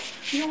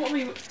You don't want me.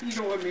 You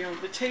don't want me on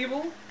the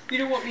table. You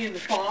don't want me in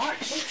the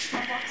box.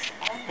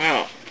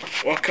 Wow.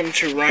 Welcome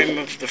to Rime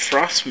of the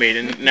Frost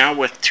Maiden, now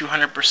with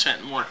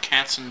 200% more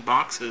cats in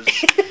boxes.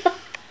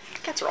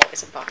 Cats are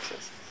always in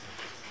boxes.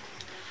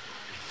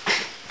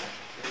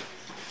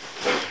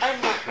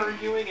 I'm not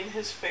arguing in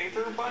his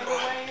favor, by the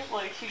way.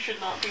 Like, he should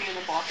not be in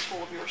a box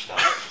full of your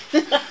stuff.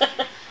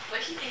 But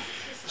he thinks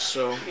it's his stuff.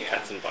 So,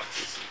 Cats in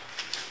boxes.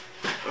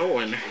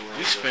 Owen,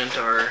 we spent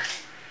our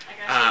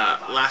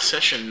last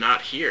session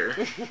not here.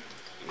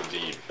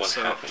 Indeed. What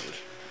happened?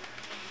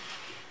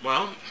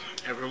 Well,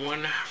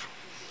 everyone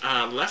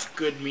left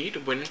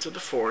Goodmead, went into the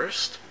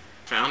forest,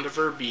 found a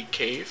Verbeeg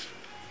cave,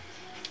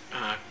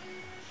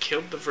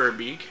 killed the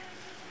Verbeeg,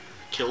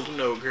 killed an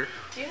ogre.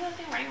 Do you have that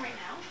thing running right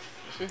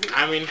now?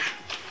 I mean,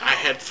 I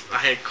had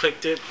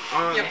clicked it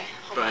on, Okay,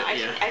 hold on. but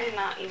yeah. I did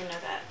not even know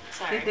that.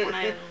 Sorry, when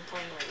I'm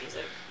playing the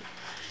music.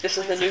 This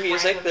is the new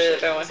music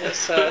that Owen has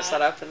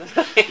set up in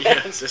the Yeah,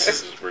 this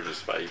is We're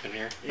just vibing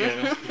here.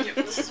 yeah.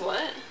 This is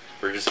what?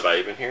 We're just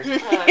vibing here.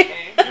 Oh,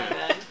 okay, my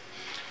bad.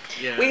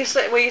 Yeah.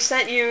 We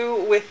sent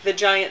you with the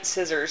giant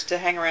scissors to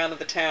hang around in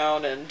the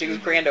town and do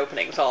grand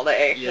openings all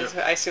day. Yep.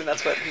 I assume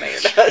that's what the mayor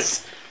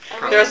does.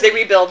 Are As they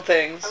rebuild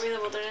things. we in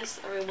the wilderness?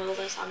 Are we in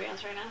wilderness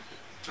ambiance right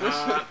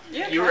now?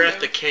 Yeah, you were kind at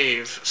of. the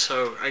cave,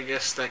 so I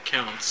guess that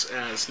counts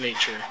as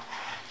nature.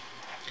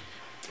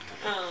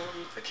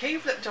 A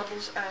cave that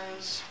doubles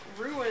as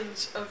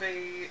ruins of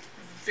a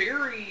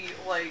very,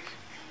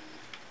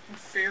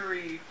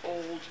 very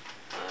old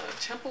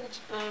temple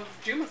of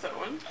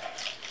Dumathoin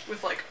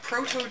with,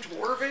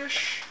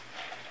 proto-dwarvish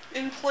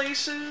in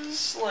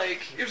places.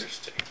 It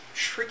was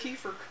tricky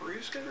for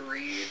Karuska to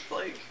read.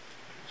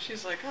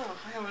 She's like, oh,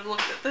 I haven't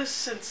looked at this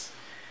since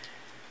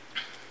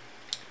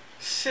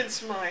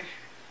my,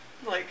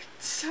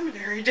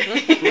 seminary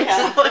days.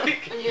 Yeah.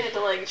 And you had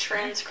to,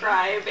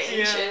 transcribe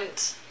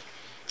ancient...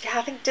 Yeah,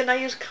 I think, didn't I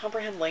use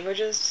comprehend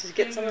languages to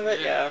get some of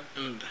it? Yeah.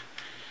 And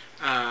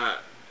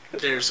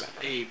there's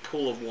a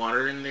pool of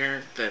water in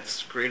there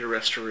that's greater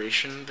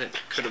restoration that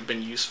could have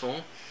been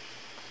useful.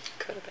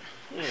 Could have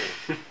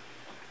been.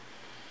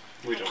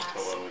 We don't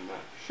tell Owen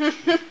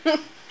that.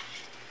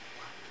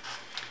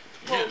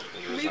 Well,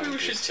 Yeah. maybe we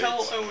should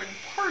tell Owen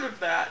part of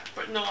that,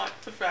 but not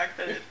the fact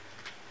that it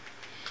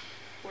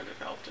would have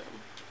helped him.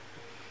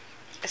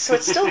 So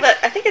it's still that.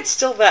 I think it's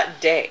still that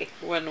day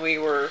when we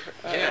were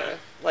Yeah.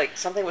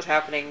 something was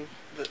happening.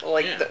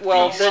 Yeah.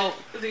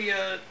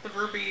 The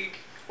Verbeeg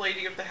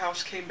lady of the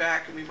house came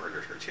back and we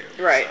murdered her too.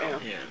 Right, so. yeah.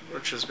 Yeah,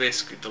 which was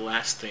basically the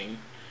last thing.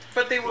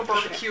 But they were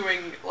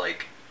barbecuing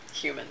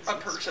humans. a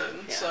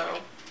person, Yeah. so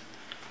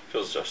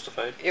Feels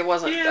justified. It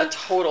wasn't Yeah. a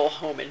total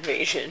home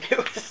invasion. It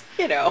was,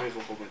 We have a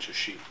whole bunch of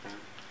sheep. Right?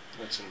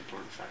 That's an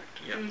important fact.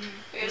 Yep.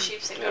 We got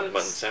sheep and Yeah, button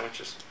goats.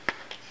 sandwiches.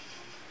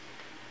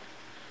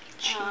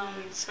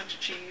 cheese, bunch of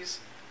cheese.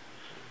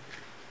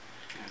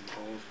 And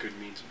all of good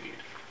means mead.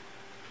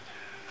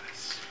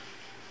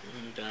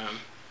 And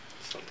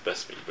It's not the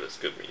best meat, but it's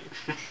good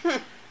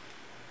meat.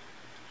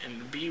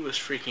 and the bee was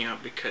freaking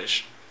out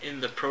because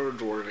in the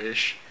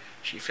proto-dwarvish,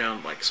 she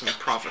found some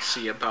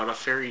prophecy about a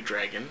fairy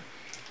dragon.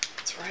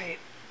 That's right.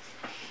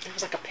 There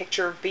was a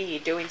picture of Bee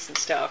doing some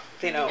stuff.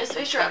 It's a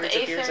picture of a hundreds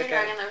years fairy ago.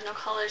 dragon. There was no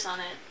colors on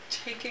it.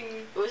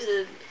 Taking It was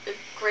a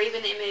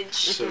graven image.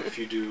 So if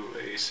you do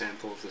a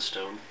sample of the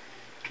stone,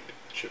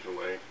 chip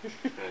away,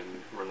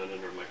 and run it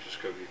under a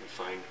microscope, you can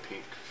find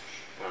pink.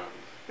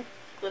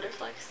 Glitter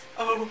flecks.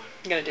 oh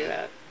I'm gonna do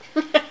that.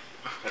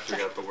 I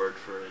forgot the word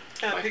for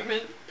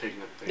pigment.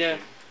 pigment. Thank Yeah.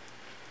 you.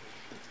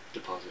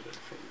 Deposited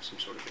from some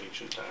sort of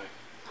ancient dye.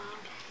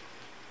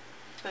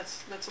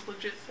 That's a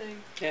legit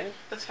thing. Yeah.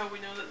 That's how we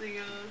know that the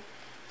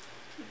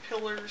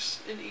pillars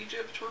in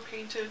Egypt were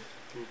painted.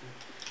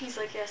 Mm-hmm. He's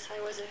like, yes, I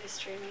was a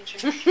history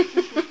major.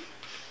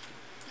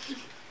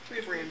 We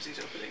have Ramsey's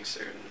opening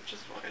soon, which is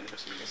why I know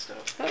some of this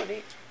stuff. Oh,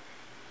 neat.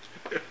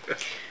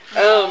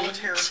 I'm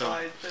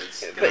terrified that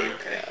it's gonna but- be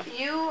okay.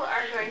 yeah. You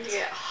are going to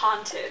get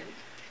haunted.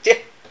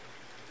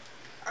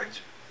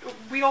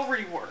 We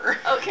already were.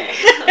 Okay.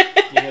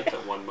 You had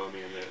that one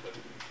mummy in there that,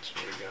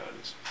 swear to God,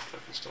 is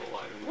fucking still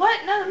alive.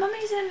 What? No, the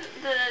mummy's in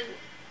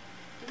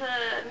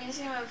the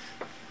Museum of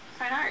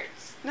Fine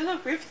Arts. No,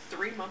 we have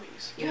 3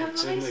 mummies. You have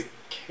It's mummies? in the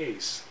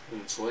case,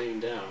 and it's laying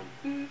down.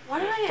 Why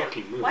do It I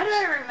fucking moves. Why do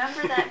I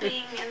remember that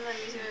being in the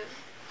Museum of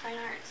Fine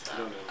Arts? I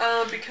Though? don't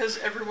know. Because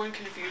everyone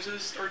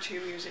confuses our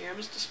 2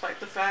 museums, despite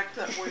the fact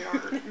that we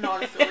are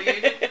not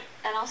affiliated.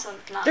 And also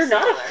not. They're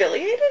not similar.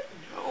 affiliated?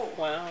 No.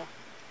 Wow.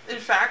 In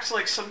fact,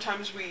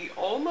 sometimes we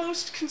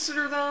almost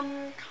consider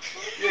them.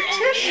 Your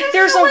enemies?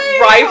 There's a Way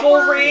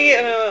rivalry.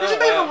 There's a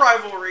bit of a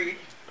rivalry.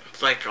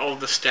 All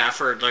the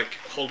staff are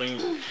holding.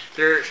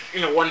 They're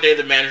one day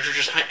the manager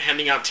just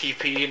handing out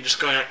TP and just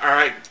going, all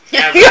right,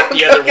 have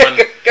the other one.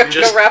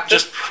 Go wrap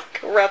just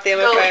Go wrap the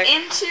Go MFA.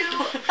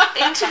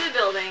 into the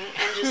building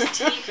and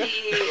just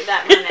TP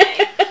that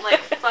Monet.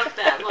 Fuck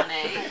that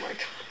Monet. Oh my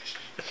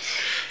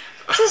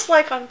gosh. is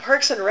like on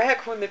Parks and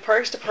Rec when the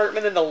Parks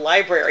Department and the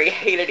library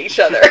hated each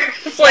other.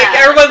 It's like Yeah,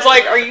 everyone's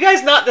like, "Are you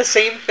guys not the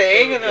same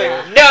thing?" And they're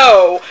Yeah. like,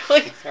 "No."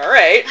 Like, all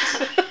right.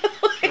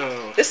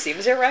 Oh. This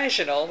seems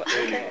irrational. But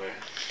okay. Anyway,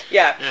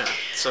 Yeah. Yeah.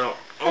 So,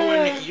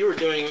 Owen, you were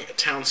doing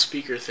town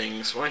speaker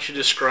things. Why don't you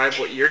describe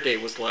what your day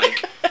was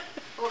like?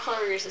 What color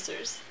were your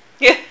scissors?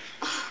 Yeah.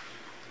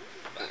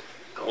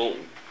 Well,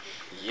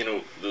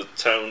 the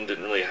town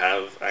didn't really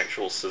have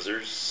actual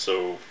scissors,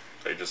 so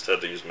I just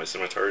had to use my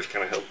scimitars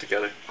kind of held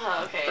together.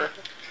 Oh, okay.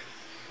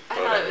 I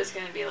thought it was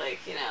gonna be like,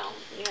 you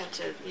have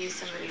to use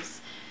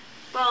somebody's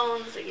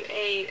bones that you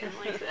ate and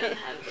like then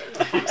have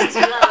the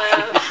scissors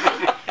out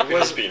of. You're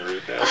just being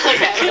rude now. Okay,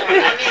 sorry.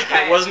 I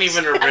mean, It wasn't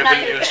even a I'm not ribbon,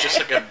 even it was there. just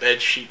like a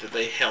bed sheet that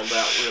they held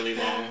out really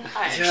long.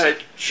 Alright. Yeah,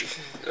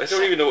 I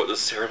don't even know what the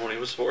ceremony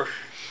was for.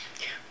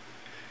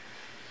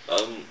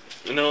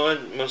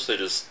 I'm mostly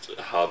just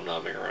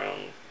hobnobbing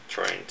around,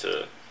 trying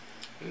to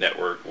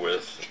network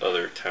with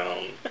other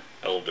town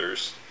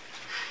elders.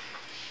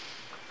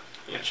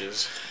 Which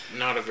is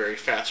not a very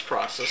fast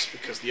process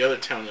because the other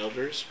town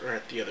elders are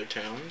at the other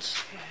towns.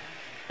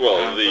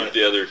 Well, but-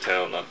 the other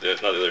town, not the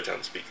other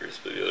town speakers,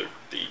 but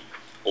the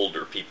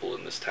older people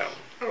in this town.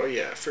 Oh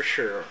yeah, for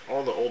sure.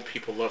 All the old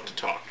people love to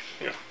talk.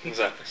 Yeah,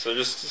 exactly. So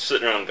just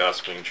sitting around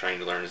gossiping, trying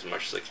to learn as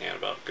much as I can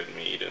about good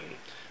mead and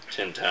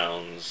 10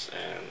 towns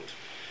and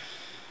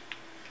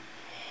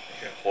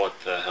what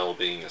the hell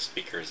being a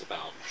speaker is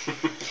about.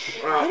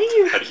 What do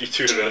you How do you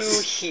do do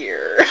this?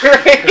 here?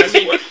 I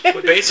mean,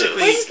 What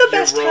basically, When's the your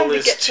best role time to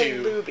is get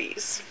to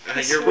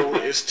Lubies? your role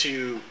is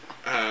to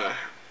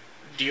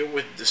deal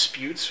with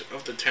disputes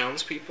of the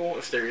townspeople,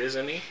 if there is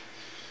any.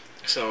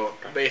 So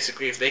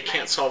basically, if they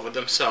can't solve it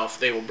themselves,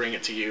 they will bring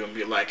it to you and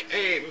be like,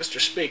 "Hey, Mr.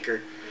 Speaker,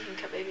 You can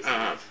cut babies.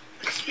 uh,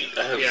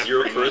 I have Yeah,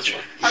 zero pretty much.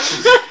 charisma.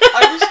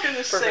 I was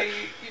gonna say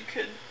you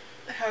could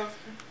have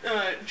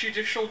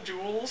judicial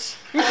duels.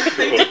 Like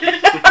they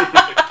did.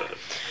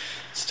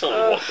 Just tell me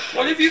what the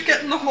One of you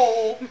get in the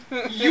hole,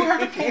 you have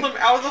to pull them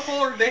out of the hole,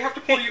 or they have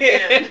to pull you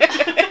in.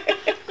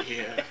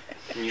 yeah."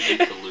 and you beat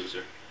the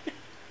loser.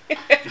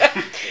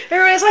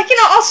 Everybody's like,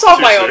 I'll solve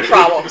my own Seriously.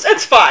 problems.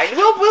 It's fine.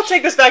 We'll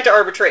take this back to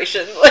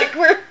arbitration. Like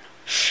we're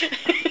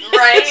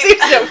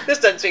Right. This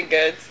doesn't seem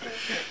good.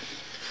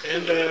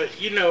 And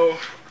you know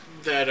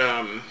that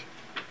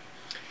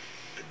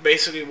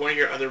basically one of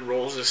your other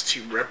roles is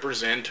to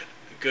represent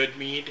good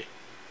mead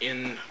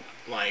in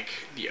like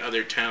the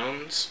other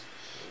towns,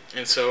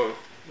 and so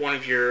one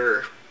of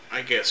your,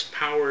 I guess,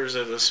 powers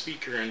as a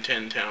speaker in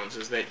 10 towns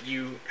is that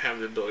you have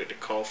the ability to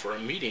call for a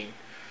meeting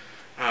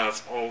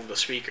of all of the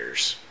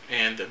speakers,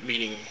 and the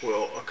meeting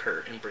will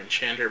occur in Bryn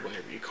Shander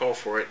whenever you call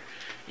for it.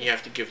 You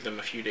have to give them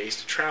a few days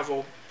to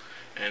travel,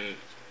 and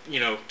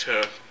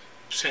to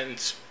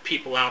send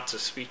people out to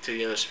speak to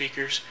the other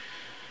speakers.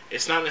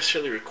 It's not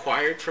necessarily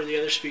required for the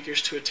other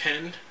speakers to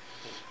attend,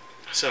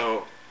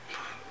 so,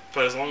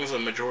 but as long as the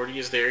majority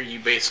is there, you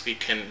basically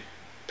can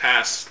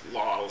pass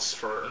laws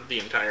for the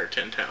entire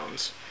 10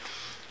 towns.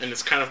 And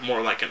it's kind of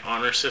more like an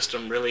honor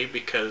system, really,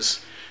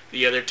 because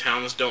the other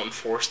towns don't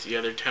enforce the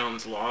other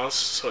towns' laws.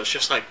 So it's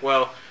just like,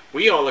 well,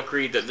 we all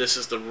agreed that this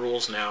is the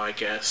rules now, I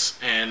guess,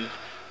 and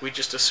we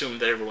just assumed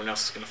that everyone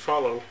else is going to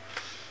follow.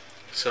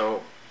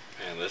 So,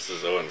 Man, this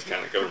is Owen's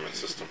kind of government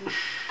system.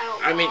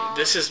 I mean,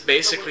 this is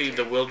basically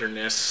the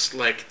wilderness.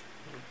 Like,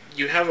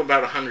 you have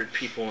about 100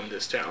 people in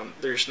this town.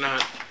 There's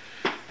not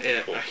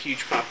a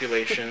huge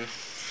population.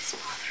 It's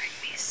bothering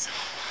me so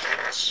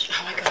much.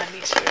 Oh my god, me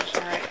too.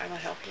 Alright, I'm gonna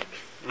help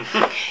you.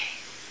 Okay.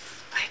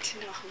 I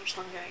didn't know how much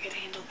longer I could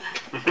handle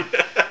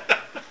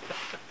that.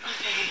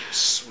 Okay.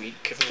 Sweet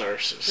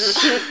catharsis.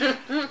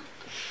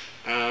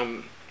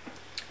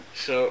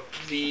 So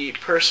the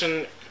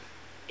person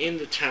in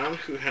the town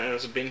who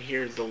has been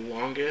here the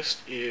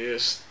longest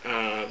is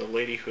the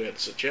lady who had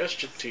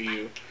suggested to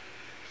you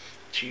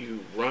to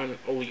run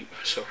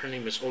so her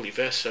name is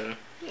Olivesa.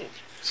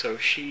 So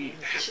She's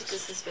the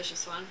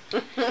suspicious one.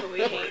 Who we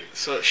hate.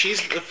 so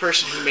she's the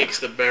person who makes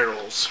the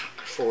barrels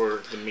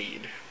for the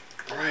mead.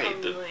 Right,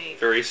 the Probably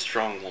very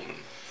strong woman.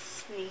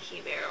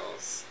 sneaky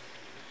barrels.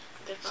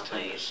 It's time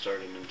Definitely. to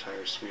start an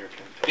entire smear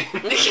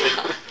campaign.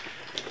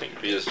 I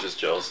think Bia's just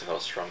jealous of how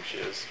strong she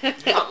is.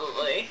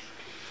 Probably.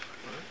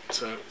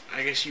 So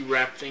I guess you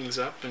wrap things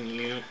up and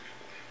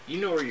you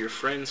know where your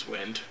friends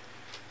went,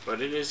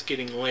 but it is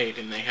getting late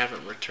and they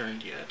haven't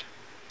returned yet.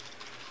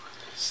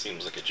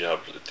 Seems like a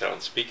job for the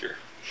town speaker.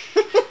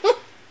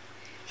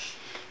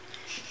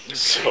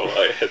 So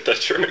I hit that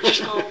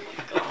church. Oh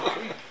my god.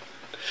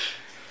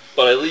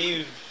 But I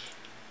leave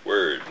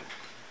word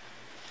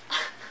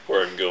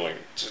where I'm going,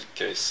 just in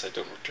case I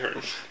don't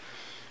return.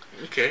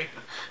 Okay.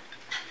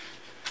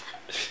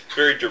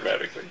 Very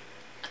dramatically.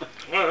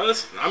 Well,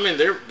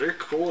 they're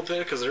cool with it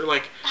because they're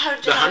like How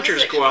the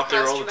hunters go out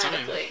there all the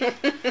time.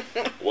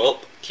 time.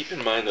 Well, keep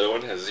in mind that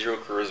Owen has 0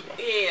 charisma.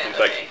 Yeah, In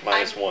fact, okay.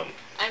 -1.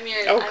 I'm your.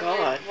 Oh, I'm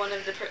God. One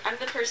of the. I'm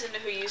the person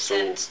who you So-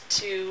 sent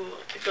to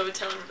go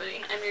tell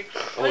everybody. I'm your.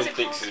 What Owen is it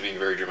thinks called? he's being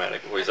very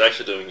dramatic. What he's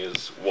actually doing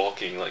is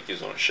walking like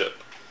he's on a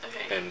ship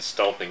Okay. and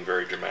stomping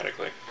very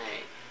dramatically.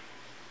 Alright.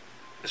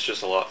 it's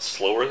just a lot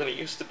slower than it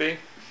used to be.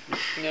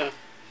 Yeah.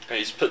 And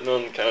he's putting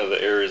on kind of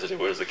the airs that he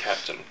would as a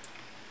captain.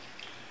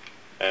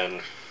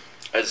 And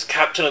as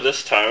captain of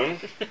this town,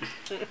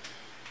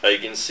 I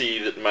can see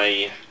that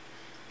my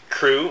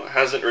crew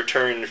hasn't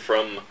returned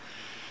from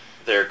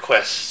their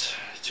quest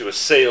to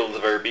assail the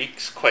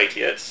Verbeeks quite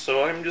yet,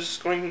 so I'm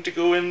just going to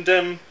go and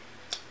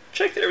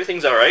check that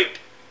everything's alright.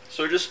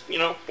 So just,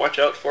 watch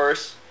out for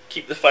us,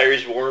 keep the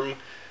fires warm,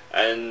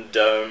 and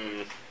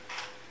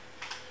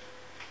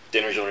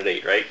dinner's on at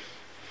 8, right?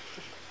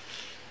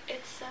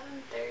 It's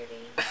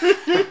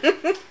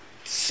 7:30.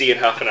 See you in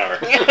half an hour.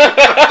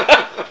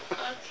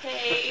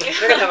 Okay.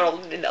 They're gonna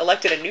have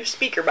elected a new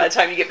speaker by the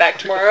time you get back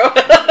tomorrow.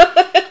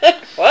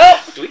 Well,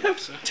 Do we have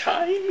some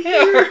time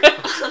here?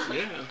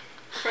 Yeah.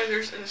 Right,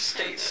 there's an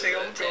estate sale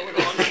going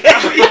on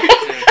now.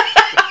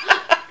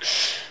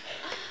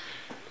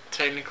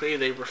 Technically,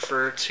 they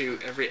refer to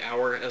every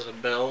hour as a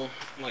bell,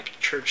 like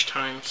church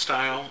time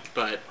style,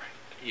 but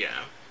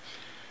yeah.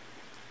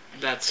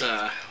 That's,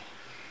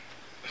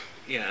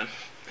 yeah.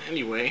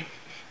 Anyway,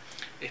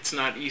 it's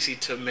not easy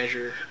to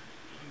measure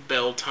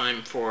bell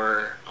time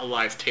for a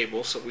live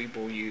table, so we'll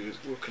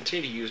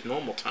continue to use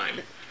normal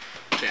time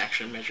to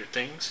actually measure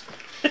things.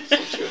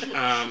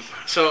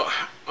 So,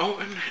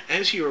 and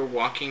as you were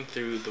walking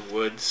through the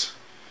woods,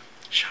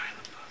 Shia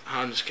LaBeouf.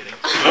 I'm just kidding.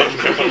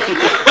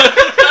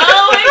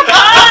 Oh my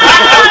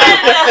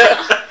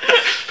god!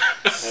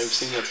 I've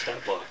seen that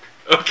stat block.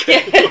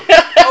 Okay.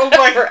 oh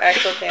my! For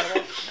actual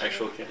cannibal.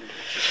 Actual cannibal.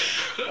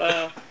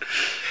 Wow.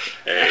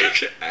 Hey,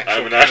 Actual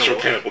I'm an actual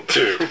cannibal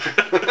too.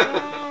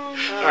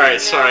 All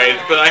right, sorry,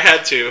 but I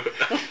had to.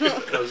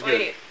 That was good.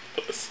 Wait,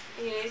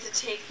 you need to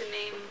take the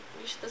name.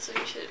 That's what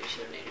you should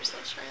have named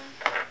yourself, Shia.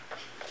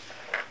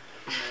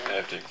 I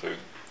have to include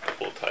the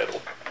full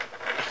title.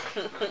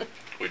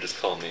 We just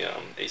call me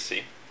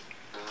AC.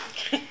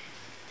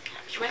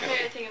 My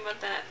favorite thing about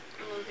that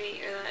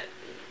movie or that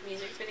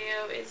music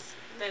video is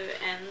that it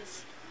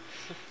ends.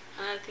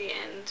 And at the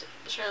end,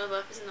 Shia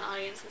LaBeouf is in the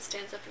audience and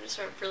stands up and just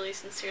starts really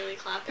sincerely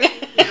clapping.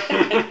 And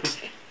I was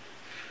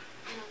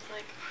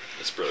like,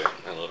 It's brilliant.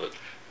 I love it.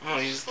 Oh,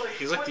 he's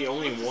like the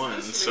only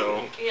one,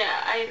 so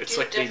yeah, I It's do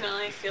like they-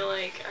 definitely feel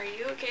like, are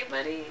you okay,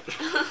 buddy?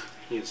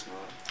 He is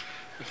not.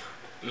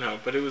 no,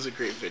 but it was a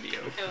great video.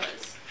 It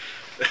was.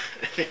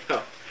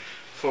 Yeah.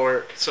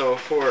 For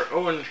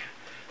Owen,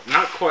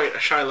 not quite a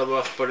Shia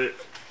LaBeouf, but it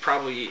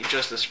probably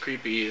just as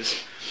creepy is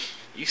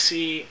you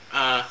see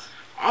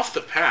off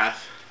the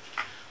path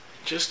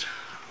just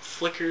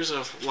flickers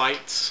of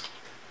lights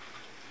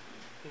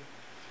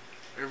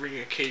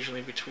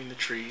occasionally between the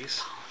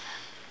trees,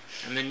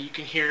 and then you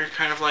can hear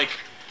kind of like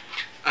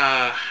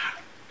a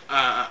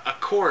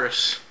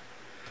chorus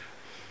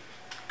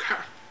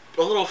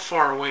a little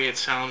far away, it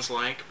sounds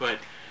like, but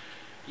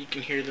you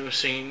can hear them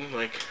singing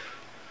like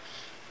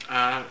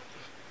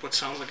what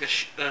sounds like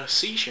a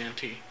sea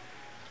shanty.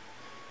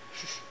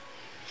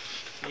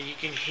 And you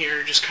can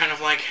hear just kind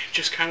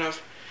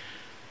of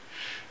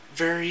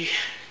very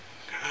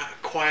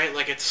quiet,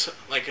 like it's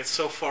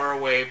so far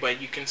away,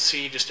 but you can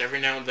see just every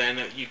now and then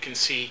you can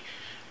see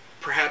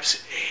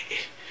perhaps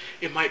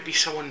it might be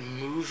someone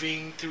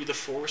moving through the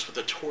forest with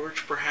a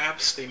torch.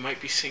 Perhaps they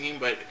might be singing,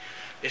 but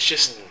it's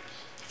just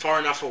far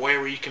enough away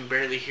where you can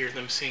barely hear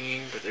them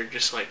singing, but they're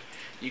just like,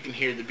 you can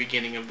hear the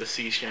beginning of the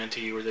sea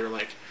shanty where they're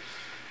like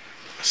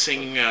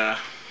singing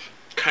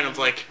kind of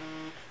like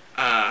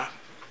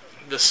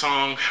the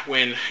song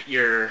when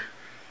your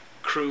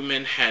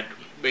crewmen had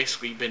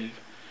basically been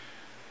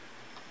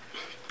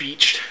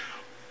beached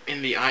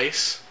in the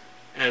ice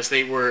as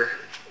they were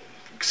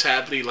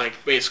sadly like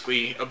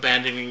basically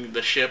abandoning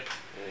the ship,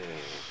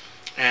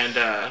 and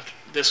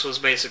this was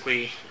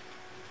basically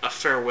a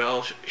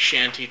farewell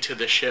shanty to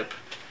the ship,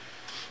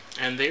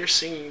 and they're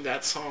singing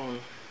that song,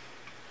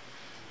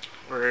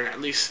 or at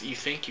least you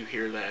think you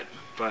hear that,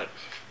 but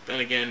then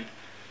again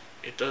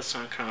it does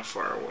sound kind of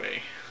far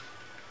away.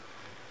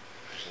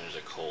 There's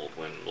a cold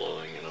wind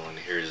blowing and Owen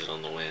hears it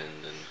on the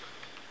wind, and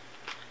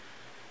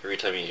every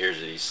time he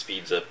hears it he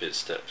speeds up his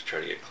steps to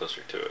try to get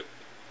closer to it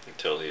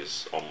until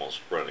he's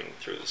almost running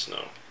through the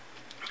snow.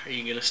 Are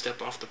you gonna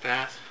step off the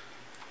path?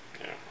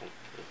 Yeah, we'll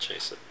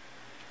chase it.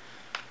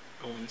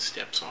 Owen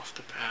steps off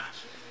the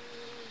path.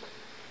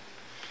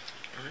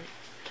 Alright,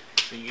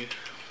 so you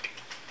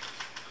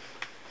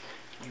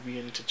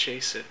begin to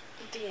chase it.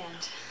 The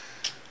end.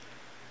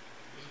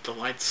 The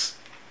lights,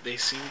 they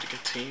seem to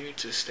continue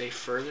to stay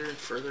further and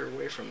further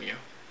away from you.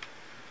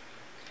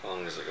 How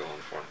long is it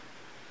going for?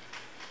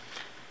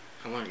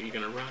 How long are you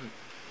gonna run?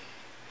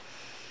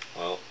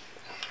 Well,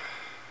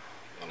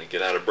 I'm gonna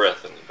get out of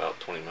breath in about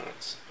 20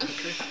 minutes.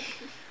 Okay.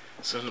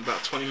 So in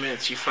about 20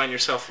 minutes you find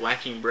yourself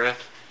lacking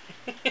breath,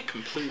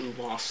 completely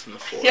lost in the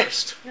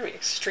forest. You're an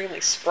extremely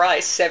spry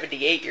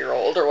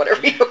 78-year-old or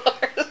whatever you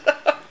are.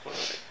 Well,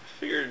 I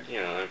figured,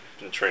 I've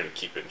been trying to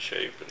keep in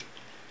shape, and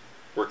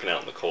working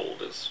out in the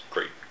cold is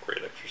great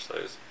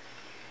exercise.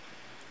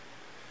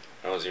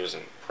 I was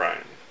using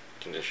prime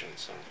condition,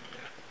 so.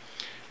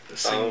 The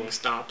singing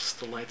stops,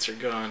 the lights are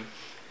gone,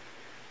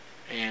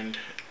 and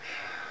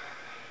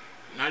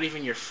not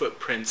even your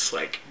footprints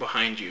like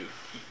behind you.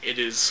 It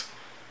is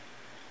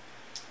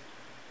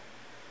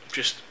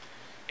just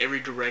every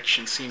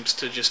direction seems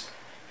to just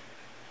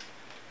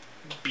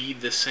be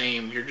the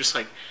same. You're just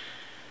like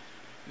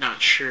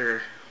not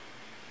sure.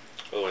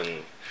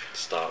 Owen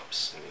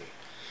stops and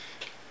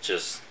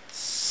just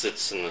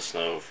sits in the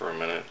snow for a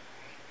minute,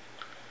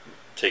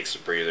 takes a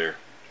breather,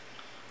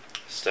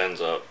 stands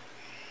up,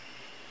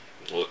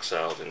 looks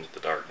out into the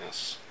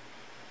darkness.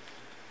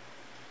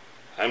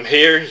 I'm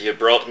here, you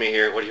brought me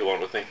here, what do you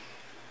want with me?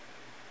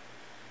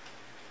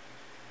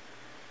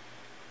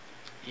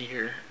 You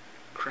hear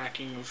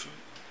cracking of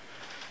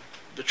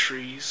the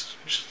trees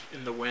just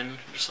in the wind,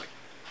 just like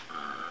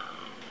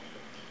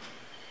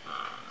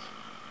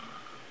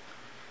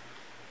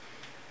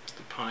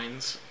the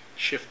pines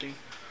shifting.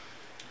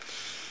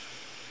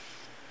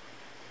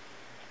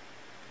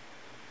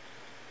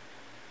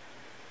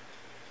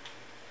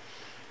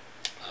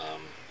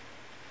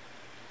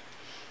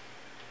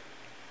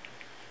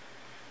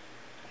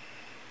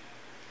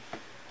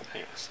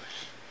 Hang on a second.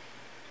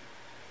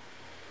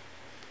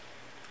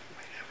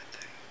 Might have a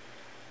thing.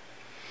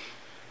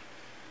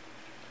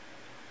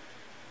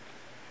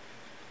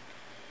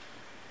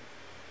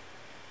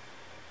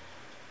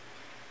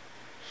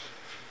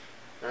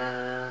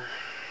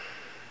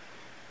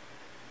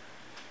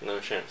 No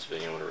chance of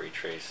being able to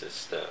retrace his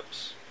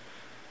steps.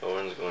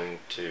 Owen's going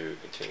to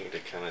continue to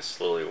kind of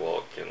slowly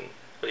walk in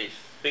what he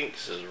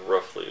thinks is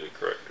roughly the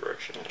correct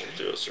direction. Okay.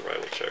 We'll do a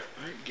survival check.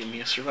 Alright, give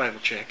me a survival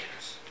check.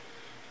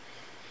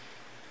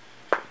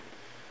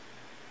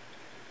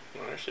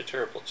 Not actually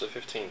terrible. It's a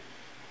 15.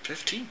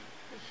 15.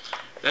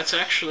 That's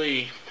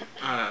actually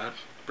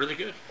really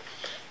good.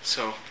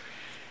 So,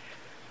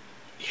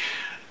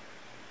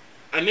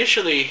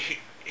 initially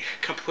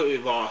completely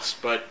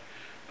lost, but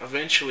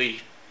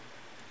eventually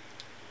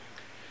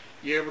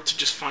you're able to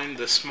just find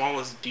the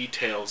smallest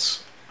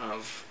details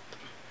of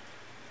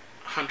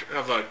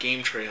a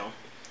game trail,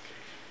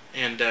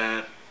 and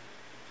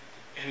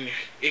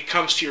it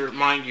comes to your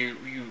mind. You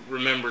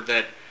remember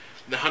that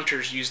the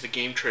hunters use the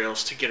game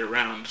trails to get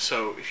around.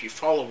 So if you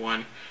follow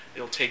one,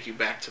 it'll take you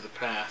back to the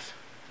path.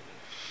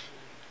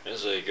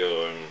 As I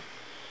go, I'm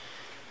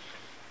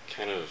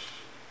kind of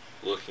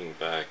looking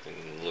back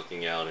and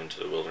looking out into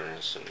the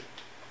wilderness, and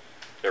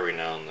every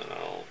now and then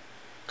I'll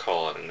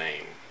call out a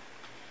name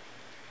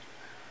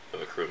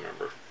of a crew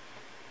member.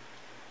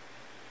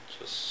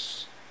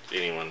 Just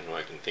anyone who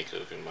I can think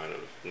of who might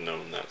have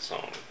known that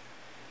song.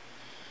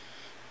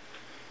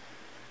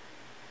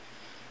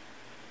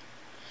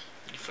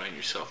 You find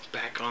yourself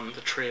back on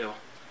the trail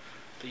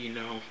that you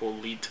know will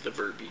lead to the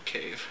Verby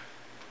cave.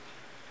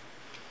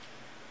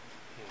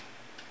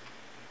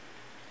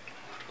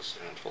 That was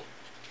eventful.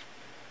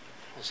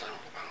 What was that all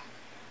about?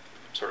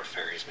 Sort of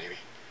fairies, maybe.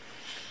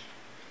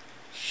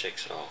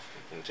 Shakes it off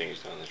and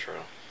continues down the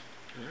trail.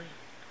 Alright.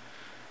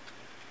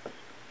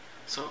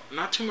 So,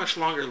 not too much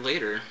longer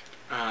later,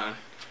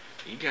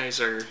 you guys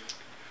are...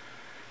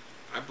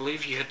 I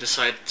believe you had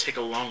decided to take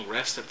a long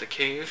rest at the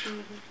cave.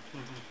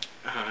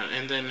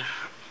 And then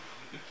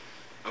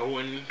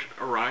Owen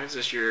arrives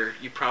as you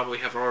probably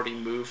have already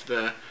moved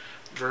the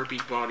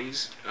Verbeeg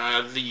bodies.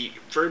 The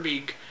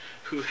Verbeeg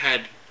who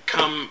had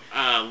come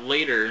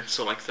later,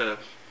 so like the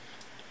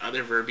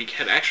other Verbeeg,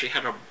 had actually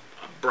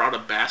brought a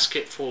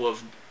basket full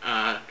of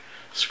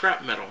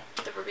scrap metal.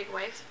 The Verbeeg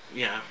wife?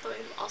 Yeah. The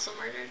wife also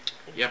murdered?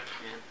 Yep.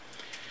 Yeah.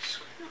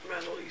 Scrap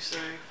metal, you say?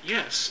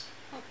 Yes.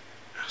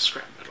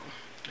 Scrap metal.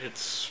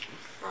 It's...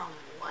 From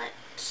what?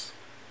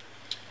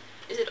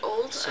 Is it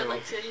old? So- I'd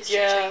like to just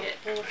Yeah. check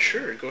it.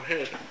 Sure, go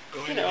ahead. Go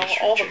You ahead know, and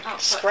just all the check. Oh,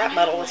 but scrap I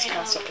metal have is my,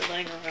 constantly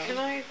laying Can around.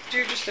 I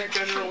do just a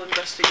general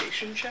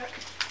investigation check?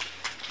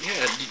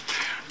 Yeah,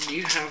 do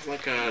you have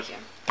like a Thank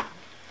you.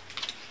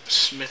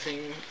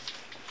 smithing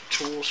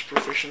tools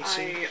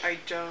proficiency? I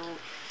don't.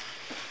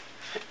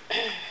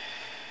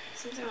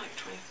 Something like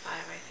 25,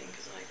 I think,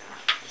 is what I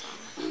got.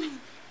 Hold on.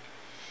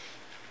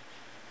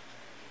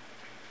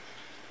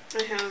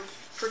 I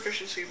have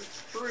proficiency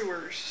with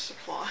brewer's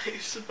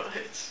supplies,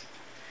 but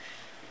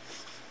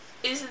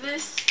Is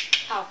this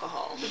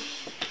alcohol?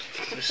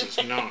 This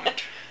is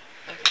not.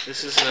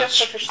 This is I a... have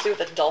proficiency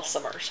with a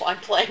dulcimer, so I'm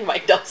playing my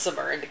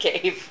dulcimer in the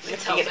cave.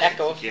 It's Making an helping.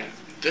 echo. Yeah.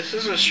 This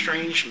is a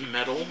strange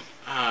metal,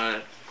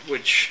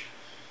 which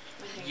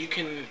I think you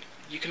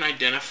it's can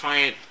identify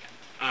it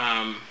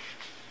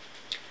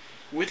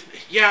with...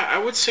 Yeah, I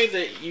would say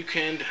that you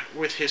can,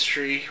 with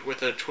history,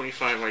 with a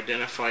 25,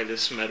 identify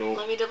this metal.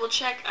 Let me double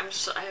check. I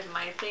have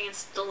my thing. It's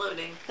still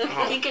loading. Oh.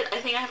 I think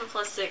I have a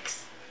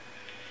 +6.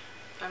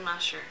 I'm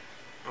not sure.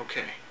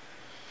 Okay.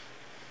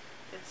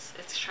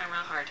 It's trying real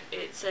hard.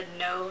 It said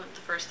no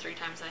the first 3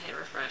 times I hit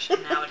refresh,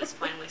 and now it is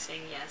finally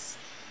saying yes.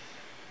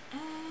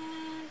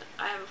 And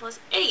I have a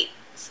 +8,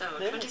 so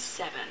Nice.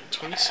 27.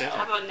 27.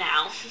 How about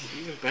now?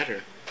 Even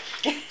better.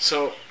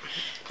 So,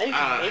 Then you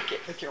can make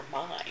it with your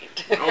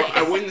mind.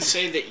 I wouldn't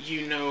say that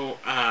you know,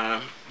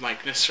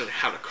 like, necessarily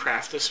how to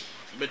craft this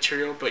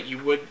material, but you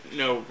would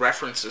know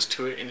references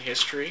to it in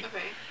history.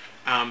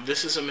 Okay.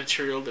 This is a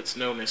material that's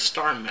known as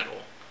star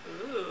metal.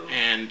 Ooh.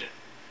 And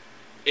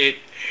it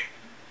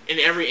in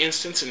every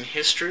instance in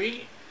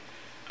history,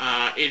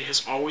 it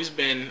has always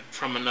been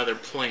from another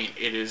plane.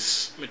 It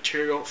is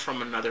material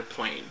from another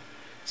plane.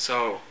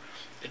 So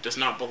it does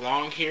not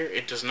belong here.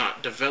 It does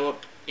not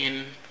develop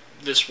in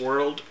this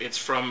world. It's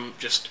from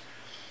just,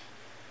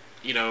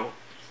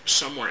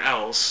 somewhere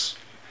else.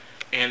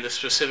 And the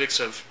specifics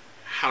of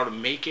how to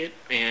make it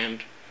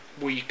and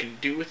what you can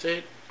do with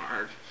it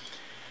are,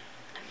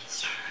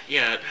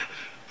 yeah,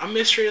 a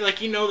mystery. Like,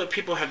 that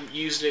people have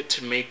used it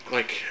to make,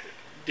 like,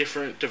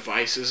 different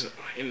devices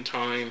in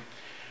time.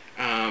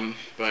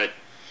 But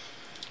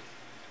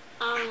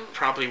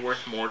probably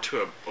worth more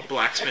to a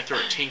blacksmith or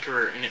a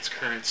tinkerer in its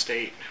current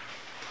state.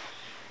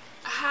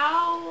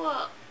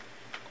 How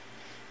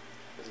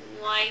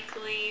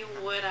likely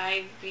would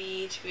I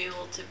be to be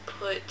able to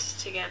put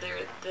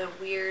together the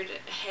weird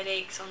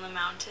headaches on the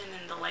mountain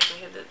and the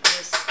likelihood that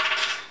this...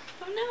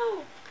 Oh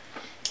no!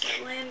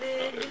 It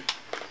landed...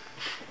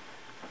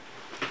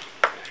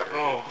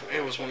 Oh,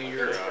 it was one of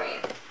your...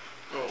 Oh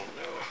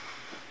no.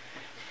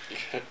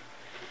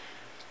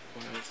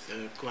 One of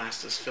the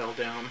glasses fell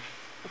down.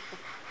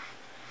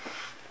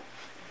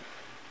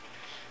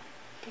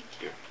 Thank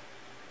you.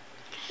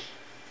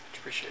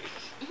 Appreciate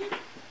it. Mm-hmm.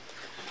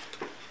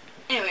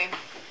 Anyway,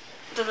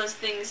 so those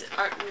things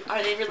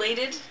are they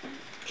related?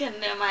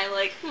 Am I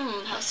like,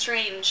 how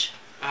strange?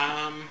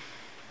 I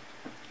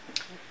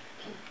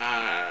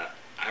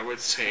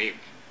would say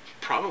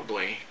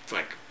probably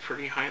like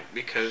pretty high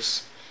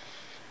because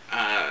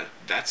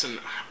that's an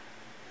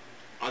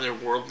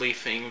otherworldly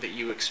thing that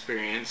you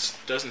experience.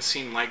 Doesn't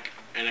seem like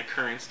an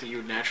occurrence that you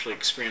would naturally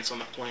experience on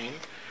the plane,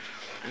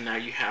 and now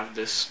you have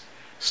this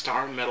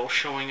star metal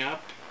showing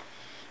up.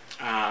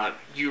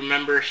 You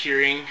remember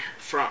hearing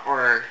from,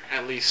 or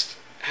at least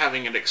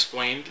having it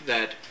explained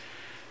that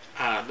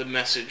the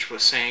message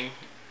was saying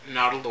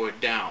Nautiloid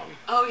down.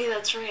 Oh yeah,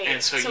 that's right.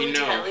 And so we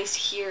did at least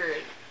hear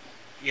it.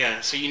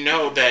 Yeah, so you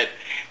know that,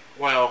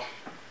 well,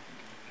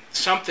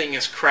 something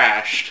has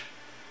crashed.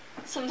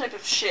 Some type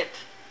of ship.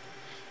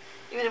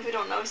 Even if we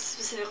don't know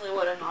specifically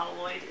what a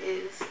nautiloid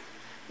is,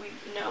 we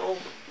know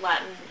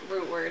Latin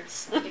root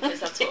words because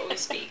that's what we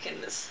speak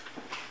in this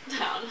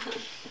town.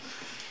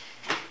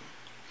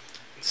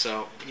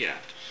 So, yeah,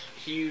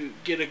 you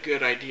get a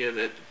good idea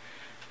that,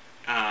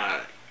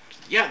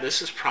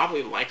 this is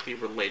probably likely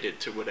related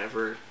to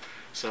whatever.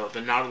 So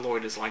the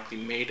nautiloid is likely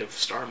made of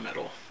star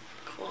metal.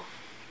 Cool.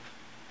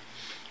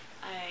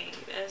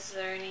 Is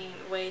there any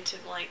way to,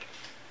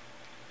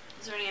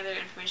 is there any other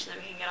information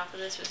that we can get off of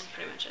this, or is this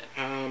pretty much it?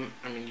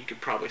 You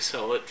could probably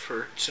sell it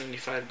for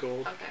 75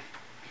 gold. Okay.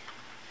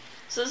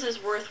 So this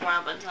is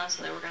worthwhile, but it's not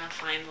so that we're going to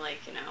find,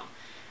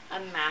 a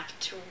map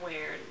to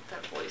where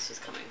that voice is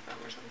coming from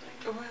or something.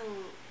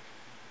 Well,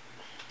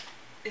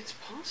 it's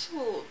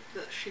possible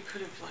that she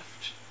could have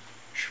left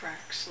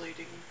tracks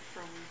leading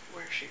from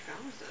where she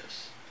found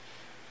this.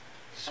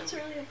 So That's a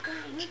really good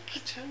point.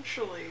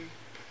 Potentially.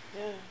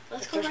 Yeah.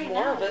 Let's If go there's right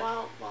more now of it.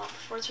 while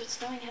before it starts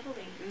snowing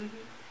heavily.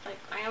 Mm-hmm.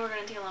 I know we're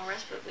going to take a long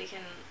rest, but we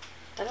can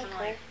definitely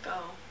Okay. go.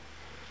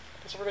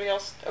 Is everybody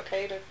else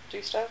okay to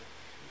do stuff?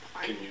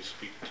 Can you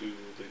speak to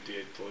the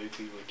dead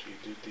lady like you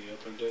did the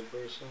other dead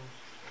person?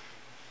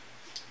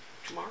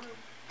 Tomorrow.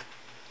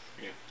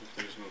 Yeah, if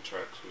there's no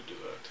tracks, we'll do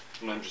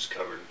that. And I'm just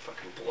covered in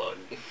fucking blood.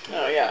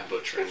 Oh, yeah.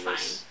 Butchering You're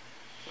this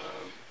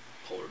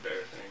polar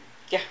bear thing.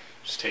 Yeah.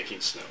 Just taking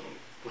snow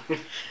and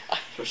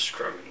just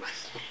scrubbing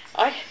myself.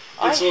 I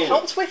It's over.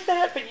 helped with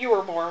that, but you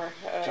were more,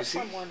 Do you see?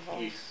 far more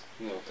involved.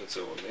 No, that's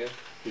Owen, yeah.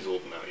 He's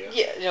old now,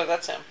 yeah? Yeah,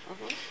 that's him.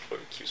 Mm-hmm.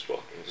 Fucking keeps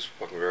walking, just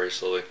walking very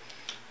slowly.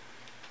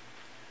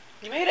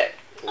 You made it.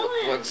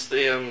 Owen! What's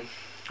the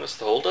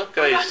hold up,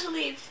 We're about guys? to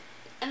leave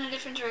in a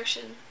different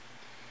direction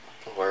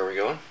Where are we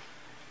going?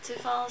 to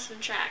follow some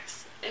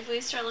tracks. If we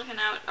start looking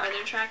out, are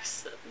there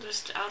tracks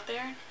just out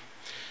there?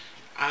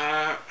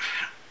 How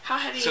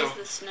heavy is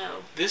the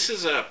snow? This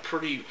is a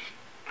pretty,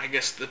 I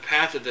guess the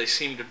path that they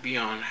seem to be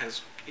on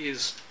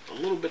is a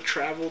little bit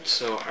traveled,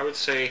 so I would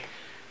say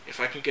if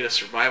I can get a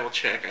survival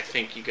check, I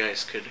think you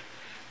guys could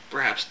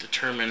perhaps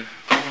determine.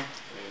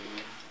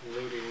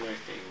 Loading my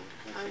thing.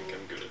 I think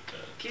I'm good at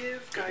that.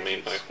 Give I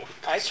mean, guidance.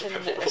 I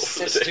can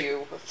assist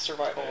you with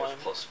survival I one. have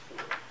 +4.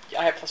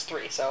 I have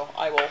 +3, so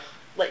I will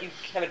let you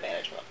have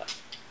advantage about that.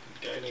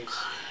 Guidance.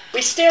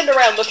 We stand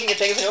around looking at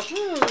things and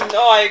go,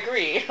 no, I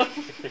agree.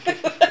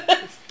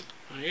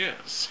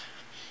 Yes.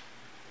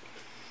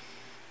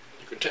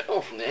 You can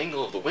tell from the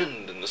angle of the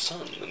wind and the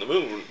sun and the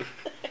moon.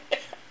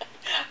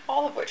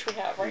 All of which we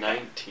have right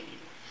 19.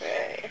 now.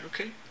 Hey.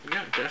 Okay.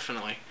 Yeah,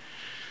 definitely.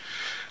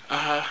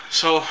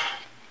 So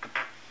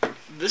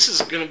this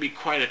is going to be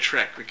quite a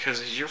trek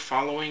because as you're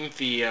following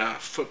the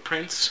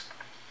footprints,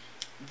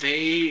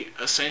 they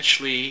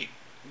essentially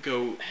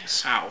go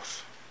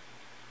south.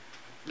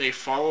 They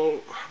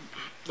follow,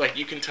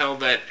 you can tell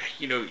that,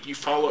 you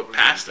follow it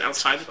past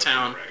outside the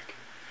town,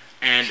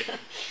 and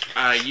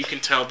you can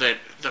tell that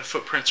the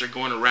footprints are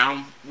going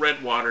around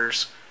Red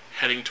Waters,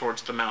 heading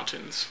towards the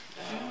mountains.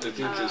 I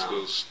think this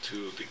goes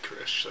to the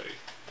crash site.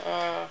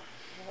 Well,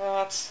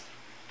 that's...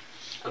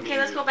 Okay,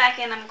 let's go back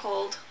in. I'm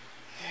cold.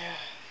 Yeah,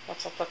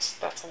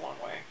 that's a long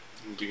way.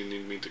 Do you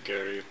need me to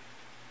carry it?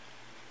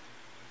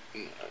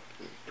 I'm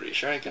pretty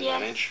sure I can Yes.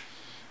 manage.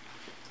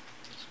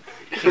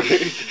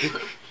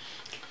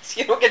 So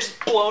you don't get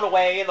just blown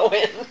away in the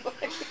wind.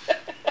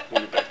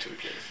 We'll get back to the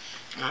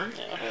cave. Alright.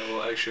 Yeah.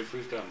 Well, actually, if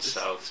we've gone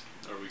south,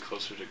 are we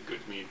closer to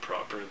Goodmead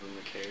proper than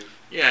the cave?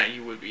 Yeah,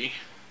 you would be.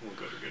 We'll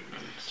go to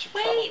Goodmead. Should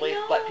Wait, probably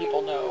no. let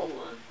people know.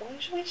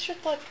 We should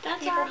let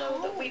That's people our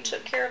know that we home.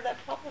 took care of that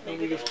problem. Well,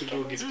 Maybe we have to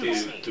they'll go get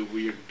us the money.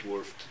 weird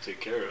dwarf to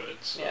take care of it.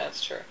 So. Yeah,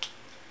 that's true.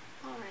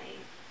 Alright.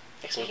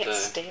 Because we What can't the-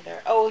 stay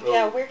there. Oh, yeah,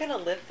 Well- we're gonna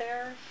live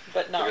there,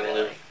 but not We're gonna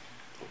really. live-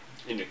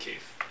 In a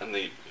cave. And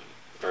they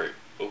are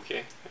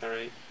okay,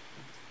 alright.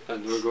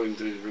 And we're going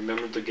to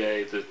remember the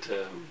guy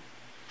that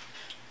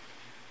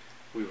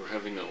we were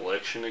having an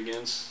election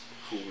against,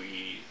 who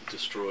we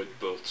destroyed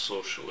both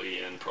socially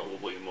and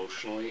probably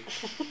emotionally.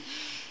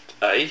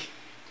 Aye.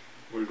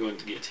 We're going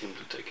to get him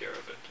to take care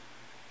of it,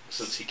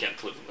 since he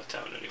can't live in the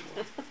town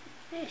anymore.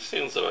 Yeah,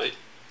 sounds alright.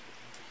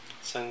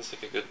 Sounds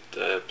like a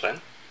good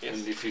plan. Yes.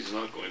 And if he's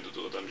not going to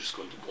do it, I'm just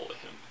going to bully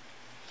him.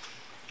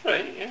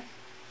 Right, yeah.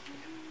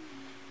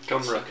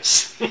 Come,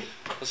 Ruckus.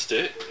 Let's do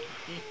it.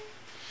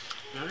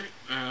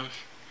 Alright,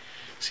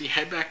 so you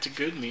head back to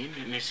Goodmead,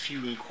 and if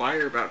you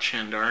inquire about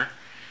Shandar,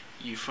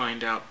 you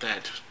find out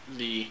that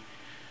the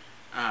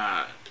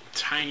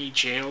tiny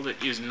jail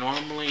that is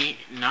normally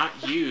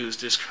not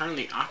used is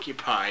currently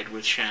occupied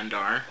with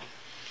Shandar.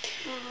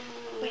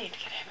 We need to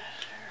get him out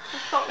of I there.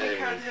 thought we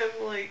had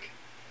him, like,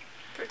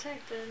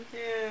 Protected.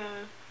 yeah.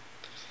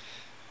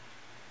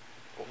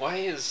 Why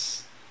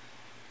is...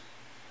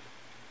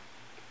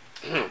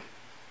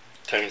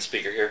 Town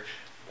speaker here.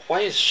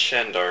 Why is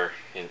Shandar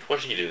in...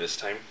 What did he do this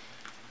time?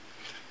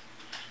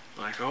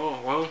 Like, oh,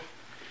 well,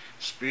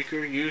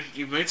 Speaker, you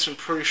made some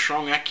pretty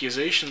strong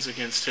accusations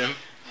against him.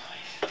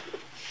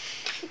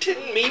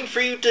 Didn't mean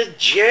for you to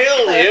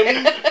jail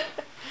him.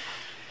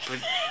 But,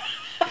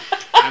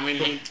 I mean,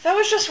 he... That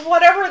was just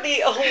whatever the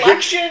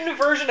election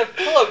version of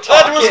pillow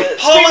talk That was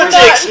is.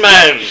 politics,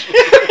 man.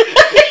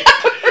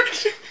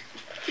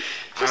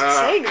 Just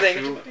saying if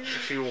things.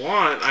 if you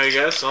want, I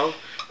guess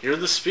you're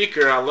the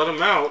Speaker. I'll let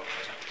him out.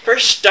 For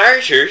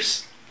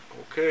starters,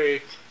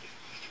 Okay.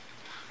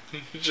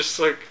 Just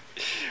like...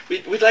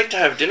 we'd like to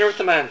have dinner with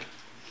the man.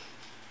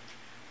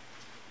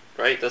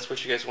 Right? That's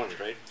what you guys wanted,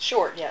 right?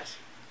 Sure, yes.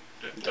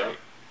 Don't.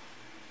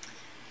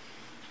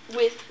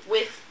 With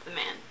the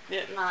man.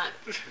 Yeah. Not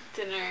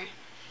dinner.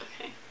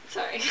 Okay.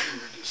 Sorry.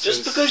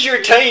 Just because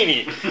you're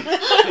tiny.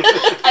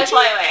 I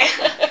fly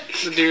away.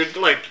 The dude,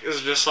 like,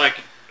 is just, like,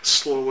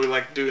 slowly,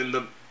 like, doing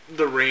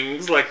the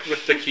rings, like,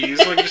 with the keys,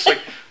 like, just, like...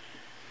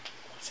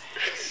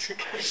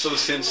 So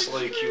since,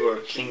 like, you are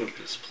king of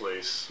this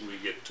place, we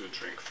get to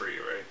drink free,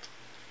 right?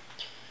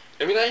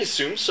 I mean, I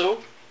assume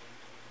so.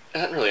 I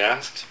hadn't really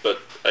asked, but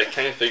I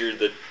kind of figured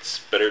that it's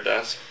better to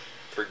ask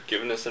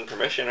forgiveness and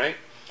permission, right?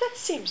 That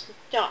seems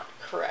not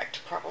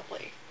correct,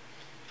 probably.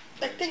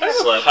 Like they I'm have a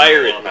Slap him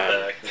pirate on the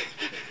man. back,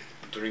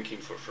 drinking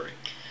for free.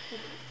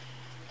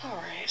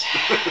 Alright.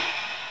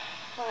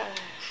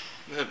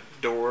 The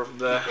door of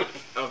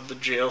the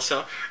jail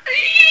cell.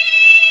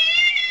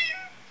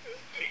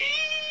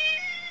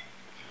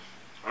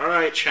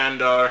 Alright,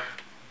 Shandar.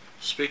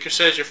 Speaker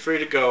says you're free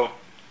to go.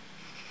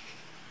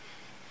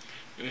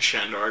 And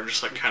Shandar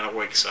just, like, kind of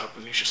wakes up,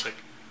 and he's just like,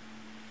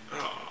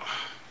 oh.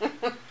 He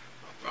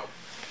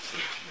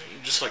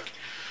just, like,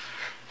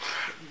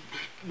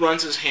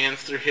 runs his hand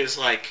through his,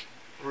 like,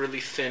 really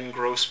thin,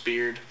 gross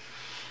beard.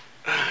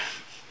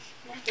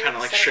 Kind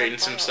of, like,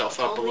 straightens himself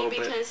up a Only little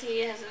bit. because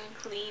he hasn't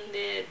cleaned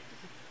it.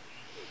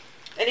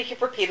 And he can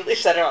repeatedly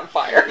set it on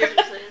fire. He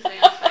just lit his way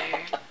on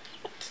fire.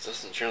 This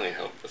doesn't generally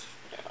help with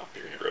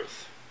beard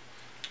growth.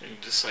 And he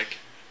just like,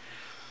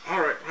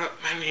 alright, well,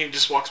 and he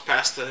just walks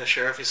past the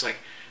sheriff. He's like,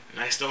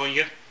 nice knowing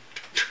you.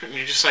 And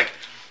he's like,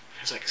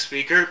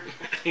 Speaker.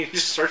 And he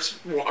just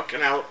starts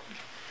walking out.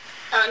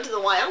 Out into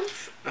the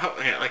wilds. Oh,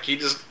 yeah, like he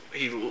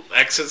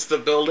exits the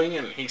building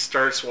and he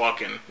starts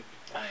walking.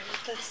 Alright,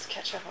 let's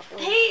catch up.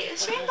 Hey,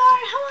 Shandar,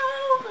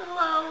 hello,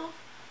 hello.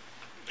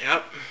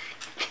 Yep.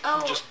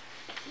 Oh, Just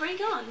where are you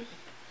going?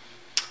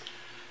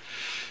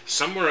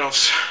 somewhere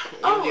else.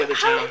 One of the Oh, other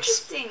how towns.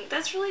 interesting.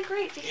 That's really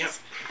great because Yep.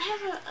 I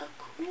have a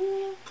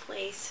cool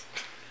place.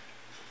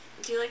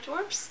 Do you like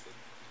dwarves?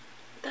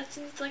 That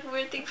seems like a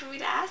weird thing for me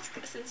to ask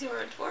since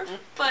you're a dwarf,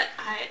 but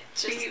I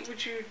just...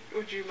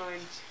 Would you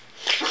mind?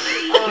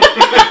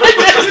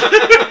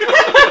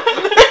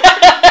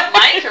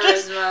 My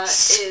charisma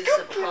is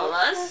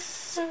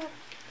plus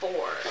 4.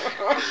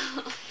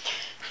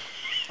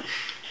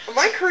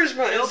 My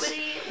charisma is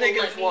Nobody will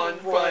negative let me 1,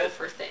 roll but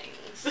for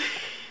things.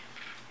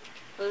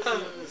 This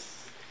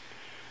is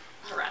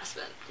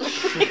harassment.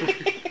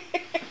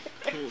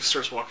 He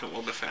starts walking a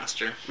little bit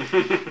faster.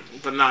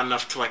 But not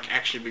enough to like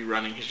actually be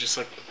running. He's just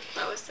like,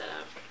 That was set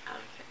up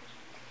out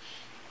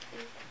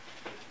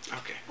of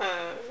okay.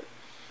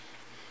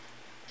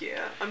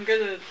 yeah, I'm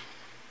gonna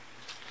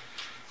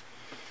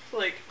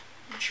like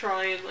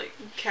try and like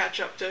catch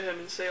up to him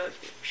and say like,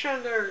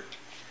 Shandar,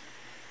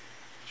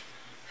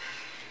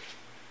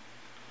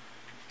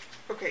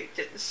 Okay,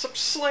 some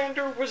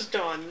slander was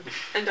done,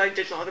 and I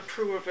did not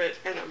approve of it,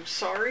 and I'm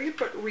sorry,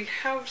 but we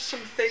have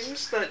some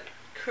things that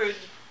could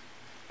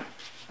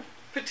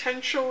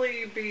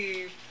potentially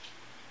be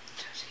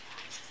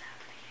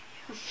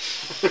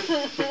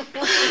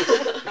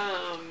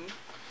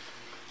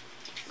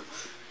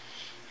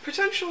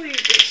potentially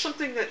it's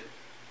something that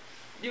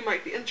you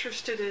might be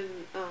interested in,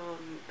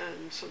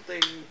 and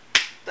something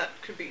that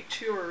could be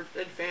to your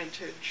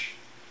advantage.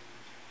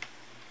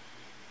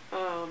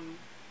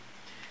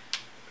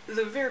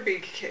 The very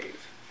big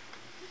cave.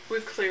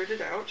 We've cleared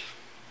it out,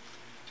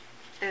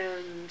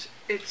 and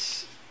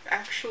it's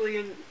actually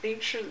an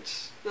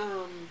ancient,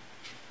 the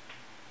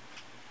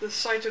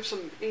site of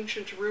some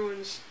ancient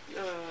ruins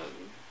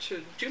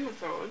to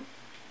Dumathoan.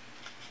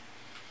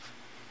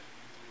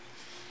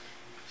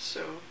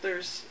 So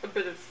there's a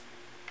bit of,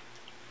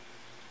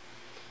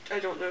 I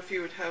don't know if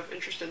you would have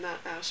interest in that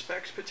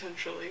aspect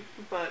potentially,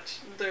 but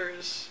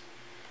there's,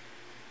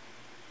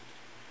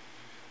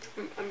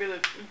 I'm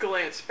gonna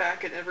glance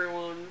back at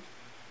everyone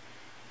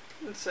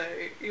and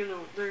say,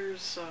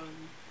 there's,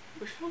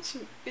 we found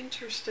some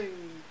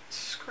interesting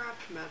scrap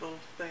metal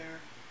there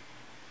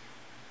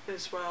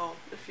as well,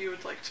 if you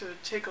would like to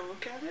take a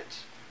look at it.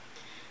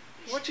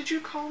 What did you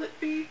call it,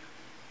 B?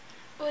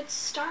 Oh, it's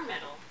star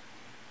metal.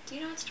 Do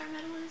you know what star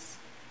metal is?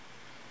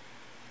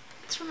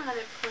 It's from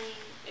another plane.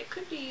 It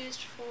could be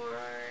used for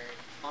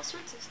all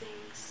sorts of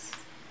things.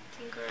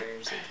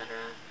 Tinkers, etc.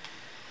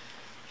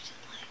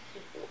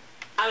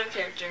 Out of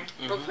character,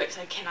 real quick, because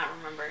I cannot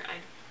remember.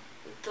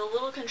 The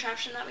little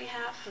contraption that we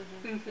have,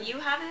 you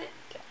have it?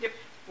 Yep.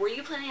 Were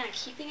you planning on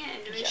keeping it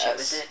and doing shit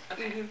with it?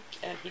 Okay.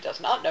 And he does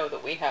not know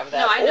that we have that,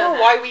 No, I know or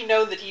that. why we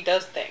know that he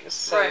does things.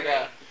 So, Right.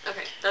 yeah.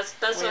 Okay, that's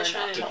what I was We're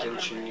trying not to telling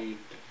Don't you him. need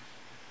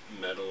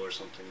metal or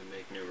something to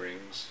make new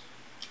rings?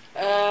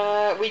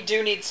 We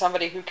do need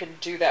somebody who can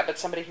do that, but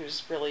somebody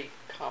who's really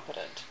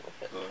competent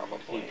with it, Well,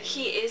 probably.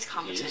 He is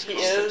competent. He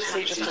is,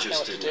 he He just doesn't know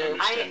what to didn't do.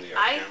 understand the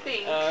I arcana.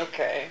 think,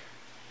 Okay.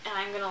 and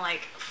I'm gonna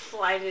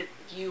fly to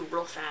you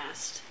real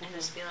fast and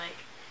just be like,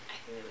 I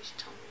think that we should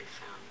tell him we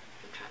found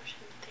a contraption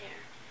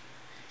there,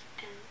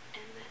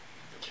 and that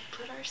we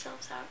put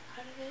ourselves out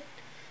of it,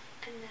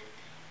 and then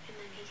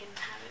he can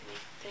have it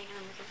make the thing, and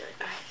then we can be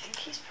like, I think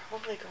he's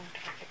probably going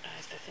to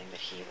recognize the thing that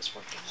he was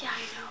working on. yeah,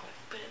 I know,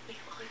 but it make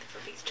it look like the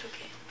Furbies took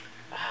it.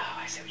 Oh,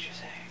 I see what you're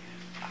saying.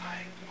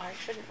 Why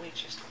shouldn't we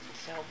just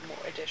sell more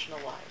additional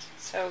lies?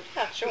 So,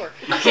 yeah, sure.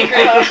 Okay,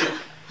 great.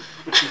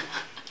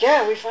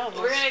 Yeah, we found this.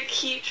 We're gonna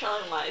keep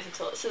telling lies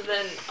until so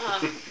then.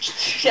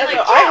 Yeah, like,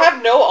 no, yeah, I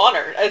have no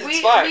honor. It's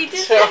fine. We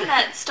did so. find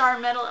that star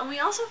metal, and we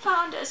also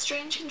found a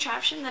strange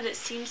contraption that it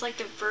seems like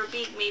the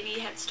Furby maybe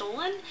had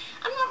stolen.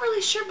 I'm not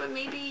really sure, but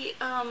maybe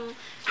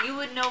you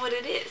would know what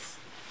it is.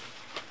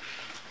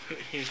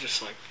 He's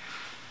just like,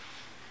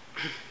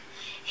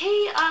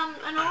 Hey,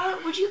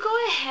 Anola, would you go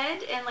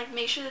ahead and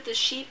make sure that the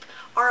sheep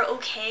are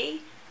okay?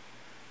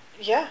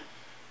 Yeah,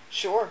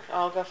 sure.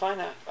 I'll go find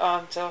that.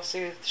 So I'll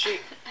see the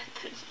sheep. And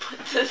then put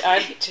the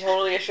I'm thing-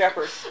 totally a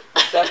shepherd.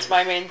 That's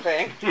my main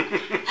thing.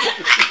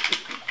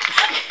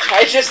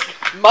 I just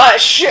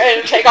mush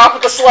and take off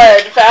with the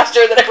sled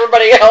faster than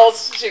everybody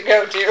else to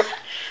go to.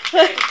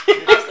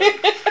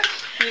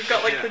 You've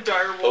got the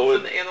dire wolf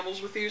and the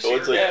animals with you, so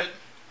you're good.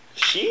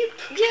 Sheep?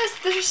 Yes,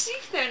 there's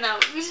sheep there now.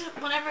 We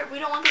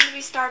don't want them to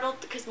be startled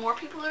because more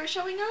people are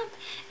showing up,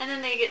 and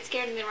then they get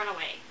scared and they run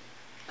away.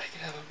 I can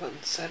have a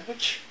mutton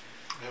sandwich.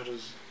 How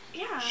does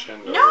Yeah.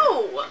 Shendo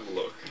No.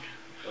 look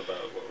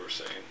about what we're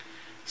saying?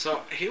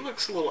 so he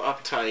looks a little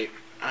uptight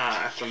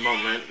at the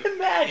moment.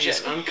 Imagine.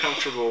 He's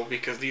uncomfortable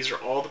because these are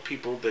all the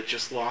people that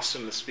just lost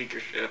in the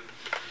speakership.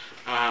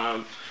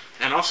 And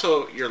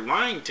also, you're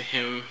lying to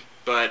him,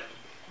 but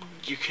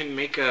you can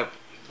make a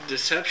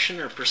deception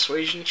or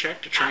persuasion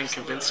check to try and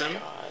convince him.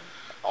 God.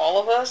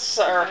 All of us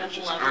are I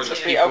just, love Or the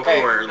just people be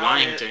okay. who are not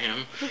lying it. to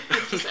him.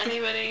 Does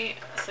anybody?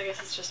 So I guess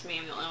it's just me.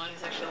 I'm the only one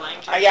who's actually lying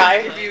to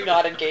Yeah, him. I'm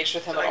not engaged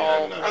with him at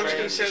all. I'm I not was sure.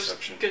 gonna say I was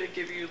Deception. gonna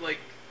give you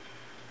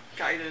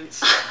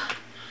guidance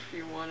if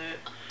you want it.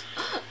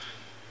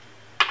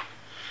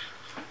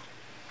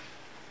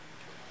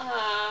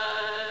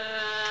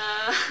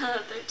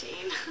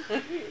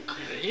 13.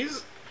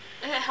 He's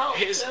It helped.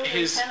 his That was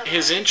his 10 of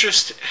his us.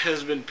 interest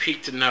has been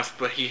piqued enough,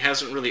 but he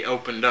hasn't really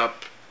opened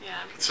up. Yeah.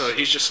 So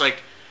he's just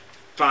like,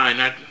 fine.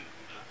 At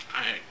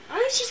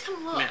least just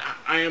come look.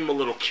 I am a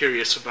little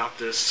curious about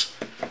this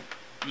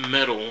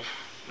metal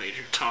that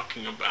you're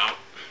talking about.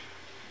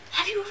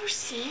 Have you ever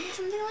seen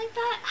something like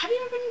that? Have you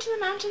ever been to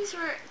the mountains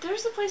where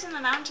there's a place in the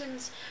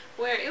mountains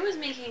where it was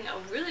making a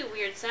really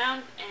weird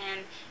sound,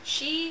 and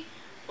she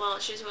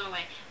just went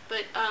away,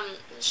 but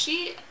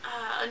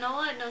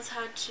Anola knows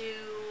how to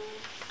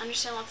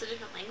understand lots of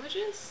different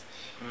languages,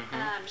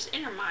 just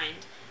in her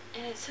mind,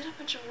 and it said a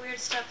bunch of weird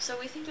stuff, so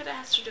we think that it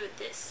has to do with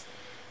this.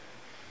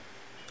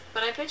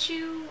 But I bet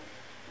you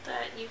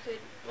that you could,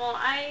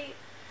 I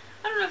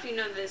don't know if you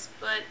know this,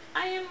 but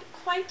I am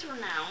quite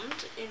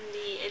renowned in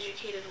the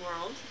educated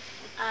world.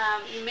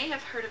 You may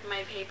have heard of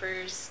my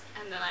papers,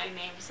 and then I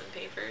named some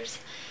papers.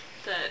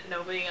 that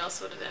nobody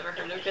else would have ever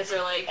heard of because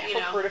they're like, you Never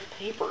know. heard of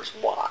papers.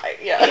 Why?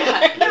 Yeah.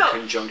 Yeah, The no.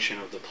 conjunction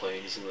of the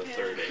planes in the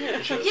third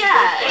age.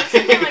 Yeah, it's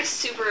something like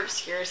super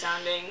obscure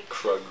sounding.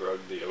 Krug Grug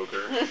the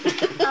ogre.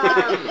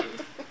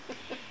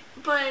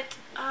 But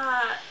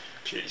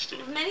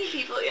PhD. many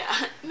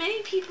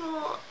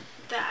people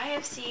that I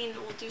have seen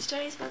will do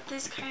studies about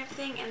this kind of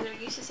thing, and their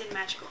uses in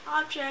magical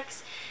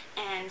objects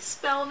and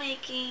spell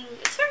making.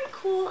 It's very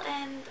cool,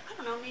 and I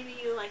don't know, maybe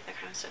you like that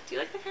kind of stuff. Do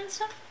you like that kind of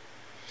stuff?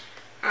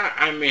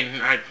 I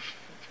mean, I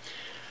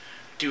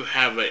do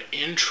have an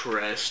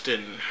interest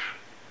in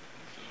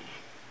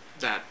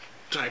that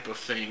type of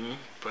thing,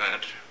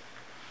 but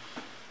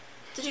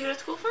Did you go to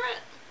school for it?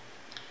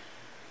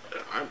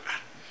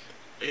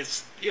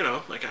 it's, you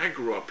know, like I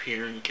grew up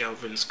here in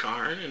Kelvin's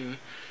Garn, and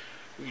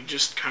we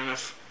just kind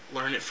of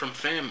learn it from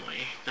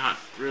family, not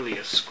really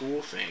a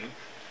school thing.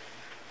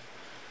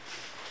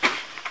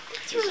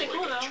 It's really like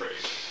cool a though. trade.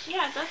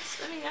 Yeah,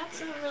 that's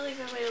a really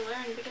good way to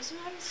learn, because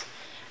sometimes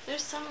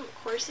there's some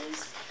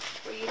courses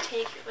where you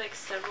take like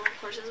several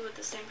courses with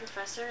the same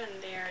professor and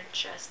they're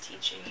just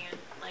teaching you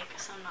like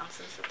some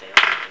nonsense that they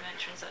learned, and it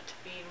turns out to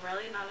be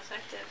really not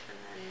effective, and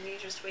then you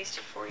just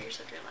wasted 4 years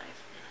of your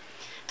life.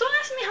 Don't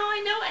ask me how I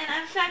know and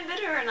I'm fat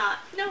bitter or not.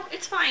 No,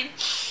 it's fine.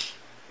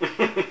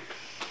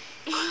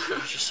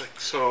 It's just like,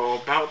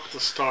 so about the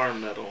star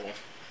medal,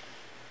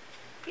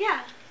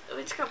 Yeah,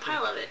 we just got a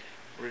pile of it.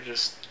 we're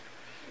just,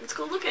 Let's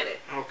go look at it.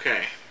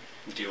 okay.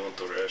 Do you want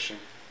the ration?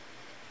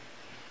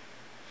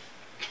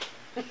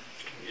 Give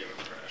him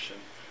a ration.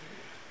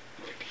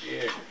 Like,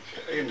 yeah,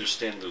 I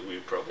understand that we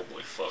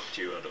probably fucked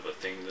you out of a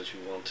thing that you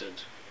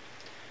wanted.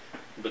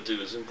 But it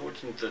was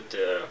important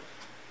that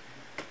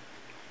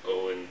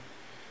Owen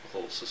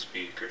holds the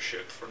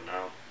speakership for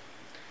now.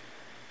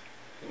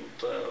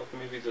 And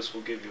maybe this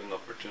will give you an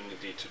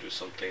opportunity to do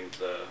something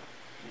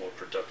more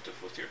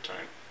productive with your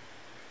time.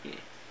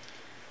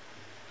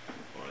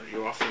 Well, are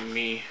you offering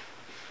me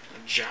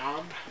a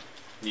job?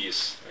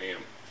 Yes, I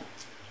am.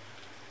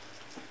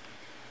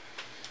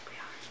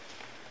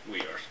 We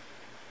are.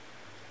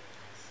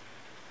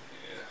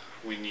 Yeah,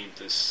 we need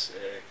this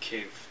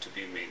cave to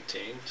be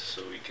maintained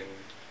so we can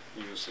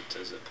use it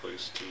as a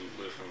place to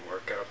live and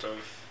work out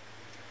of.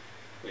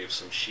 We have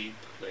some sheep,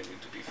 they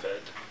need to be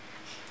fed.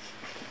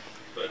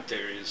 But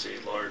there is a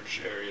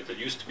large area that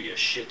used to be a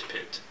shit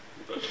pit,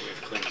 but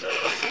we've cleaned that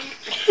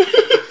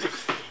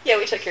up. Yeah,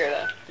 we took care of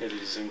that. It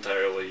is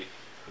entirely,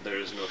 there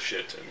is no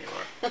shit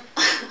anymore.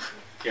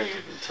 Can't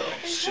even tell.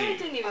 I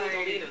didn't even need to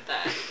lead with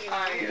that.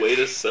 You know? Way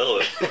to sell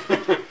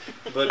it.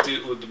 But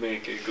it would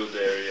make a good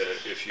area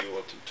if you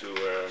wanted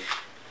to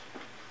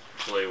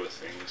play with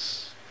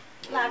things.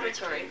 or make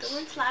Laboratory. things. The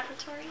word's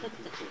laboratory.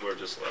 The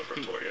word is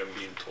laboratory, I'm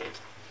being told.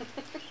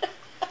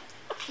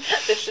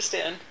 This just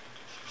in.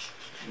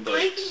 But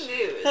Breaking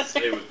news.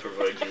 they would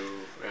provide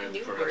you and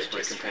New perhaps word my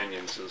just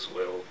companions as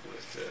well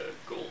with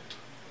gold.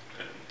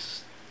 And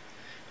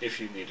if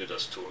you needed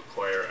us to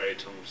acquire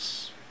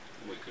items,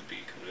 we could be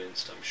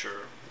convinced, I'm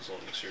sure, as long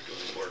as you're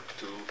doing work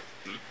to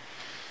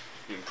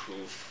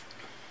improve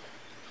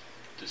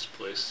this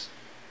place.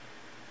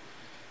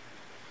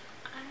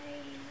 I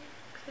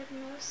could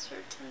most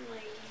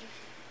certainly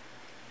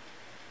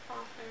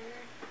offer.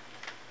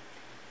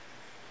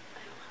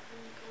 I don't have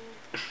any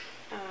gold.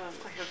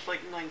 I have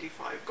like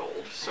 95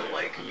 gold, so Yeah.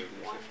 like 1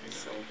 159.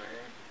 silver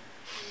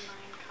and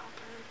 9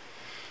 copper.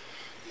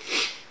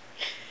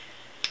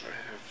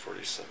 I have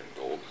 47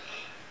 gold.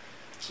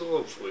 So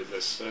hopefully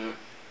this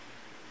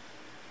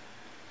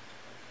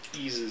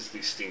eases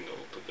the sting a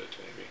little bit,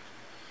 maybe.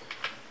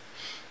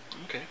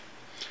 Okay.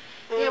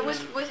 Yeah,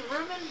 with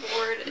room and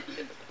board,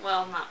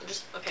 well, not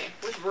just, okay,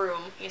 with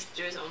room, he has to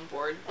do his own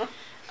board.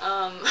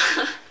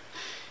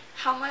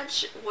 How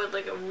much would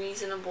like a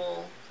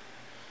reasonable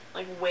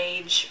like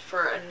wage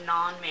for a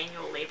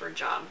non-manual labor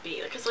job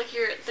be? Because like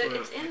it's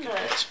in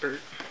the expert.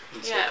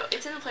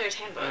 it's in the player's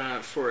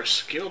handbook. For a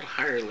skilled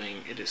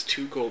hireling, it is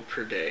 2 gold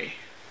per day.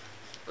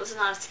 This is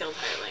not a skilled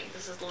hireling.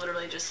 This is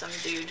literally just some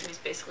dude who's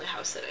basically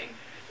house sitting.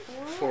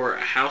 For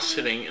house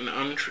sitting, an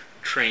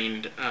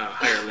untrained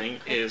hireling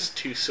is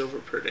 2 silver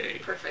per day.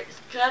 Perfect.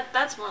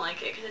 That's more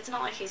like it, because it's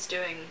not like he's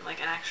doing like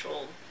an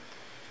actual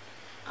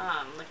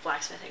like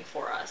blacksmithing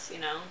for us, you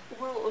know?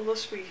 Well,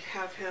 unless we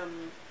have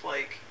him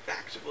like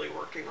actively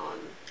working on.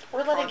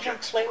 We're letting him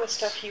projects play for with us.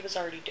 stuff he was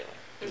already doing.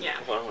 Yeah.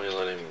 Why don't we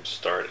let him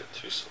start at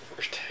 2 silver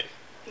a day?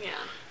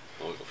 Yeah.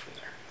 We'll go from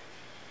there.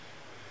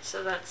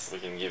 So that's We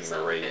can give him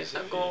so a raise a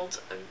if he- gold,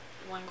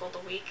 1 gold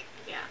a week.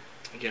 Yeah.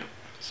 Yeah.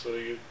 So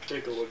you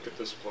take a look at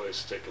this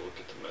place, take a look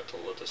at the metal,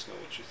 let us know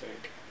what you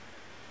think.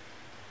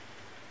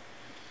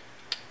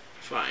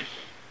 Fine.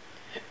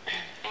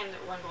 And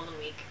 1 gold a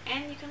week,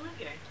 and you can live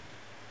here.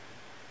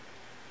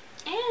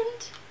 And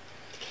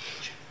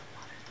drink the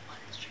water. The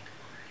water is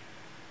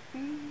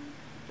drinkable.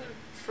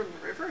 From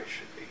the river, it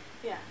should be.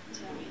 Yeah, that's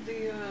what I mean.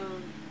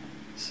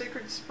 The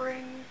sacred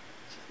spring,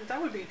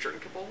 that would be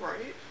drinkable,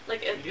 right?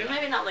 Like Yeah.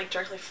 maybe not like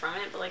directly from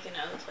it, but like the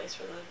place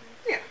where the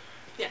Yeah.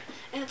 yeah.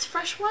 And it's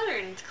fresh water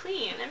and it's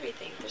clean and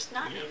everything. There's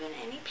not Yeah. even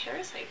any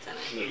parasites in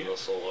it. There's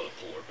also a lot of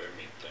polar bear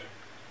meat there.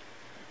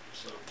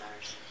 So It's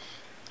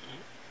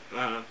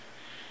ours.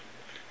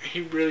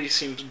 He really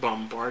seems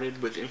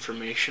bombarded with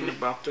information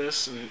about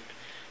this, and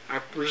I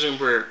presume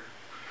we're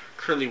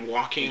currently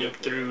walking Yep.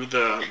 through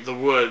the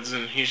woods,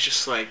 and he's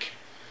just like,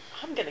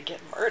 I'm gonna get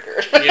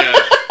murdered. yeah,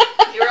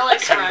 You were like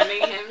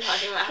surrounding him,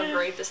 talking about how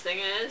great this thing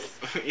is.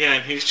 yeah,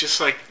 and he's just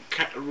like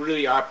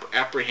really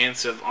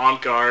apprehensive, on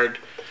guard.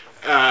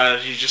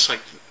 He's just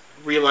like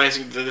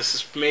realizing that this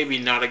is maybe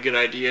not a good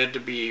idea to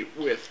be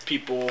with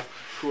people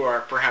who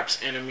are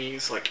perhaps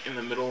enemies, like in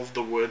the middle of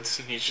the woods,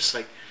 and he's just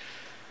like,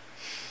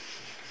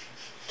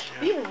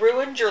 We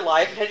ruined your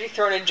life and had you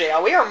thrown in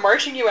jail. We are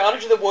marching you out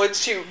into the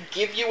woods to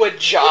give you a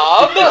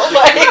job.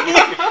 Like,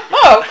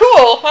 oh,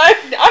 cool.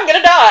 I'm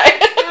gonna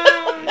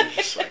die. and he's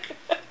just like,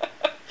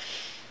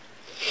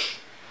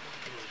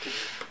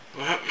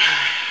 well,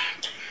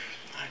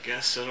 I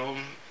guess it's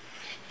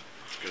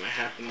gonna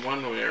happen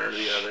one way or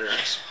the other, I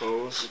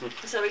suppose.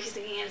 So he's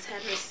thinking in his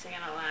head, or he's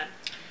thinking out loud.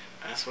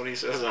 That's what he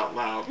says out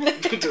loud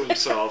to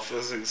himself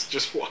as he's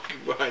just walking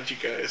behind you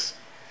guys.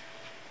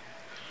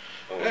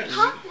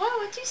 Huh?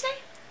 What did you say?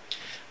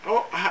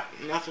 Oh,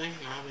 nothing.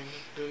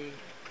 Didn't,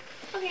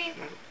 Okay.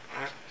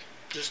 I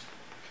just,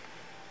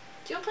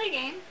 Do you want to play a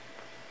game?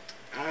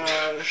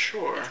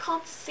 sure. It's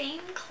called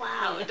Same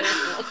Cloud.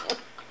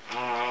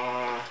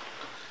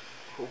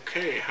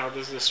 Okay, how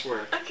does this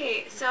work?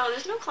 Okay, so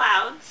there's no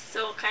clouds,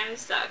 so it kind of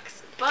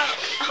sucks. But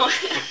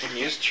You can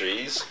use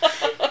trees.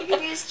 you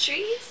can use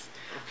trees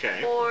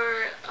Okay. or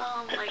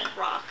like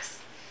rocks.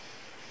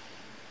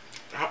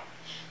 How,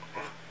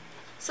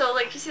 So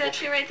like you see that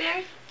tree right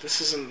there?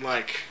 this isn't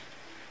like,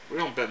 we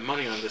don't bet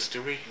money on this,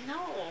 do we? No,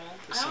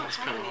 This I don't sounds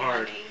have kinda any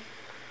hard. money.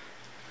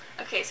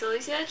 Okay, so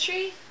you see that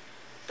tree?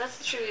 That's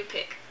the tree we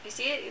pick. You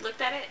see it? You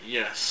looked at it?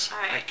 Yes,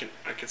 Alright.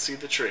 I can see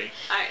the tree,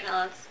 All right,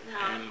 now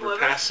and we're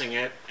passing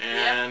it,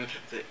 and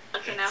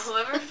Okay, now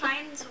whoever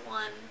finds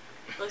one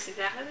looks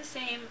exactly the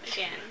same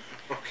again,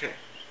 okay,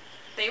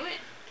 they win.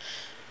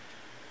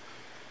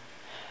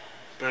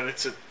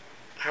 but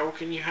how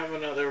can you have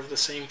another of the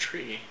same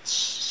tree?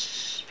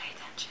 Shh, pay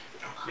attention.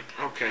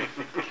 Oh, okay,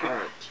 all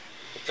right.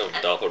 Those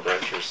Doppler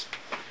branchers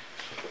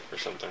or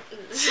something.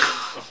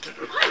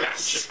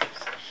 What?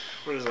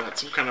 What is that?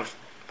 Some kind of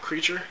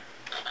creature?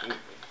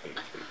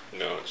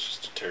 No, it's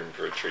just a term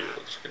for a tree that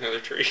looks like another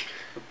tree.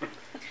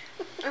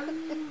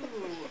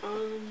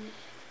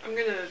 I'm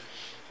gonna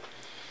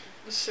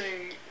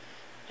say.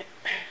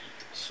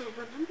 So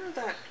remember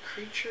that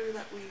creature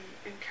that we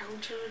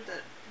encountered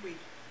that we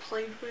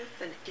played with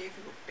and it gave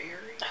him a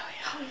berry?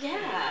 Oh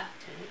yeah.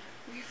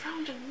 We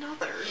found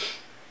another,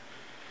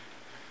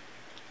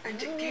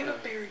 and it gave a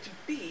berry to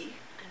B,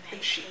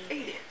 and she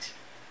ate it.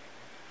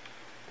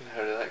 And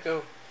how did that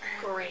go?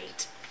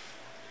 Great.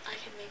 I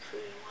can make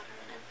food and water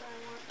whenever I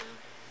want now.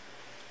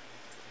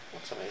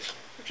 That's nice.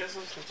 Which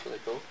isn't. That's really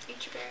cool.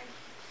 Eat your berry.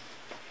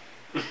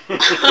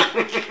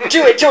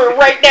 Do it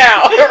right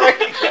now.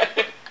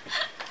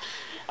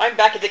 I'm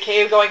back at the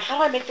cave going, how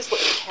do I make this look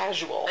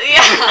casual?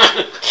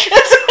 Yeah.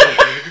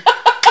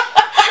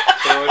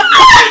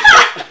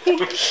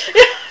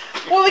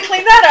 Well, we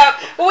clean that up,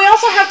 but we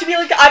also have to be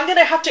like, I'm going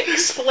to have to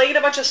explain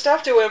a bunch of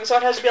stuff to him, so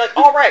it has to be like,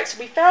 alright, so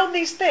we found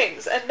these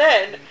things, and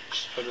then...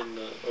 Just put in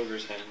the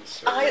ogre's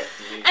hands. I- Me.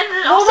 And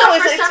then Well, also no,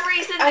 for it's- some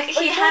reason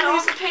he had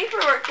all the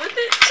paperwork with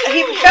it too.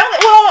 He found it,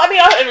 well, I mean,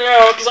 I don't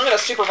know, because I'm going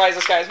to supervise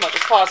this guy as much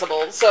as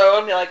possible, so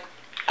I'm like,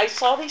 I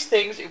saw these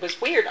things, it was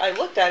weird, I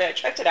looked at it, I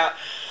checked it out.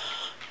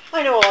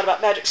 I know a lot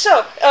about magic.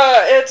 So,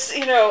 it's,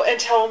 and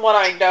tell him what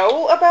I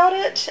know about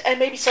it, and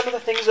maybe some of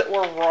the things that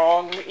were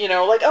wrong,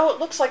 like, oh, it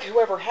looks like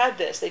whoever had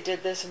this, they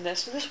did this and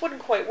this, so this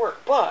wouldn't quite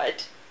work,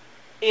 but,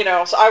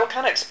 so I would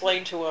kind of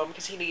explain to him,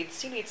 because he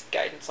needs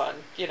guidance on,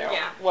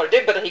 Yeah. what it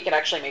did, but he can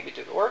actually maybe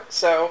do the work,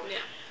 so Yeah.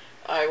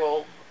 I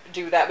will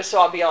do that, but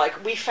so I'll be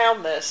like, we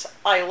found this,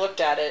 I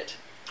looked at it,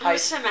 I'm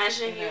just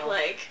imagining you you know.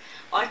 like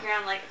walking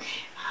around like,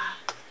 okay,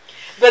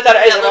 but that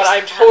isn't looks-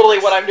 I'm totally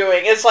what I'm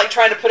doing. It's like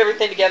trying to put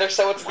everything together,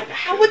 so it's like,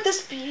 how would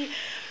this be?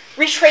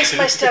 Retrace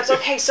my steps.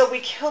 Okay, so we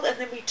killed, and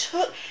then we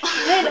took.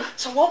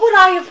 So what would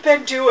I have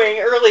been doing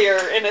earlier?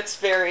 And it's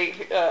very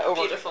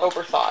Beautiful.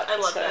 overthought. I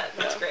love so, that.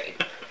 That's yeah.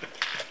 great.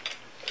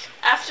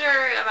 After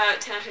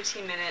about 10 or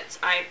 15 minutes,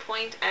 I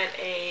point at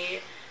a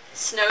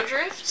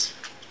snowdrift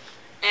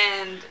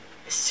and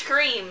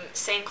scream,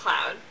 "Same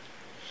cloud."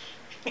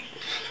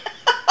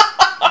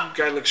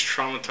 Guy looks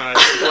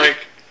traumatized.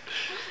 Like,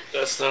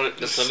 That's not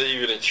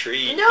even a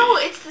tree. No,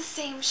 it's the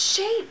same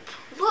shape.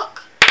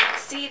 Look.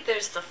 See,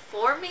 there's the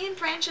 4 main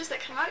branches that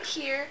come out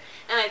here,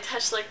 and I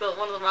touch like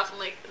one of the rocks. I'm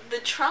like, the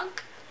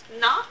trunk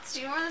knots.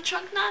 Do you remember the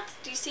trunk knots?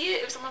 Do you see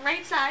it? It was on the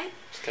right side.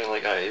 It's kind of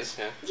like eyes,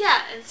 yeah.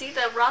 Yeah, and see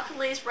the rock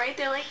lays right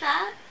there like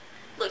that.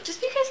 Look,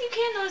 just because you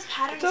can't notice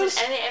patterns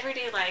in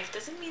everyday life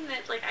doesn't mean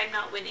that like I'm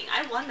not winning.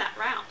 I won that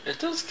round. It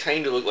does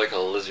kind of look like a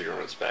lizard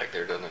on its back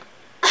there, doesn't it?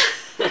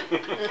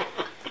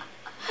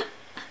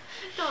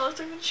 No, it looks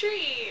like a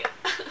tree.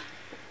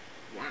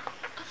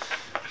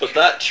 wow. But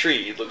that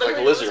tree looks like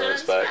a lizard on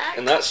its back,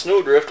 and that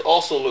snowdrift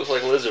also looks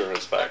like a lizard on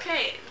its back.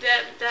 Okay,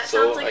 that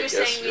So, sounds like I you're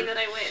guess saying me that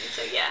I win.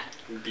 So yeah,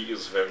 B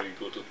is very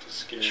good at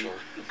this game. Sure.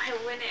 I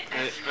win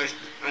it.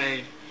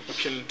 I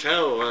can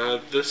tell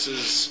this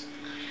is.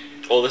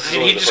 Oh, this is And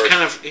only he the just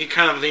first.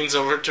 kind of leans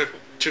over to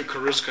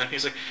Karuska and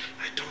he's like,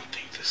 I don't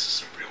think this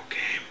is a real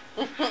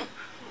game.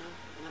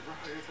 Never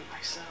heard of it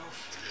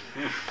myself.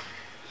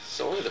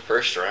 It's only the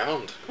first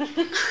round.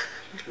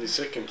 In the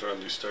second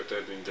round, you start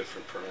adding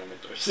different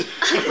parameters.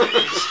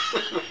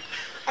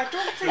 I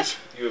don't think.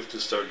 You have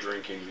to start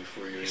drinking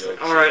before you yell.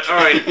 All right,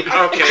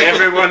 okay,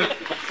 everyone,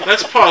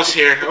 let's pause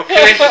here,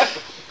 okay?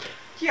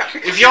 Yeah,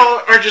 because If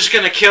y'all are just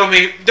gonna kill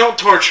me, don't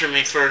torture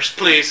me first,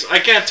 please. I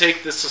can't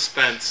take the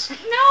suspense.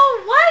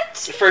 No, what?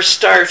 For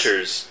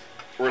starters,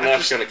 we're I not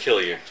just- going to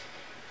kill you.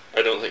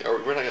 I don't think. We're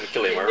not going to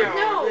kill him, are we? No.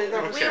 No,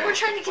 that was Okay. we're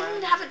trying to get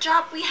them to have a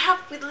job. We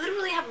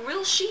literally have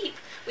real sheep.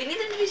 We need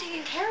them to be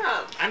taken care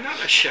of. I'm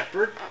not a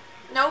shepherd.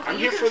 No, but I'm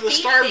you here can for the feed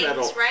star things,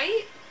 medal.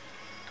 right?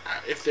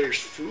 If there's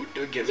food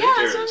to give Yeah, it,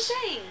 that's what I'm is.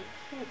 saying.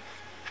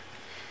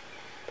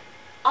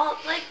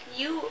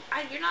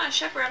 You're not a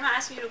shepherd. I'm not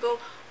asking you to go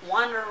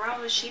wander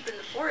around with sheep in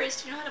the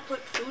forest. You know how to put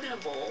food in a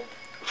bowl.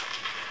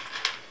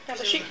 Have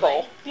a sheep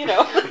bowl, you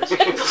know.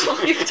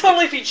 You can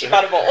totally feed sheep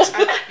out of bowls.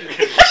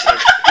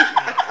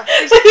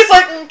 So he's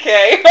like,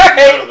 okay, None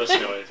alright. of us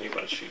know anything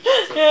about sheep.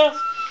 Yeah.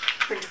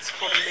 I think it's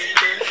called a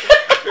manger.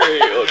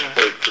 Very odd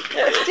for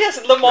people. Yes,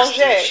 le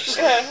manger. Prestigious.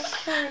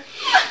 Yeah.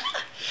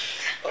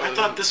 I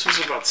thought this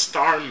was about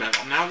star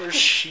metal. Now there's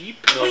sheep.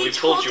 No, we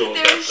told you all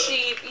there about are that.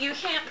 sheep. You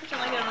can't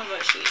pretend like you don't know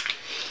about sheep.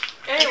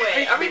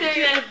 Anyway, I are we think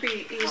there it yet? would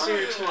be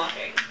easier Oh,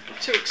 walking.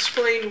 to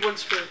explain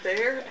once we're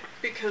there,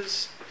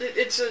 because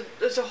it's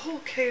a whole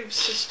cave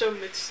system.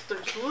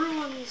 There's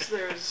ruins.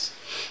 There's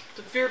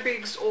the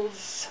Veerbig's old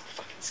So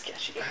fucking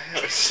sketchy. I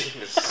haven't seen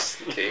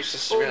this cave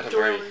system old yet. I'm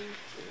very dwelling.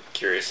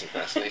 curious and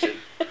fascinated.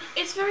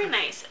 It's very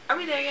nice. Are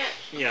we there yet?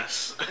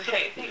 Yes.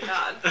 Okay, thank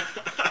God.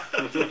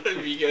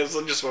 If you guys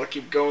just want to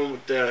keep going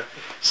with the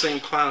same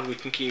cloud, we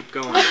can keep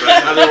going.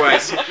 But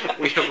otherwise,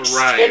 we have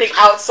Standing arrived.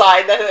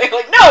 outside, then they're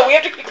like, no, we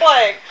have to keep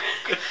playing.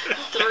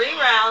 3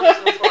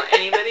 rounds before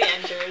anybody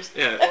enters,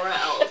 Yeah. or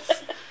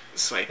else.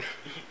 It's like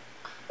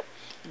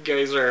you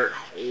guys are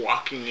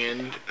walking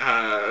in.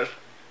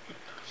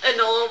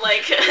 Enola,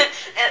 like,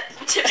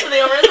 tips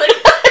me over and is like,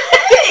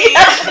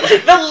 hey!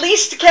 The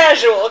least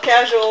casual.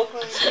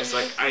 It's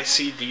like I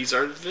see these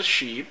are the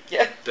sheep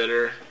Yeah. that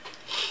are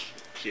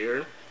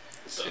here.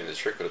 See, the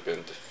trick would have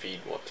been to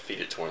feed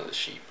it to one of the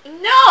sheep.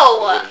 No!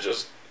 Would have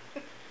just.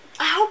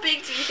 How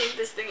big do you think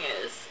this thing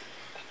is?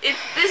 It's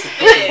this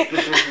big.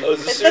 I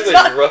was It's assuming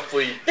not-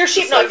 roughly. They're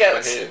sheep, the not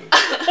size of goats.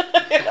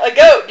 my hand. A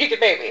goat, you could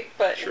maybe,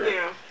 but Sure.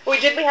 Yeah.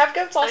 wait, did we have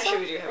goats also?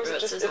 Actually, we do have Or was it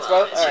goats just- as it's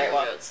well. both. It's All right, sheep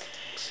well. and goats.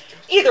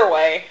 Either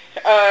way,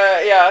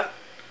 yeah.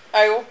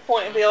 I will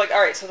point and be like,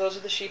 all right, so those are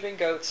the sheep and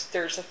goats.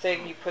 There's a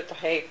thing you put the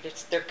hay.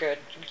 They're good.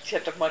 You just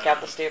have to muck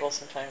out the stable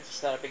sometimes.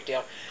 It's not a big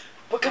deal.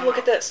 But come look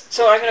at this.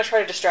 So I'm going to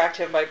try to distract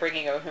him by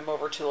bringing him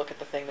over to look at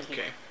the thing that he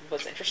Okay.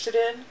 was interested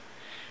in.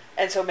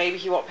 And so maybe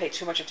he won't pay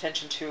too much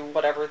attention to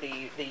whatever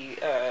the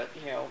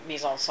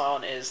mise en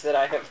scène is that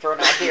I have thrown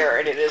out here,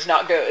 and it is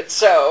not good.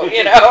 So,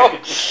 You take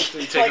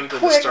Like, them to the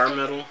quick. star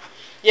medal.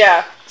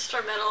 yeah.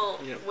 Star metal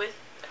Yeah. with...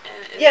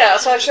 Yeah,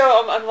 so I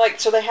show him, I'm like,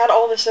 so they had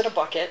all this in a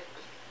bucket.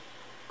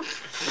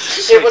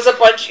 It was a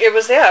bunch, it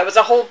was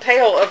a whole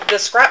pail of the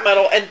scrap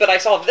metal, but I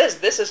saw this.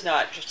 This is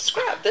not just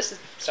scrap, this is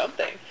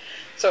something.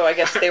 So I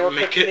guess they were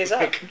picking these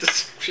up. Make a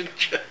deception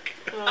check.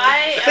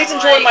 Please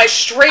enjoy my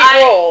straight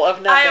roll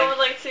of nothing. I would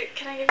like to...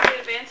 Can I give you an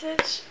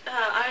advantage?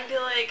 I would be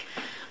like,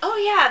 oh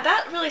yeah,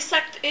 that really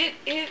sucked. It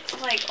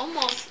like,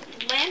 almost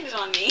landed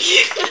on me.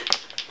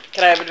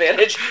 Can I have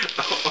advantage?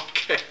 Oh,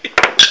 okay.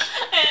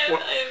 I'm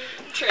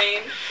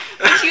trained.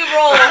 If you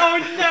roll... Oh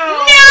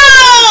no!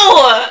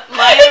 No!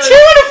 Mine was 2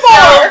 and a 4!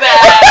 so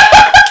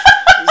bad.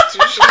 It's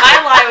too short.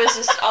 My lie was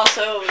just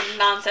also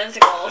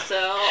nonsensical, so...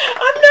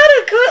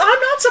 I'm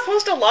not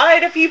supposed to lie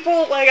to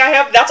people. Like,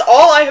 that's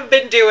all I have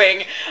been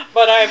doing,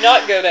 but I'm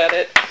not good at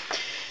it.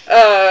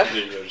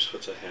 Maybe I just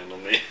put a hand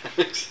on me.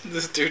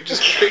 This dude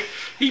just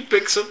he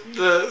picks up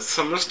the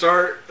summer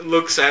star,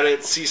 looks at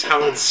it, sees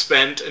how it's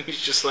spent, and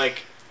he's just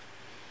like,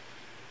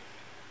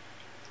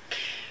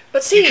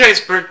 But see, "You guys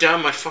burnt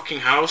down my fucking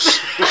house."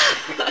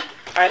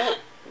 I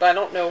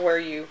don't know where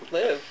you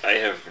live. I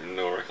have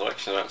no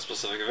recollection of that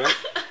specific event.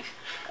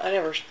 I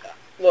never...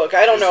 Look,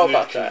 I don't know Isn't it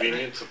about that.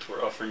 convenient that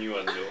we're offering you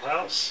a new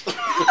house?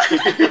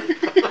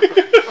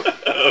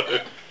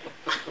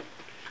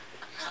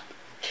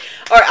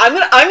 Alright,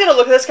 I'm gonna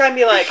look at this guy and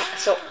be like,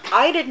 so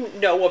I didn't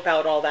know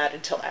about all that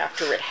until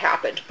after it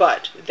happened,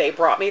 but they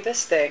brought me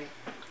this thing.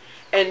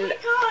 And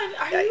Oh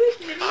my god, are you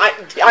admitting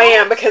I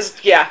am, because,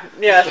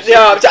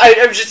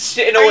 I'm just,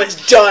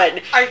 it's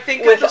done. I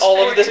think With at this all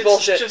of point this it's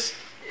bullshit. Just,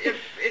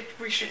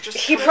 we should just.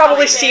 He cut it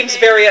probably off. seems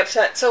very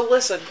upset. So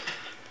listen,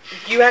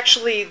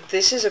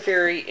 this is a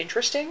very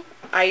interesting.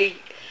 I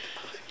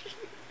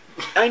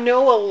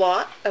know a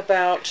lot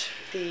about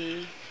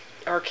the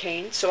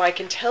arcane, so I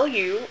can tell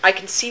you, I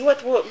can see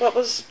what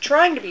was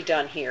trying to be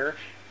done here,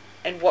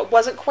 and what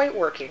wasn't quite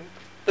working,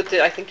 but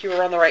I think you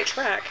were on the right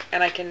track,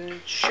 and I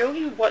can show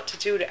you what to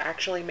do to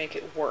actually make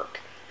it work.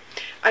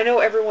 I know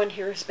everyone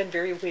here has been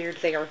very weird.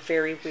 They are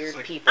very weird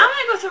people. I'm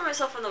gonna go throw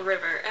myself in the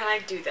river, and I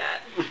do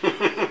that.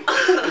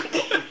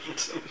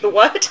 The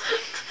what?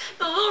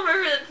 The little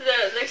river that's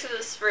there next to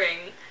the spring.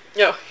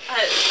 No.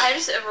 I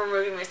just am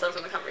removing myself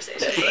from the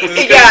conversation.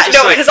 Yeah,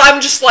 no, because I'm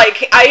just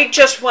like, I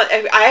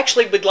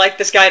actually would like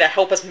this guy to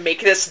help us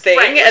make this thing,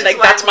 Right, and like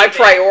that's my leaving.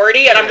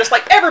 priority, and I'm Yeah. just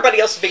like, everybody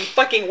else is being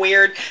fucking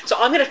weird, so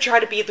I'm gonna try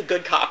to be the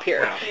good cop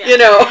here, Wow. Yeah. you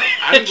know?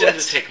 I'm going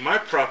to take my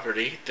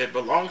property that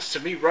belongs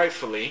to me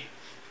rightfully,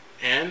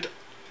 and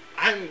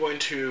I'm going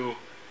to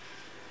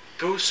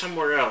go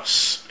somewhere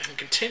else and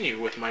continue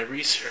with my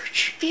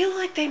research. Feel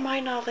like they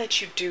might not let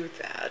you do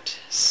that,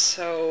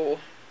 so...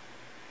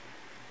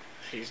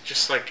 He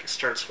just like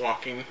starts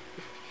walking.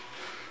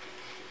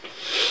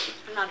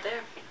 I'm not there.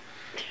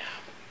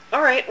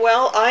 Alright,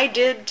 well, I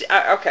did,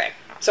 okay.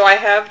 So I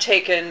have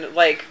taken,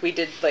 like, we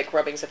did, like,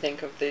 rubbings, I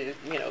think, of the,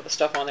 you know, the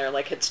stuff on there,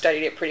 like, had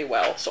studied it pretty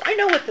well. So I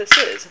know what this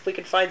is. If we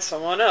can find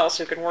someone else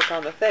who can work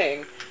on the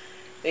thing,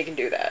 they can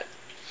do that.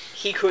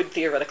 He could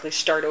theoretically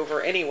start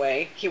over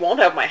anyway. He won't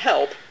have my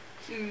help.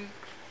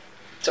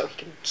 So he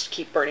can just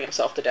keep burning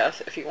himself to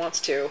death if he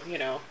wants to, you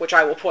know, which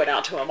I will point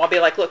out to him. I'll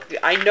be like, look,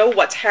 I know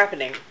what's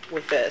happening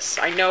with this.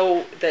 I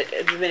know that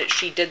the minute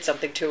she did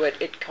something to it,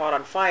 it caught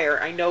on fire.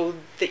 I know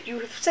that you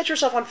have set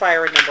yourself on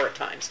fire a number of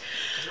times.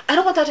 I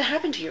don't want that to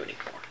happen to you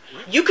anymore.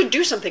 You can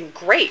do something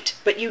great,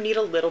 but you need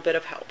a little bit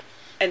of help.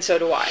 And so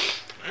do I.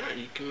 Alright,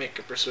 you can make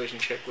a persuasion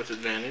check with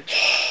advantage.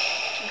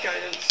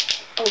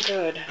 Guidance. Oh,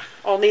 good.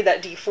 I'll need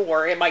that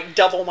D4. It might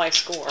double my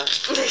score.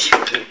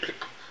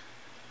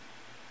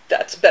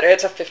 That's better.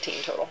 It's a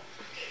 15 total.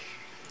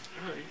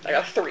 Alright. I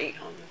got 3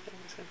 on the thing.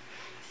 So.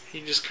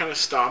 He just kind of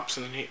stops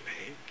and he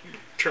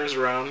turns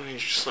around and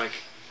he's just like,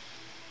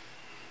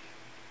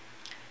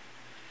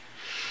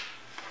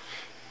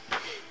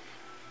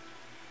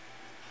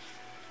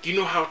 do you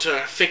know how to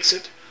fix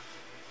it?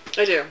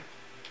 I do.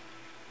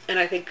 And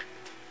I think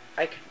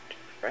I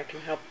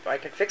can help, I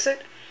can fix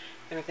it,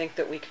 and I think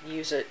that we could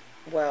use it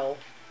well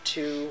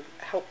to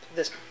help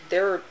this.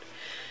 There are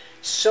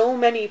so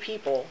many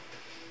people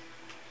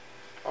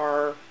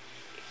are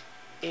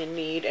in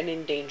need and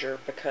in danger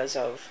because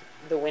of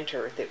the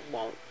winter that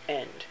won't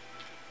end.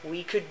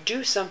 We could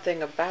do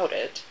something about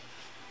it.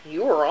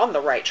 You are on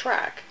the right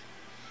track,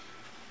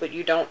 but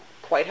you don't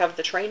quite have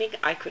the training.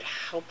 I could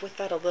help with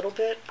that a little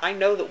bit. I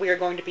know that we are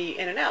going to be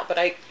in and out, but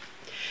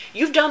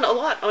you've done a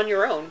lot on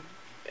your own,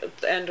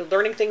 and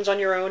learning things on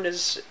your own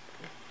is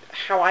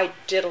how I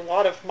did a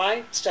lot of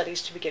my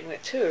studies to begin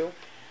with too.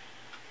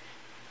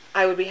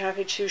 I would be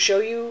happy to show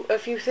you a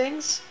few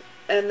things,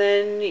 and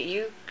then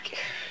you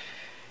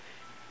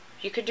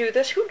could do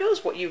this. Who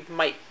knows what you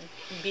might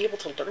be able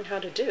to learn how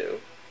to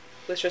do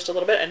with just a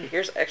little bit, and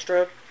here's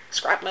extra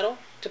scrap metal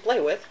to play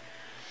with.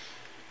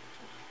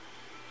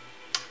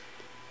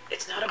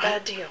 It's not a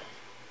bad deal.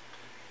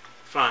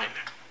 Fine.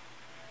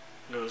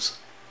 He goes,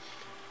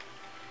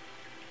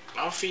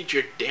 I'll feed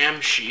your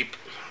damn sheep.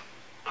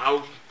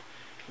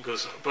 He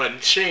goes, but in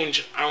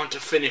exchange, I want to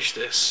finish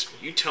this.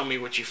 You tell me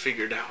what you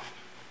figured out.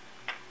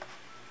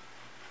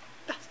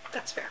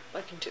 That's fair.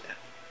 I can do that.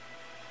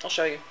 I'll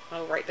show you.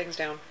 I'll write things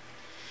down.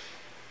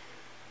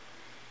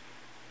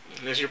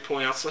 And as you're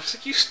pulling out stuff, it's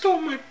like, you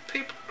stole my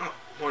paper. Oh,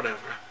 whatever.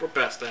 We're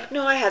past that.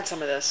 No, I had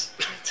some of this.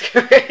 It's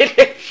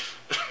great.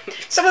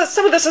 Some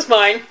of this is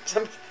mine.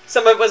 Some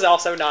of it was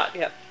also not.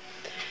 Yeah.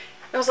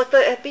 I was like,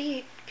 but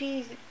B,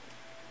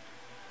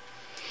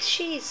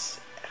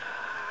 she's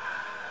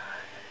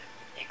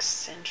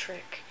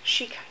eccentric.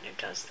 She kind of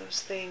does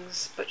those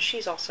things, but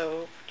she's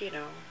also, you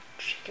know,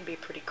 she can be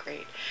pretty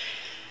great.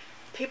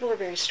 People are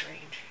very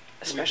strange,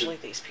 especially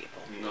these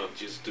people. Not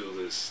just do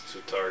this to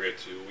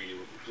target you.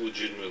 We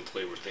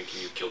legitimately were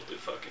thinking you killed the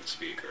fucking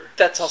speaker.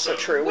 That's also So-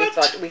 true.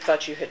 We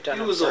thought you had done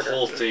It a was a murder.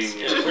 whole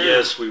thing. And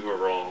yes, we were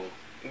wrong.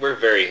 We're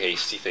very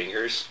hasty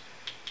thinkers.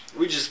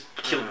 We just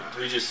killed.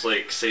 We just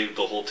like saved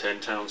the whole 10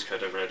 towns,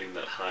 kind of riding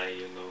that high,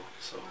 you know.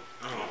 So.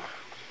 Oh.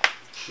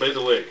 By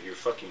the way, you're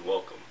fucking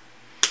welcome.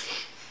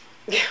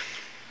 Yeah.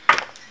 Would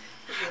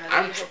you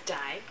rather you had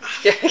died?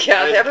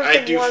 Yeah, I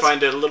everything do was.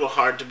 find it a little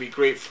hard to be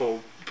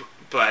grateful,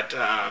 but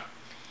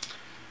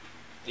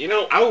You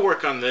know, I'll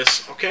work on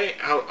this, okay?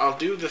 I'll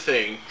do the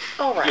thing.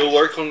 All right. you'll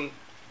work on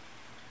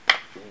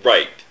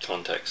right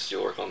context.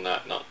 You'll work on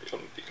that, not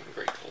become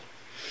grateful.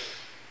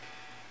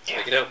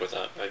 I can help with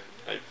that.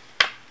 I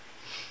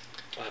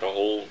had a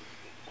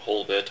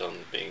whole bit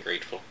on being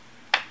grateful.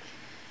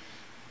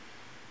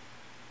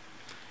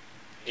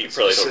 You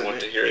probably don't want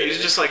to hear it.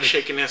 He's just like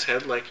shaking his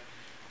head, like,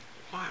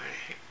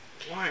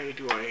 why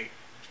do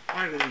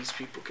these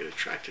people get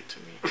attracted to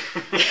me?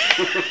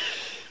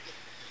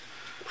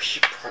 We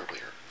should probably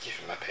give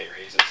him a pay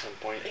raise at some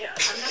point. Yeah.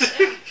 I'm not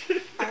there.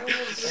 I have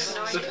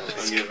no idea.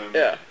 I'll give him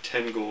Yeah.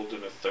 10 gold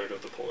and a third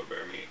of the polar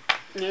bear meat.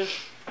 Yeah.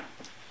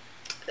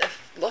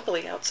 Luckily,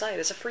 luckily outside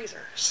is a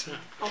freezer. So.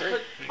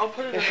 I'll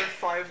put another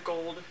 5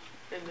 gold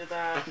into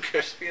that. Okay.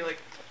 Just be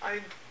like, I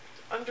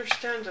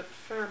understand a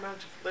fair amount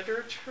of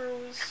literature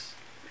was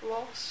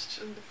lost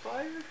in the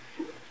fire.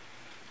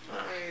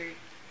 I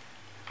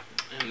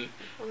And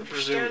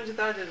understand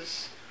that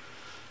is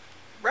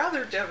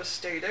rather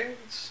devastating,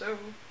 so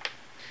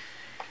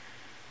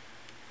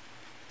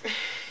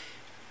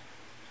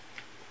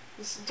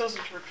this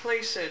doesn't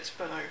replace it,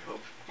 but I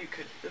hope you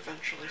could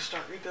eventually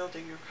start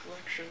rebuilding your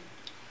collection.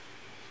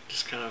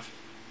 just kind of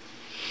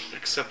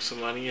accepts the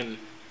money and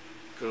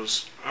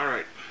goes,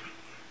 alright.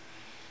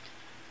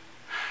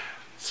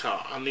 So,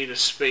 I'll need a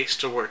space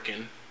to work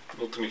in.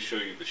 Let me show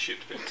you the shit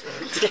bin.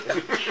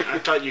 I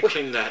thought you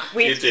cleaned that.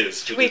 It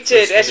is. We It's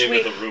did. the As name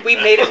of the room we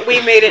now.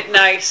 made it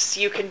nice.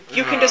 You can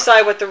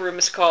decide what the room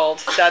is called.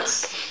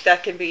 That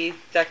can be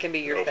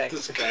your thing.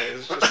 This guy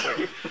is just like,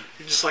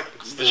 he just like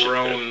the shit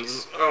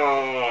groans.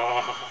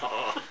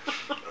 Oh.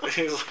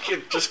 He's like,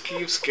 it just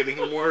keeps getting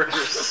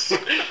worse.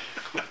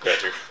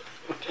 Better.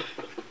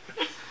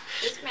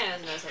 This man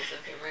has no sense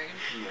of humor.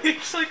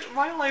 It's like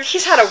my life.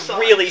 He's had a sucks.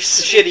 really It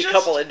shitty just-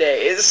 couple of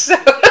days. You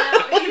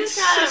know, he just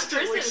got out of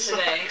Consistently prison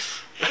today.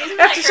 Isn't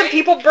that After some great?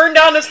 people burned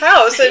down his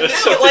house and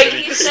No, like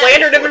he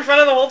slandered him in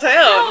front of the whole town.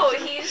 No,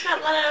 he just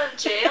got let out of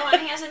jail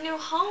and he has a new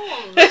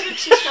home. Those are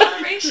 2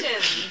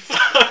 celebrations.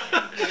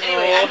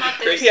 Anyway, I'm not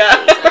there. Great.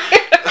 Yeah.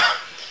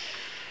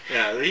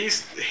 Yeah,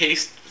 he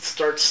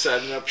starts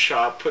setting up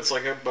shop, puts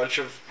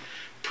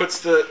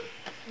the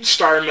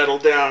star medal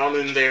down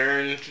in there,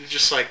 and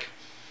just like,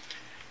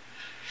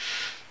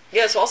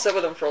 Yeah, so I'll sit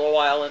with him for a little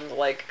while and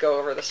like go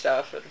over the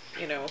stuff and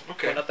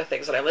Okay. point out the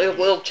things that it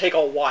will take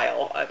a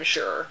while, I'm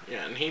sure.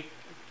 yeah, and he,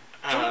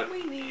 Don't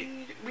we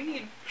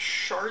need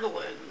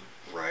Chardolin,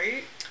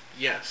 right?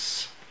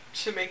 yes.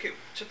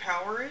 To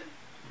power it?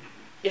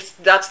 Yes,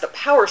 that's the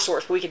power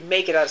source, but we can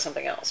make it out of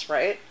something else,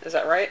 right? Is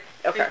that right?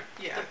 Okay.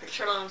 Yeah, I think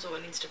so. Charlotte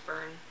what needs to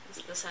burn.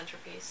 It's the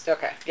centerpiece.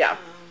 Okay. Yeah. Um,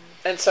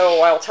 And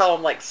so I'll tell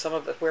him like some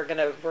of the we're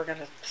gonna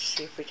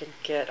see if we can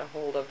get a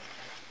hold of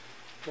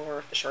more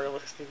of the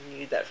Charlottes. We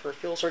need that for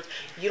fuel source.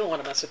 You don't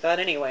want to mess with that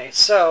anyway.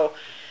 So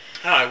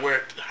I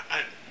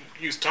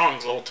use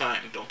tongs the whole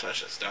time. Don't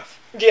touch that stuff.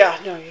 yeah,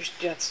 no,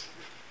 that's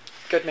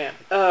good man.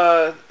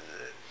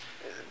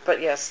 But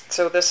yes,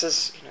 so this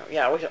is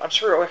I'm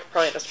sure we'll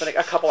probably end up spending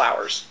a couple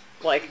hours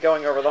like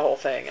going over the whole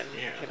thing and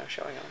Yeah.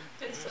 showing them.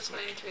 It's so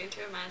funny to me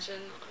to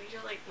imagine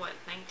you're like, what,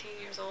 19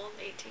 years old,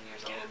 18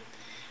 years old?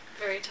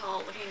 Very tall,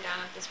 looking down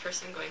at this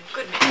person going,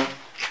 good man.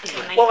 To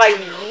a Well, I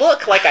 19-year-old.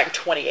 look like I'm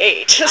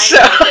 28, so.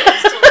 I know, but it's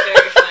still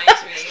very funny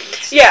to me.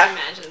 To Yeah.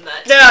 imagine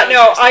that.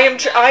 No, I am.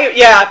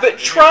 But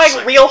trying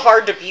like- real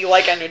hard to be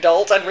like an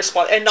adult and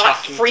respond and not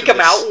Talking freak to him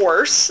this out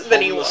worse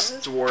than he Homeless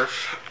was.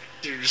 dwarf.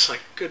 You're just like,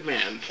 good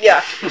man.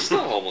 Yeah, He's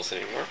not homeless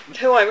anymore.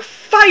 who I'm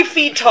 5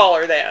 feet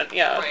taller than.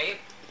 Yeah, Right?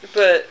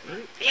 but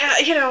yeah,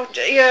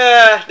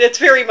 it's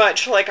very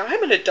much like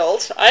I'm an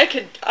adult. I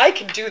can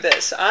do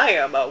this. I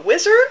am a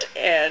wizard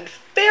and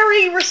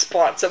very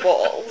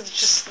responsible.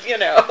 Just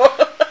Everything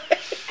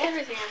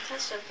I've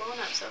touched has blown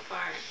up so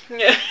far.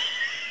 Yeah,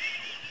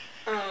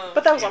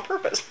 but that was on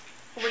purpose.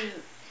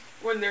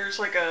 when there's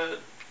like a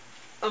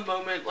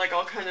moment, like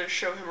I'll kind of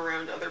show him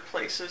around other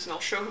places, and I'll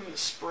show him the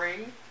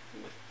spring.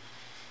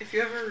 If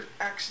you ever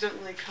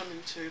accidentally come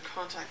into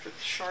contact with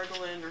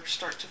Chardolin or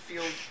start to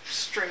feel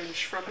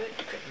strange from it,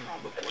 you could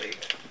probably.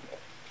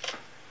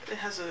 It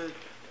has a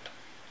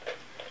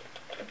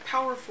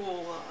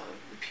powerful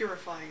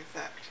purifying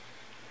effect.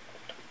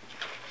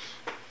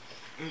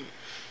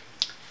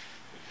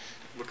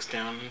 Looks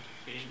down.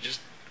 He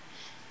just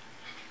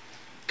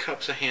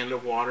cups a hand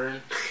of water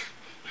and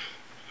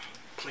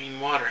clean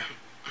water.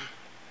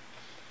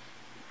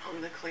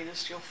 Probably the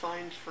cleanest you'll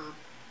find for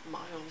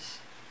miles,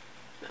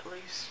 at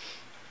least.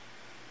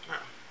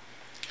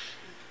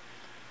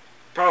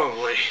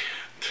 Probably.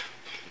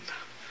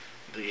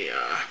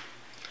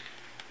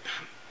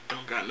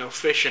 Don't got no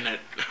fish in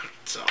it,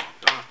 so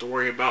don't have to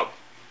worry about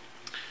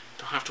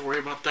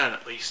that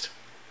at least.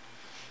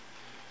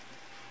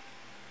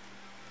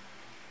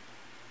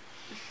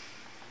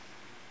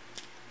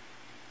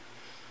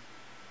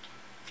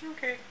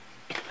 Okay.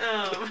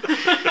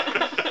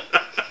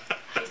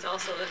 He's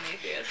also an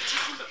atheist.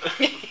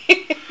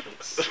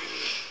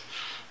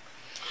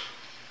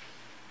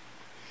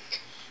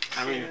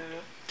 I mean, Yeah.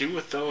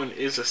 Duathoan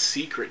is a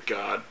secret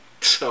god,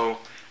 so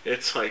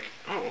it's like,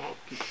 oh, well,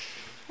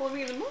 Well, I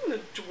mean, among the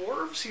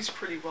dwarves, he's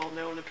pretty well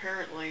known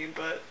apparently,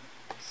 but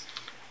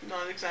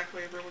not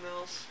exactly everyone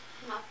else.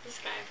 Not this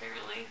guy,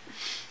 apparently.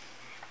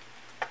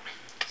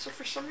 So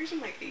for some reason,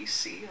 my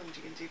AC on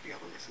D&D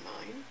Beyond is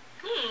 9.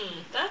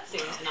 That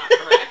seems not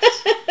correct.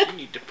 you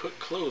need to put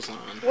clothes on.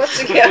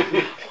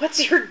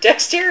 What's your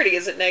dexterity?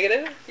 Is it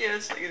negative? Yeah,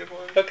 it's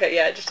 -1. Okay,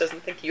 yeah, it just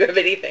doesn't think you have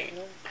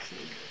anything.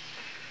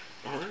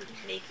 Alright.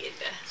 Naked.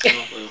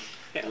 Well,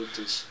 Yeah. let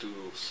us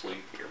do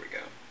sleep. Here we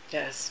go.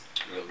 Yes.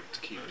 We'll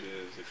keep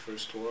the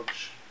first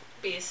watch.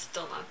 B is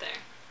still not there.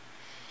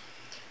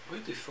 Where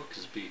the fuck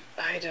is B?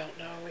 I don't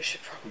know. We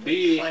should probably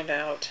B. find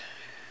out.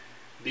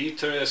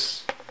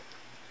 Beatrice.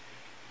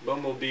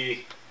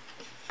 Bumblebee.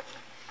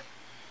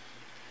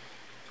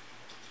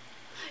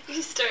 You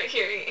just start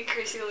hearing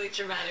increasingly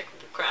dramatic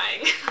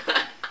crying.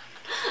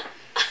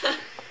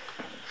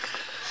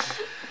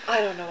 I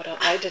don't know what else.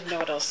 I didn't know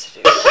what else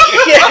to do.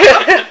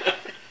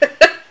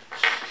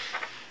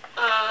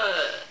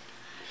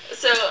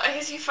 So I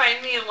guess you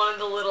find me in one of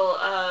the little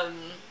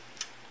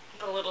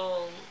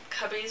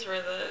cubbies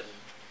where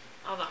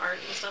all the art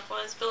and stuff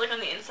was, but like on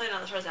the inside,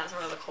 not towards the outside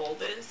where the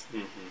cold is.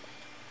 Mm-hmm.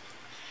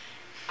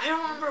 I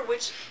don't remember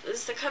which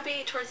is the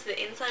cubby towards the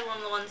inside. One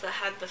of the ones that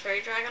had the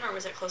fairy dragon, or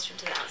was it closer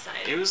to the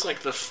outside? It was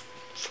like the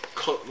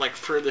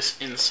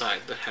furthest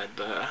inside that had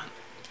the.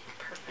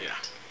 Perfect. Yeah.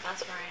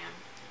 That's where I am.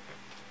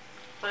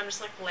 But I'm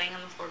just like laying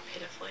on the floor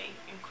pitifully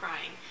and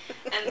crying.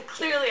 And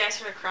clearly I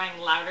started crying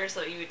louder so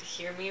that you would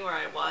hear me where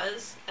I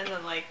was, and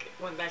then like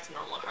went back to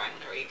normal crying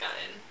whenever you got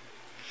in.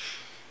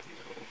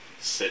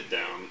 Sit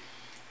down.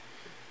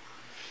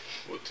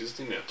 What is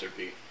the matter,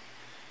 Bee?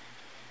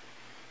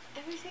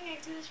 Everything I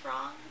do is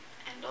wrong,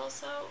 and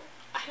also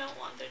I don't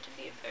want there to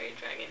be a fairy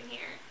dragon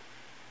here.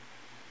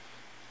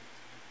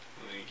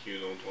 Like, you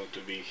don't want to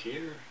be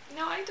here?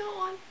 No, I don't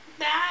want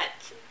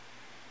that.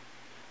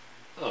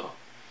 Oh.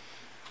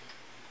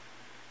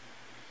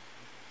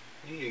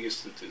 Yeah, I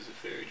guess it is a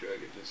fairy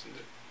dragon, isn't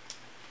it?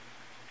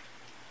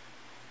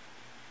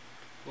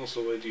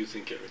 Also, why do you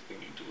think everything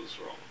you do is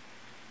wrong?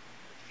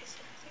 Because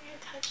everything I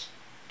touch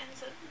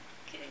ends up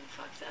getting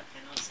fucked up,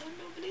 and also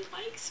nobody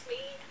likes me.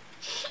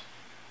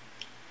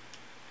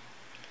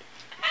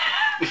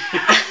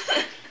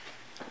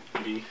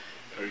 Bee,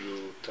 are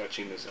you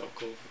touching this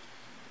alcove?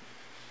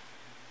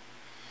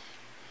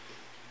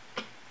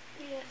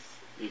 Yes.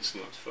 It's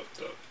not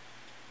fucked up.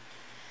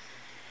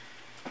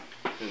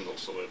 And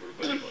also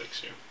everybody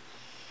likes you.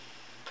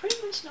 Pretty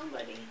much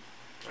nobody.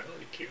 I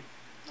like you.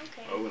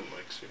 Okay. Owen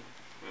likes you.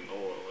 And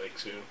Noah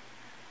likes you.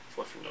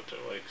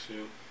 Fluffernutter likes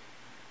you.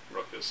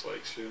 Ruckus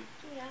likes you.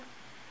 Yeah.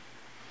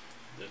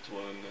 That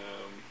one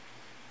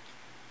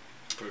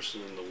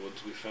person in the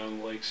woods we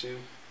found likes you.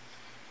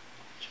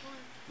 Which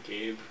one?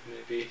 Gabe,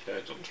 maybe?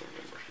 I don't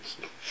remember his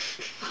name.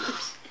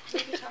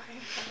 What are you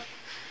talking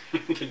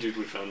about? The dude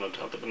we found on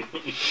top of the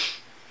mountain.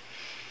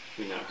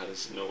 He now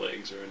has no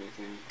legs or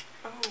anything.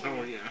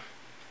 Oh yeah.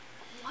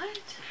 What?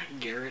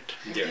 Garrett.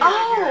 Garrett.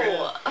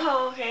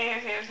 Oh, okay.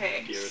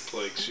 Garrett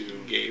likes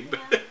you. Gabe.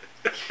 Yeah.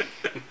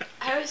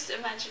 I was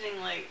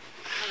imagining like,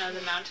 I don't know,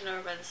 the mountain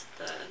over by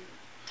the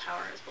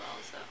tower as well,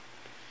 so.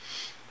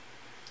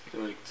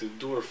 Like, the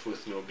dwarf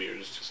with no beard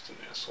is just an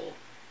asshole.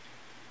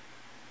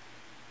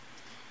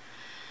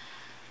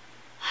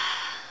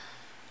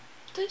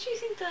 Don't you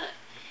think that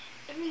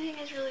everything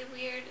is really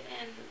weird,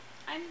 and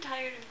I'm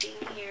tired of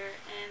being here,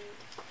 and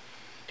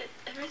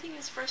everything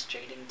is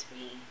frustrating to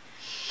me.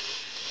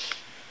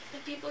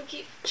 And people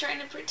keep trying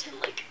to pretend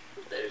like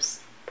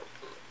there's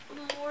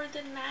more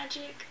than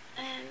magic,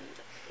 and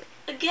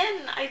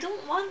again, I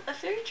don't want a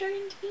fairy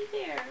dragon to be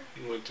there.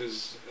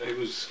 I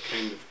was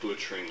kind of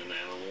butchering an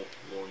animal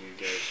while you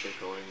guys were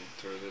going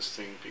through this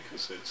thing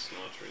because it's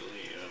not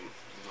really,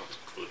 not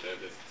good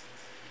at it.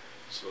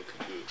 So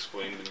could you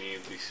explain to me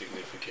the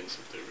significance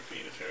of there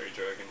being a fairy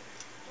dragon?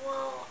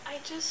 Well, I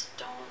just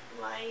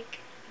don't like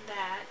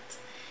that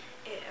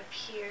it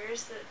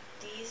appears that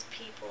these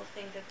people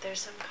think that there's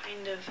some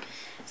kind of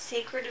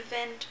sacred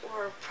event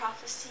or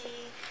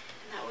prophecy,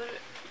 and that would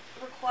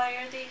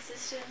require the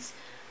existence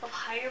of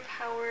higher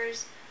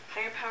powers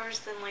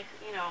than, like,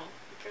 you know,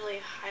 really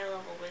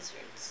high-level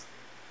wizards,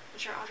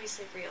 which are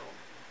obviously real.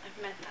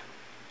 I've met them.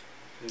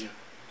 Yeah.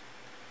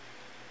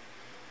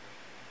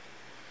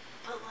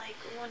 But, like,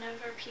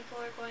 whenever people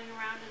are going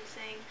around and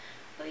saying,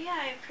 oh yeah,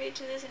 I prayed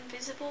to this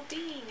invisible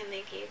being and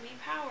they gave me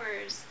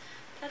powers,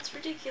 that's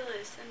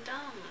ridiculous and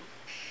dumb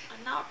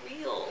and not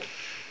real.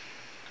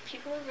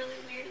 People are really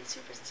weird and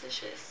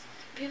superstitious.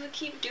 People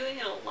keep doing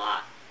it a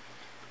lot.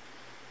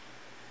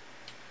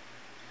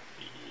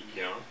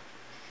 Yeah.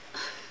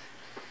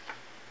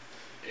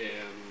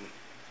 And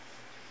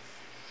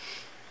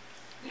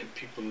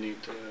people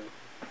need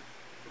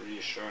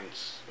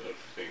reassurance of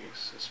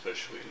things,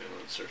 especially in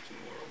an uncertain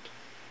world.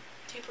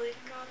 Do you believe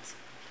in gods?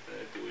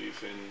 I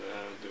believe in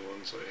the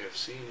ones I have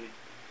seen.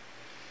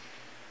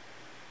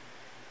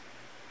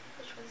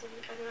 Which ones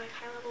are they, like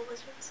high-level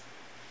wizards?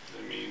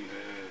 I mean,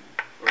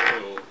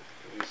 Earl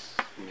is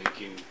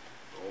making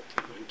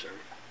Alton winter.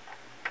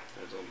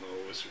 I don't know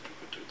a wizard who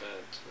could do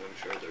that. I'm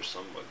sure there's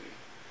somebody.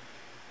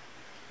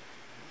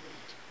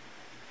 But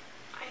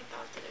I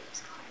thought that it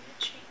was climate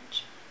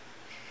change.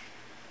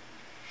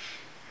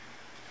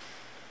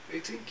 I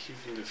think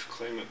even if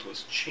climate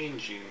was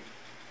changing,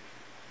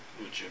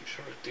 which I'm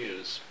sure it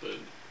is, but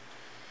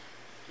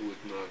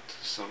would not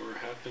summer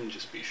happen,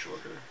 just be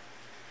shorter?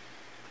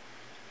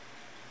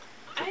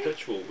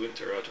 Perpetual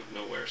winter out of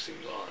nowhere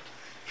seems odd.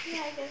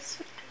 Yeah, I guess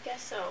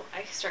so.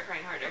 I start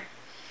crying harder.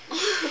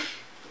 Oh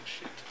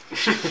shit.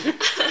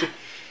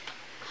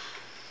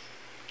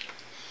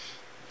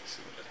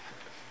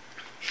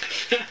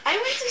 I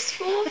went to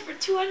school for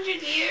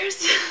 200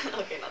 years.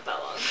 Okay, not that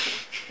long.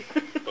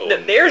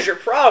 There's your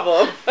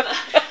problem.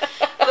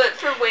 But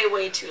for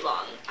way too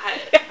long.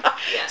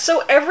 Yeah.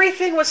 So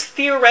everything was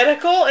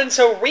theoretical, and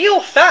so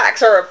real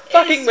facts are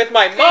fucking It's with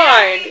my very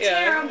mind. Yeah.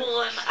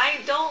 terrible, and I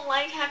don't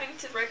like having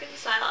to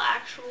reconcile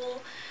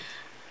actual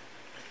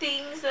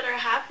things that are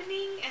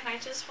happening, and I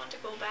just want to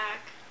go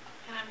back.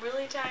 And I'm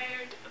really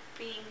tired of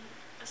being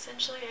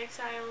essentially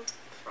exiled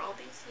for all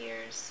these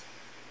years.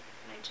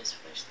 And I just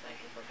wish that I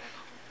could go back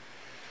home.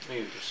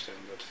 I understand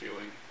that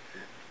feeling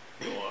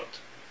a lot.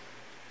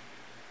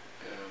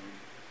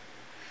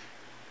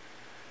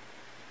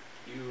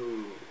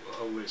 You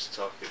always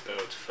talk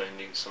about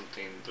finding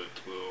something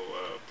that will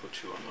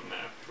put you on the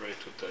map, right?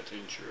 With that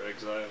injure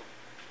exile.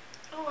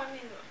 Oh, I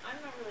mean, I'm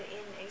not really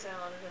in exile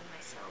other than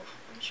myself.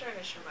 I'm sure I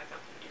can show back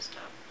up and do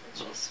stuff.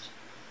 It's just...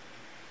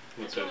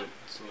 Would That's that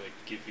what- like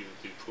give you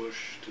the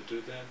push to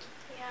do that?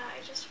 Yeah,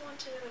 I just want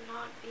to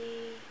not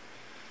be,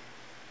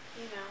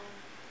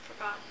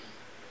 forgotten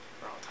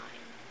for all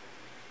time.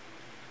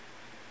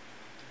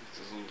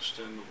 It is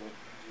understandable.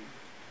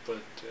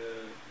 But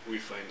we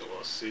find a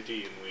lost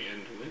city and we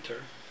end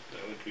winter.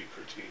 That would be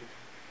pretty...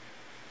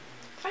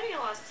 Finding a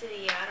lost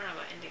city, yeah, I don't know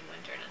about ending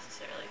winter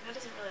necessarily. That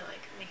doesn't really,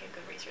 make a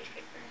good research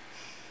paper.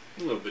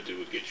 No, but it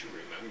would get you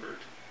remembered.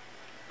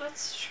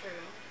 That's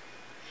true.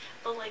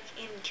 But,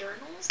 in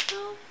journals,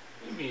 though?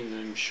 I mean,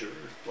 I'm sure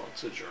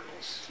lots of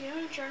journals. Do you know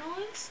what a journal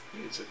is?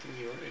 It's a thing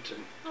you write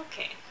in.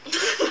 Okay.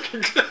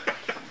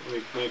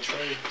 Like, my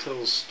tribe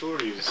tells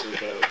stories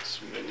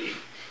about many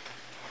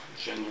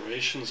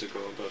generations ago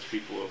about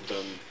people who have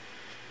done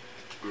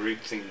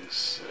great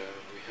things.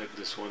 We had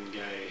this one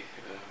guy,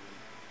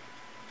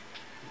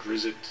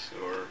 Grizzit,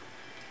 or...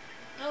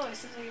 Oh, it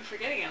seems like you're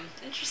forgetting him.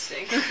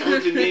 Interesting.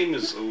 Well, the name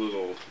is a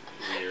little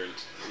weird,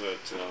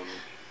 but I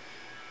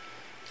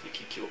think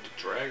he killed a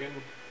dragon,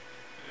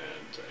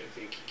 and I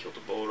think he killed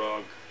a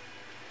bulldog.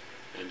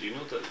 And you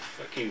know that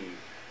fucking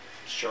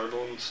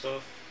Chardon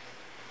stuff?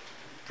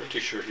 Pretty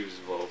sure he was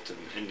involved in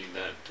ending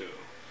that too.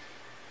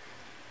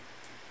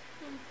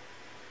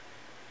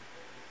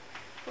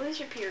 Well,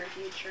 these are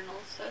peer-reviewed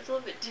journals, so it's a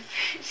little bit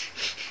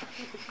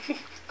different.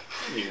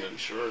 I mean, I'm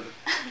sure.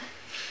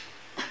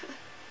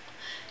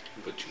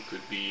 But you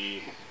could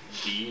be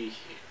the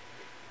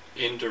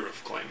ender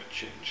of climate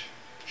change.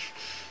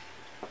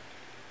 I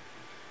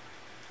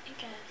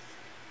guess.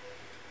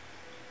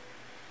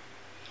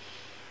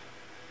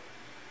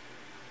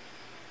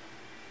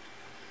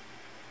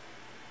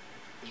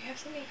 You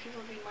have to make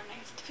people be more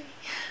nice to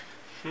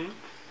me.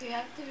 You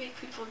have to make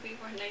people be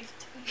more nice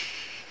to me.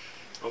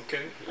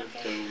 Okay, Okay.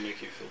 that will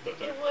make you feel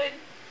better. It would.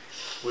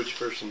 Which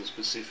person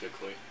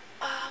specifically?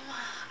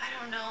 I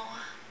don't know.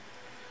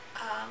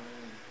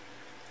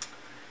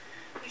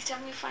 Next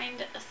time we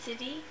find a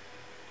city,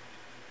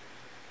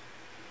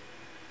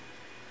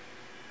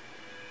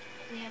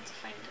 we have to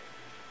find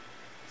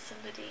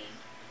somebody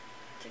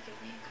to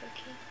give me a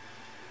cookie.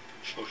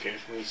 Okay.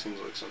 Well, it seems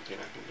like something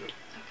I can do.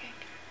 Okay.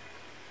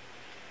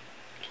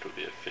 It would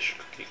be a fish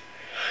cookie.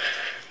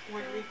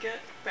 When we get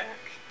back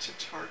to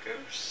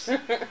Targos,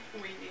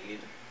 we need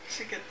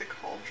to get the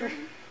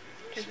cauldron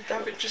and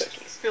have it just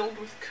filled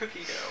with cookie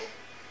dough.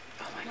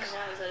 Oh Oh my my god.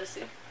 god, is that a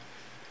soup?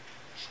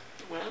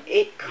 Well,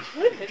 It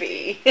could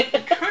be.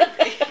 it could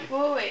be.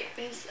 Wait,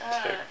 is,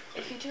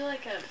 if you do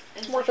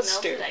it's more of a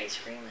melted stew. ice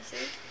cream a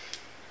soup?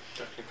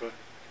 Technically.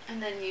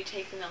 And then you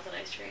take the melted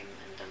ice cream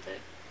and dump it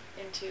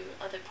into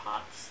other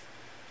pots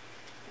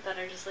that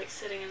are just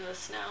sitting in the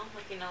snow,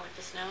 like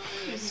the snow,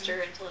 and you just stir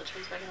it until it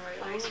turns back into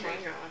regular ice Oh my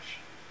cream.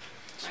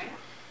 gosh. Right?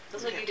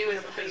 That's what Okay, you do we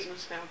with have a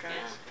business now, guys.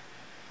 Yeah.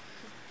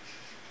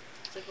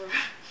 It's like we're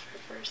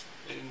first.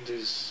 And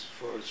as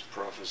far as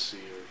prophecy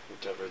or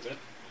whatever, that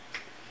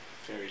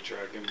fairy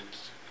dragon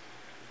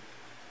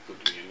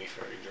could be any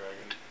fairy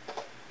dragon.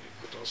 It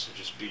could also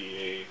just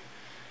be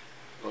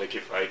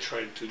if I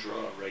tried to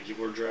draw a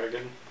regular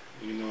dragon,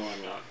 I'm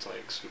not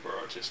super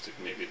artistic.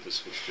 Maybe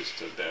this was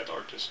just a bad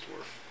artist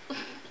work.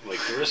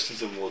 The rest of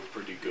them look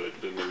pretty good,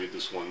 but maybe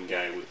this one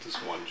guy with this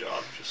one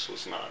job just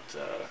was not,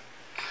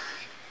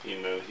 he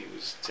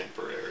was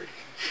temporary.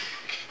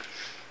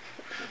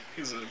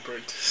 He's an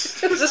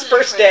apprentice. It was his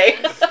first day.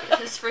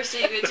 His first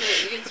day, you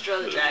get to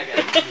draw the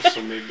dragon.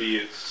 So maybe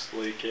it's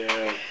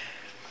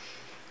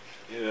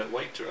that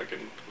white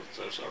dragon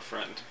was our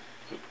friend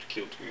who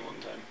killed me one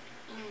time.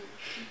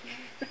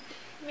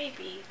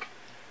 Maybe.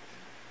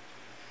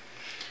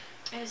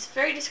 And it's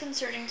very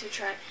disconcerting to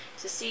try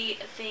to see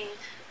a thing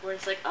where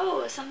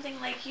it's something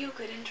like you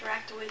could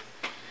interact with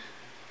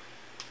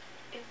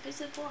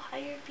invisible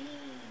higher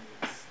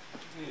beings.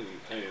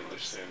 I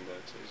understand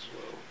that as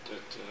well.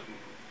 That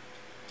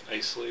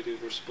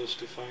Isolated we're supposed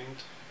to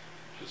find,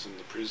 who's in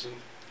the prison.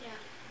 Yeah.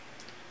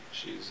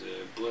 She's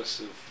a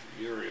blessed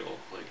Uriel,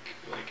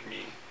 like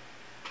me.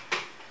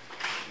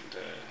 And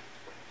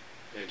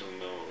I don't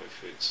know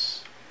if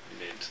it's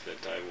meant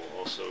that I will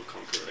also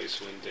conquer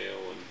Icewind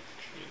Dale and,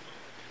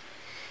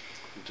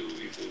 do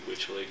evil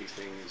witch lady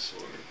things,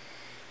 or...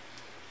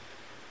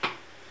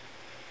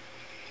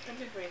 That'd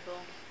be pretty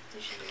cool.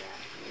 You should do that.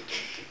 I don't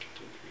think it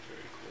would be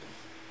very cool.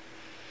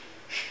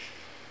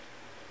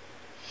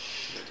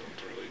 I don't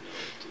really know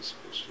what is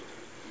supposed to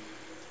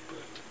happen.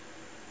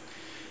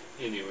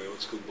 Anyway,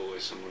 let's go bully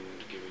someone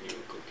into giving you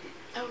a cookie.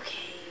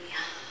 Okay.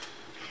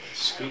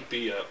 Scoop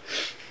B up,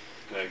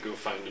 and I go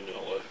find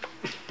Anola,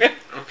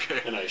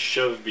 Okay. and I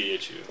shove B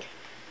at you.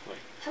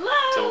 Hello.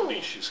 Tell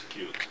B she's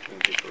cute,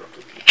 and give her a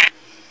cookie.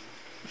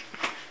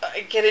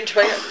 I get into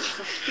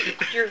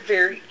it. You're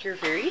very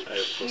I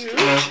have +2 cute.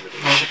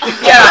 intimidation.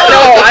 Yeah,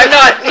 no, I'm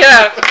not.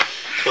 Yeah,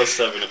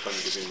 +7 if I'm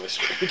giving my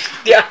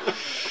strength. yeah.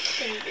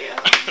 Thank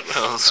you.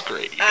 That was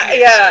great.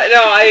 Yeah,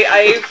 no,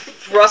 I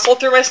rustle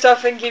through my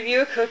stuff and give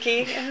you a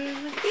cookie. And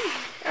I'm like,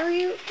 "Hey, are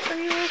you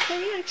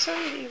okay? I'm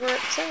sorry that you were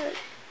upset.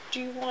 Do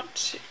you want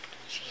to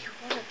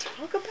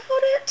talk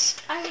about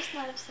it?" I was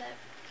not upset.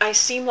 I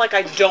seem like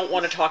I don't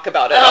want to talk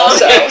about it Oh,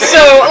 also. okay.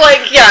 So,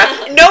 like,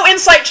 yeah, no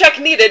insight check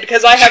needed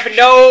because I have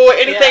no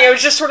anything. Yeah. I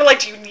was just sort of like,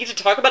 do you need to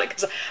talk about it?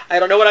 Because I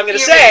don't know what I'm going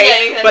to You're-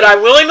 say, yeah, but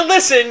I'm willing to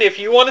listen if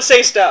you want to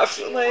say stuff.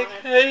 You Like,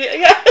 wanna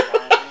yeah.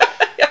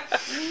 Yeah.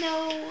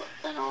 No,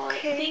 Lenore.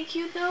 Okay. Thank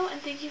you though,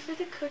 and thank you for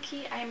the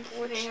cookie. I'm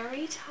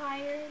very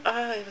tired.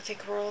 I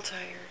think we're all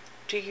tired.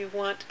 Do you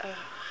want a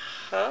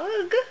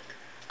hug?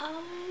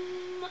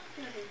 No,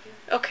 thank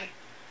you. Okay.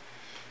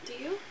 Do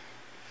you?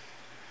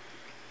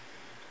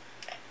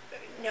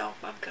 No,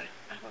 I'm good.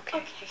 I'm okay.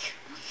 Okay.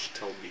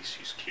 Tell B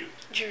she's cute.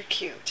 You're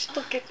cute.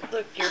 Look,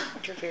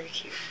 you're very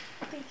cute.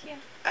 Thank you.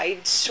 I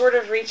sort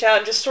of reach out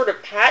and just sort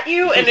of pat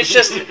you, and it's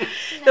just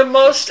the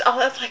most.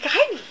 It's like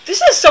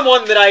this is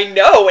someone that I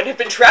know and have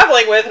been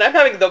traveling with, and I'm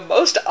having the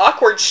most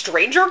awkward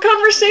stranger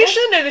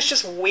conversation, and it's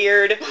just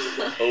weird.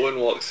 Owen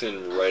walks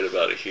in right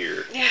about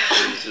here. Yeah.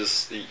 And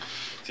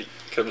he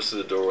comes to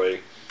the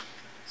doorway,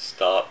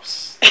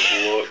 stops,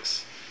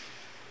 looks.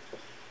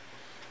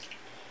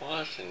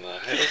 What in the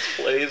hell's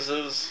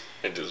blazes?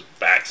 And just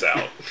backs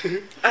out.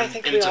 I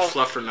think And we it's all a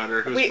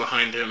fluffernutter who's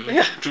behind him.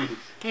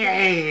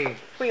 Yeah.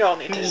 we all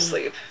need to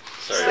sleep.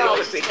 Sorry. Sleep That would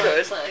was be just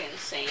good. so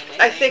insane.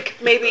 I think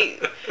maybe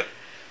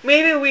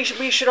we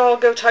should all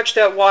go touch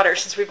that water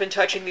since we've been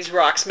touching these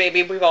rocks.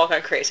 Maybe we've all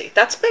gone crazy.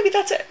 That's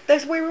it.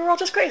 That's where we were all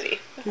just crazy.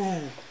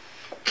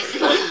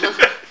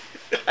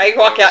 I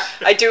walk out.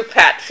 I do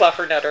pat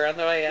Fluffernutter on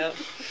the way out.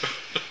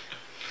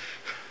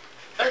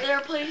 Are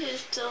there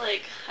places to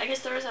like? I guess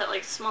there was that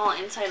like small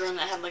inside room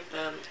that had like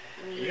the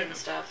meat and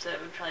stuff that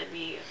would probably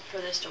be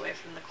furthest away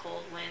from the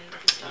cold wind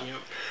and stuff. Yep.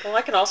 Well,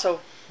 I can also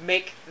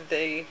make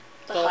the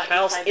little hut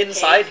house inside the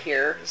inside cave.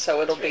 here,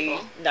 so it'll That's pretty be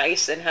cool.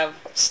 nice and have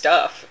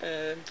stuff.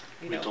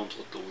 We don't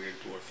let the weird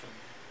dwarf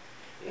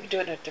in. We can do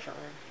it in a different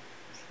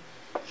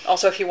room.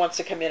 Also, if he wants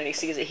to come in and he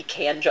sees it, he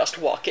can just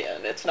walk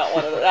in. It's not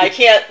one of the. I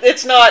can't.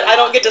 It's not. I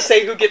don't get to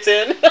say who gets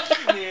in.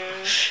 Yeah.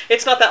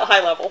 It's not that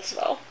high level,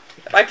 so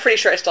I'm pretty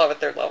sure I still have a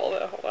third level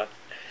though. Hold on.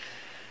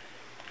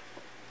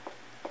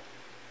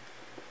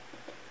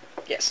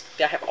 Yes,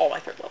 yeah, I have all my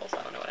third levels.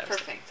 I don't know what I have.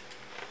 Perfect.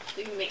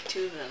 You can make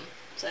 2 of them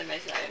side by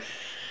side.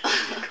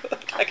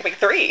 I can make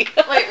 3.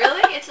 Wait,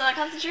 really? It's not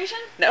concentration?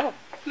 No.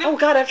 Oh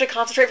god, I have to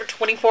concentrate for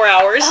 24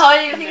 hours. Oh, I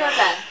didn't even think about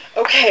that.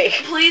 Okay.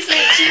 Please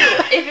make 2.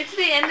 If it's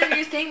the end of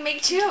your thing,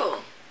 make 2.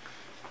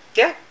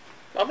 Yeah,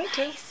 I'll make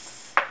 2.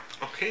 Nice.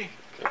 Okay.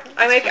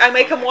 I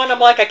make them one. I'm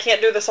like, I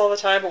can't do this all the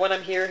time, but when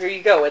I'm here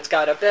you go. It's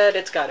got a bed,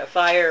 it's got a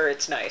fire,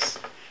 it's nice.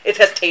 It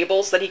has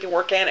tables that he can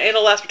work in, and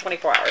it'll last for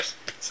 24 hours.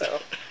 So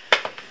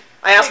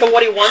I ask him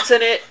what he wants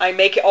in it. I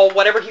make it all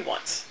whatever he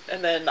wants,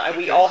 and then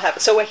we all have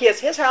it. So he has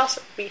his house.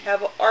 We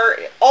have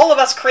all of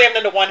us crammed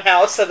into one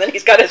house, and then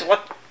he's got his one.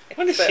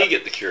 When does he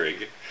get the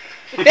Keurig?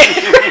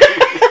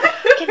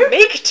 We can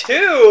make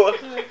 2.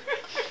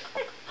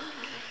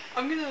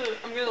 I'm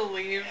gonna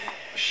leave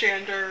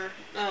Shander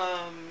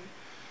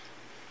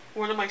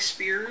one of my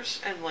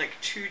spears and like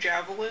 2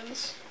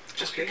 javelins,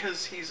 just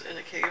because he's in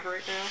a cave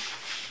right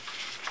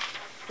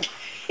now.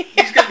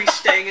 He's gonna be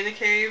staying in a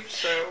cave,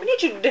 so We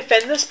need you to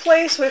defend this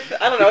place with,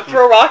 I don't know,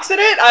 throw rocks at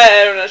it?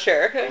 I'm not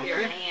sure. Your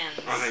hands.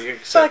 He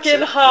accepts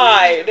Fucking it.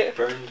 hide.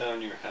 Burned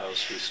down your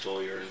house, we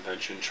stole your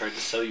invention, tried to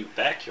sell you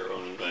back your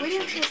own invention. We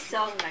didn't just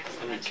sell them back as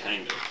I mean, invention.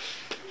 kind of.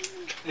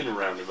 In a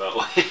roundabout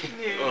way.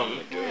 yeah. Oh my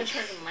I'm gonna gosh.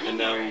 charge them money And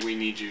for now it. we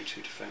need you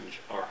to defend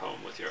our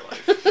home with your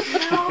life.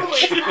 No,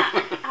 it's not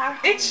our home.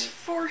 It's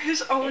for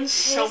his own It's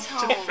his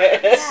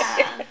self-defense.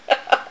 home. Yeah.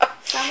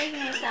 Stop making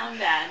him sound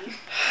bad.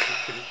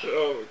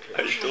 Oh,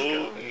 I okay.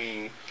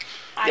 don't.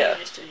 I Yeah.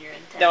 understood your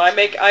intent. No, I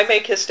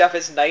make his stuff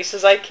as nice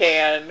as I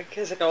can,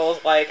 because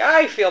Noel's like,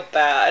 I feel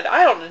bad.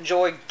 I don't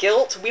enjoy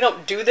guilt. We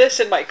don't do this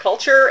in my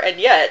culture, and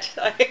yet.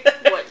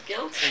 What,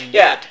 guilt? And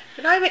Yeah, yet,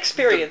 and I'm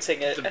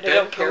experiencing it, the and I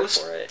don't care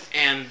bedpost for it.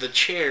 and the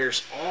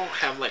chairs all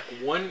have like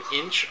 1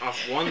 inch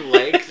off one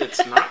leg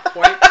that's not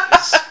quite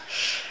as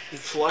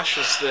flush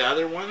as the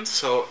other one,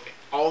 so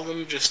all of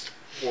them just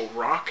will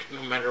rock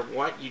no matter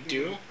what you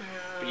do.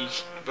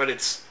 But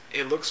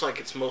it looks like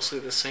it's mostly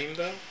the same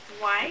though.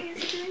 Why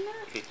is he doing that?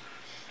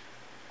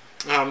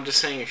 I'm just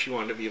saying if you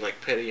want to be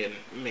like petty and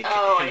make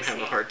Oh, him I have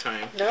see. a hard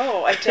time.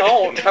 No, I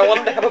don't. I want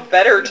him to have a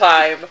better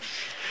time.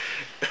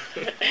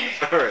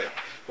 All right.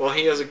 Well,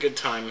 he has a good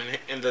time,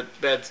 and the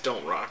beds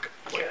don't rock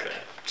like Good.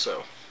 that.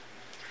 So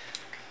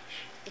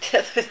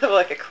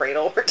Like a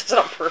cradle where it does it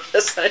on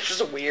purpose and it's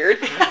just weird.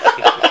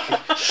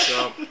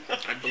 So,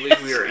 I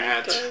believe we are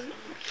at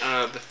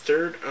the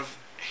third of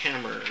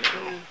hammer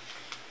now.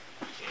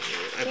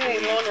 I Yay,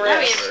 believe long we Now we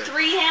rest. are- have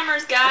 3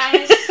 hammers,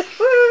 guys.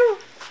 Woo!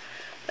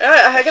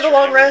 I get a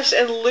long rest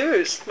and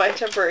lose my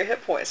temporary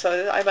hit points,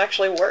 so I'm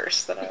actually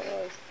worse than I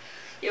was.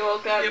 You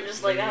woke up and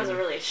just like, that was a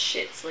really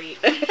shit sleep.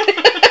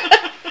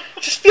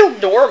 Just feel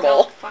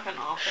normal. Felt fucking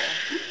awful.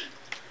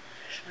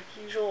 My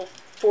usual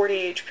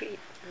 40 HP.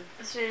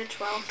 Is today the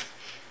 12th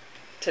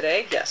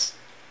Today? Yes.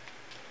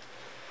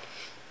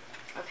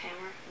 of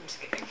hammer? I'm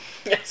just kidding.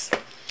 Yes.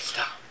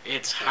 Stop.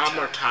 It's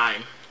hammer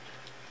time.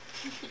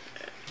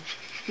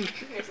 You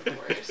guys are the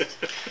worst.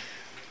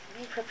 Let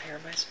me prepare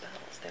my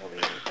spells. They'll be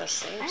the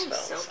same I am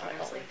spells so I fucking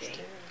always sleepy.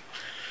 do.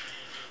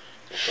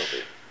 What's up,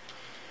 dude?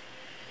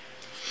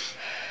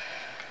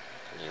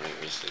 You make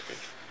me sleepy.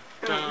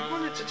 We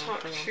wanted to talk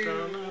to... Do you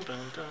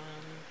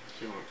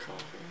want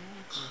coffee?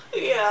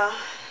 Yeah.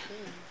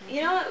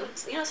 You know what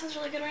sounds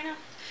really good right now?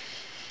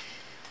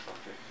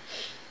 Coffee.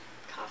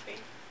 Coffee.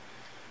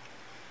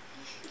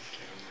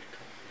 Okay, I'll make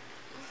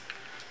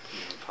coffee. You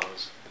want to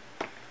pause?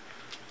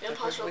 Yeah,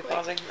 pause real we quick.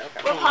 pausing?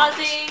 Okay. We're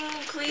pausing.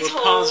 Please We're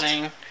hold.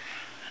 pausing.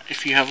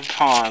 If you have a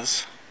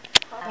pause.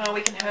 Well,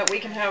 we can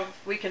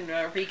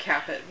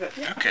recap it, but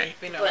Okay.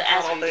 we know But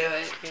as how we to do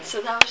it.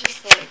 So that was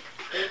just like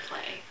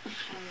replay. And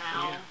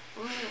now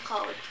we're going to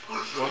call it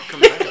foreplay. Welcome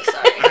back. So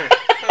sorry. Alright.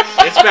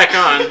 It's back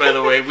on, by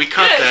the way. We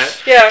caught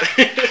that. Yeah.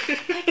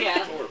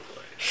 Yeah.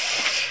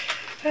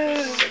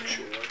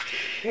 Sexual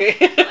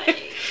activity.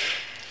 Play.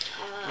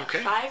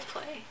 Okay. 5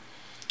 play.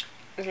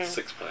 Mhm.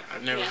 6 pack.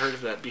 I've never Yeah. heard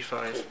of that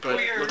B5, but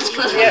We are, let's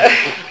Yeah.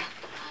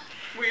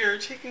 we are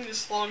taking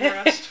this long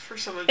rest for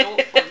some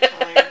adult fun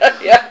time.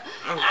 Yeah.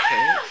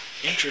 Okay.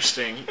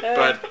 Interesting.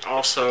 But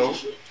also,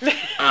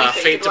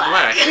 Fade to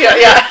Black. Black. Yeah.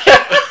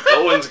 Yeah.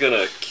 Owen's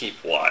gonna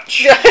keep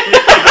watch.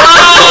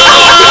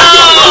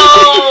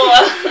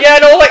 Oh! Yeah,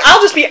 no, like,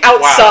 I'll just be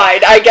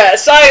outside, I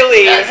guess. I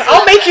leave. That's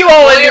I'll make you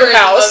all in your voyeurism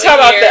house. over How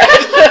about here.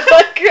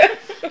 that?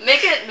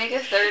 Make a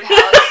third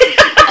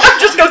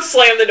house. Just go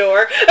slam the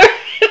door.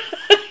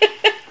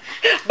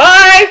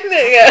 Bye! And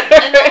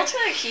Yeah. Noel's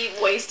gonna keep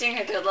wasting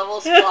her third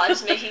level slot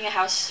just making a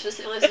house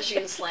specifically so she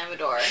can slam a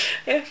door.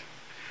 Yeah.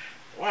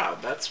 Wow,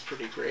 that's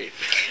pretty great.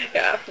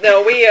 Yeah.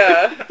 No,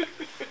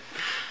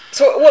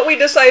 so what we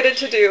decided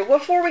to do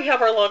before we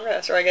have our long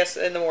rest, or I guess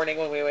in the morning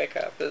when we wake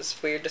up, is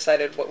we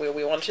decided what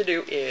we want to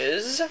do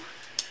is...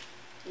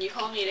 You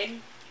call a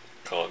meeting.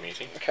 Call a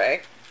meeting.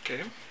 Okay.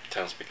 Okay.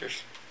 Town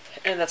speakers.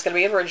 And that's going to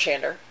be in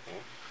Rinshander.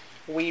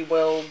 We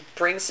will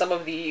bring some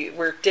of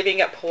we're divvying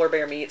up polar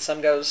bear meat.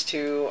 Some goes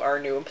to our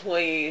new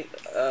employee,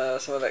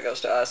 some of it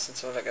goes to us, and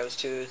some of it goes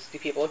to the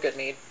people of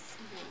Goodmead.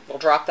 Mm-hmm. We'll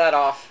drop that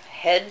off,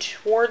 head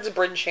towards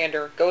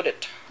Brinshander, go to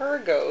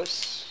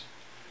Targos.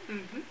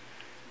 Mm-hmm.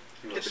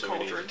 And Get the also we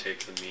need cauldron. to take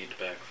the meat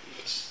back from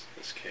this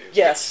cave.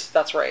 Yes,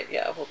 that's right.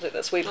 Yeah, we'll do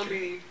this. That'll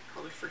be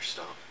probably first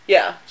stop.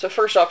 Yeah, so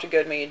first off to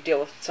Goodmead, deal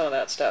with some of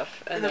that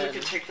stuff. And then we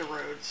can take the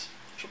roads,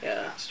 which will be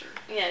Yeah. faster.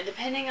 Yeah,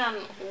 depending on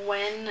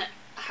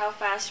how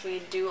fast we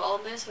do all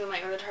this, we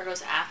might go to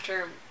Targos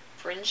after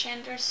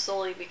Brinshander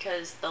solely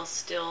because they'll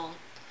still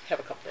have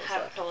a couple days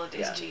have left. a couple of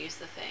days Yeah. to use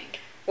the thing.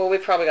 Well,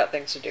 we've probably got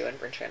things to do in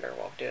Brinshander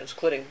while doing,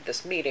 including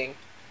this meeting.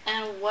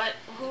 And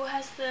who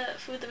has the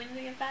food that we need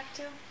to get back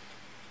to?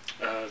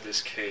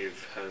 This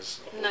cave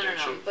has a whole No,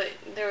 bunch of... but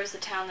there was the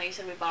town that you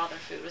said we bought all their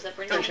food. Was that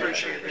Oh, Brinshander?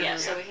 Brinshander, Yeah, yeah.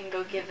 so we can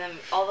go give them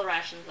all the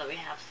rations that we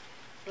have.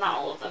 Not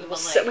all of them, We but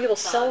will, like we will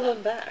some sell of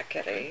them back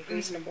at a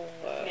reasonable...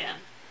 Yeah.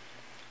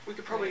 We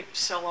could probably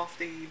sell off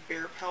the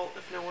bear pelt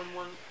if no one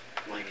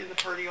in the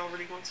party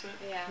already wants it.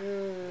 Yeah.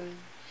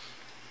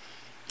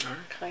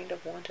 Kind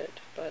of want it,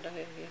 but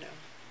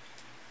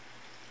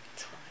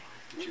it's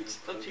fine. Do you It's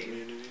have up cold to you.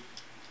 immunity?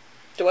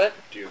 Do what?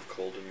 Do you have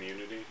cold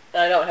immunity?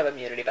 I don't have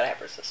immunity, but I have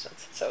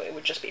resistance, so it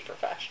would just be for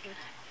fashion.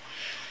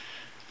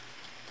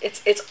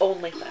 It's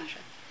only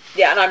fashion.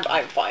 Yeah, and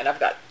I'm fine. I've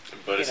got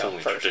But it's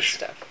only furs and tradition.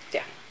 stuff.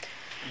 Yeah.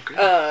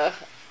 Okay.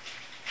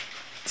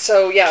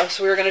 So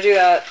we were gonna do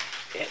that.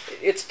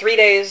 It's 3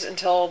 days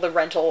until the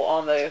rental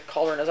on the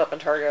cauldron is up in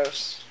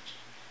Targos.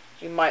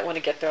 You might want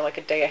to get there like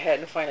a day ahead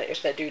and find out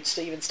if that dude's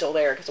even still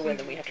there, because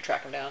then we have to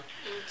track him down.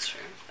 That's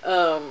true.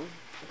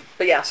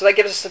 But yeah, so that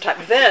gives us some time.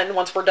 Then,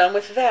 once we're done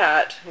with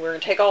that, we're going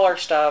to take all our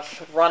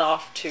stuff, run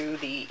off to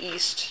the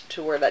east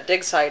to where that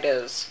dig site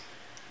is,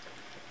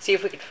 see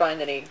if we could find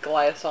any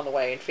Goliaths on the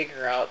way and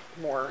figure out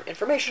more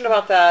information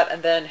about that,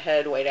 and then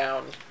head way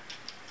down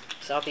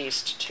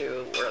southeast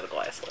to where the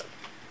Goliaths live.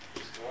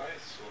 These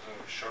Goliaths will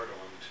have a shard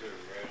on too,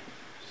 right?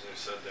 Because they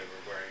said they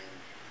were wearing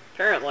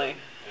Apparently.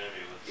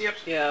 amulets. Yep.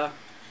 Yeah.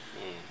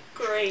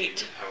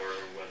 Great. Power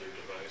weather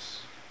device.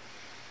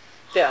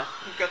 Yeah.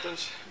 We've got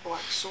those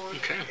black sword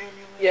Okay. amulets.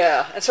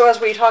 Yeah. And so as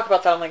we talk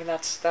about that, I'm like,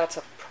 that's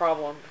a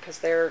problem, because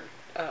they're,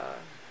 That's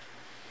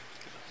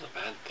a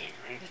bad thing,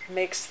 right? it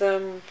makes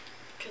them,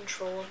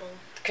 Controllable.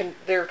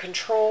 they're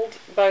controlled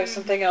by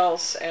something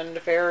else and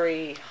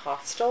very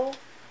hostile.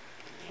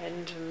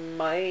 And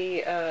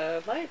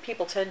my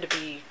people tend to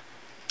be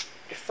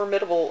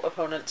formidable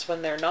opponents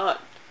when they're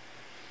not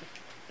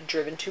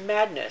driven to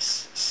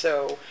madness.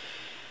 So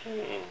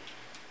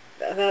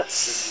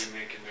that's... Should we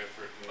make an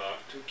effort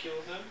not to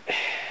kill them?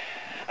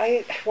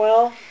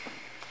 Well...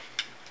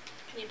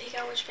 Can you pick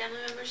out which family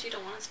members you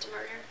don't want us to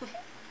murder?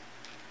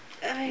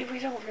 we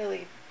don't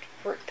really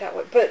work that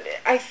way. But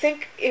I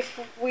think if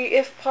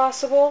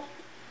possible,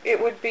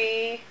 it would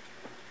be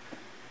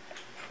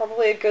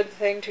probably a good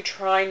thing to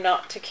try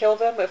not to kill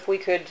them. If we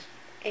could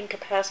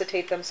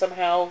incapacitate them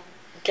somehow,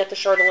 get the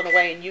Chardolin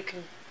away, and you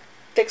can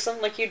fix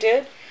them like you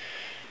did.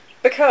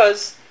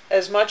 Because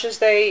as much as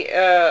they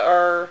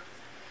are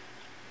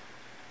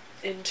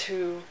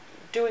into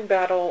doing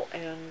battle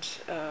and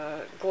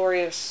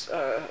glorious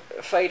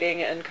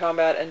fighting and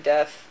combat and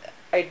death,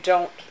 I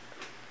don't...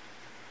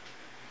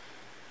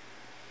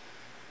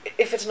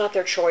 If it's not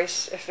their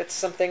choice, if it's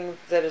something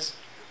that is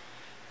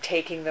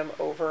taking them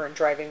over and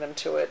driving them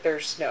to it,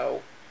 there's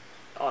no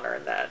honor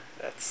in that.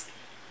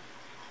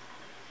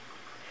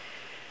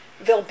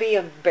 They'll be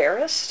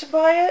embarrassed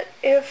by it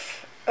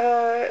if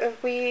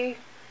we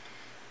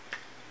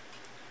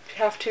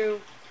have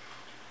to,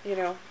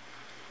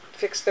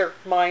 fix their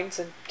minds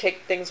and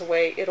take things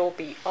away. It'll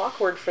be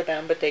awkward for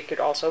them, but they could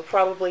also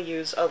probably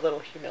use a little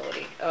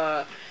humility.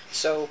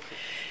 So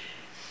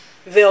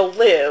they'll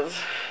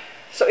live.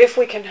 So if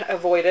we can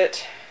avoid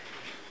it,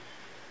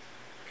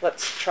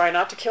 let's try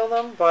not to kill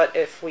them, but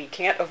if we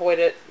can't avoid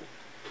it,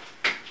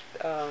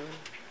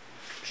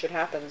 shit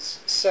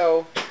happens.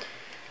 So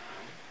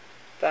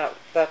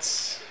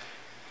that's...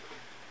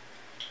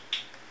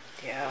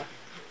 Yeah.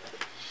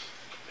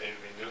 And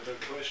another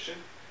question.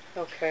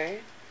 Okay.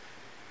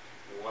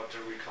 What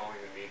are we calling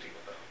a meeting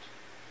about?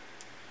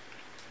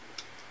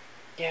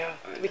 Yeah,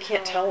 we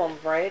can't tell them,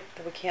 right?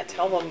 We can't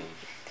tell them.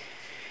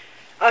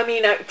 I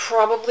mean, it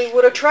probably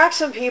would attract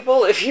some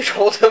people if you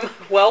told them,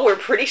 well, we're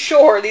pretty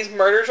sure these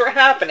murders are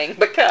happening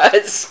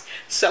because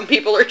some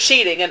people are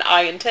cheating and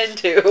I intend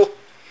to.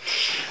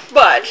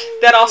 But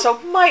that also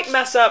might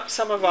mess up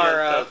some of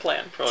our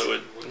plan. Probably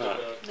would What not.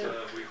 about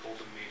we hold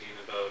a meeting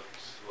about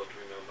what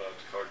we know about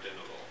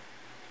Cardinal?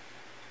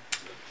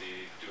 That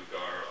the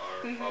Dugar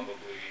are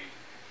probably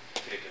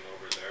taken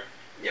over there.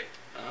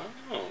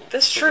 Oh.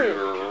 That's so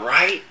true. We were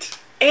right.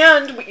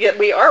 And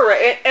we are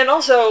right. And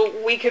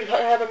also, we could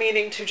have a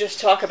meeting to just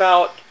talk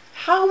about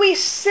how we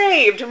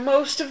saved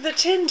most of the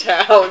tin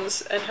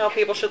towns and how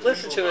people should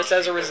listen to us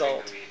as a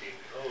result.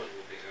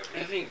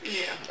 I think.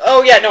 Yeah.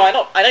 Oh yeah, no, I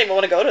don't even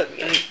want to go to the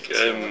meeting.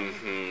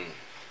 I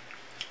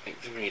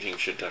think the meeting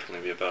should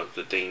definitely be about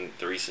the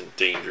recent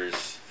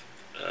dangers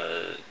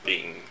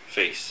being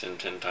faced in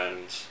Tin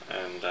Towns,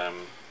 and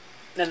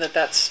And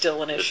that's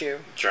still an issue.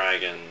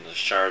 dragon, the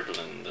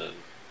Chardolin, the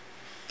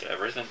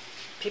everything.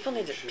 People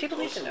need to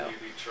know.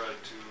 Maybe try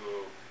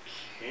to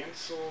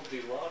cancel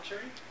the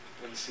lottery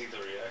and see the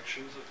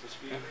reactions of the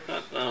speakers.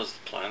 That was the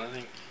plan, I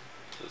think.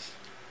 Just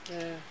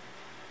Yeah.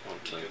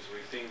 want to. Because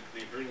we think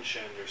the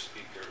Brinshander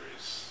speaker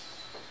is,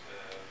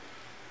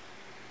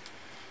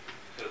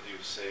 how do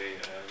you say,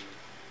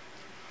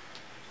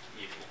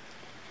 evil.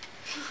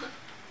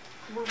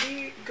 Were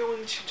we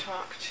going to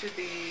talk to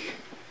the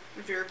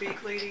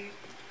Verbeek lady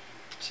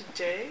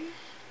today?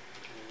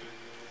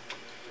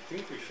 I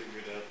think we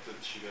figured out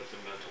that she got the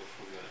metal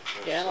from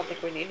that. Yeah, I don't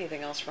think we need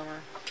anything else from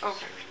her.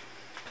 Okay.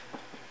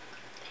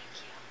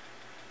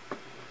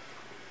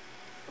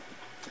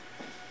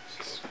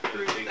 So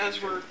I think As we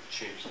can we're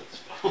change that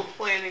spell.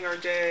 planning our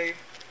day.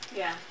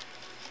 Yeah.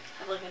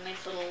 Have like a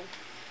nice little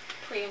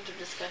preemptive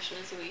discussion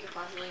and see what you could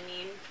possibly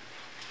need.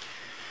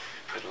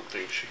 I don't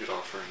think she could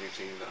offer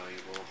anything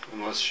valuable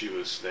unless she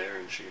was there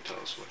and she could tell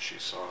us what she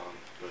saw.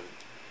 But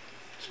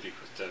speak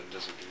with them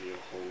doesn't give you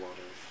a whole lot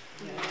of.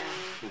 Yeah.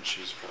 And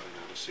she's probably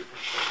not a super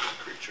intelligent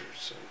creature,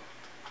 so.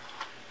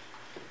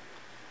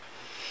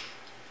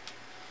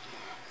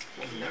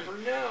 We'll never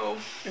know.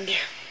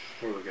 Yeah.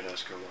 Or we could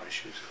ask her why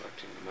she was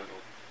collecting the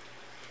metal.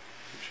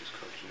 If she's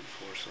collecting it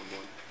for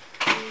someone.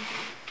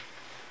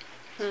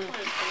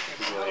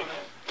 Like,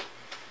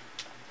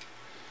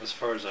 as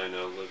far as I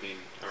know, living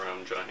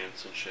around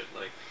giants and shit,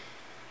 like,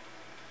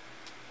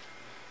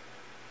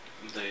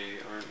 they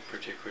aren't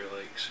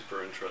particularly, like,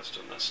 super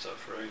interested in that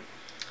stuff, right?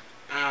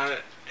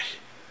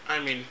 I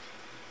mean,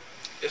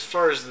 as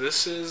far as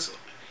this is,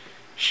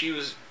 she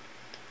was,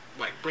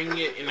 like, bringing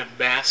it in a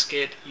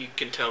basket. You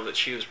can tell that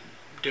she was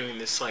doing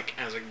this, like,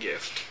 as a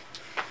gift.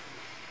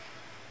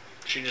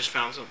 She just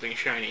found something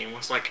shiny and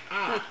was like,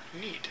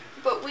 neat.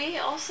 But we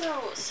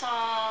also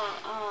saw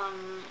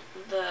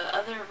the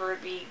other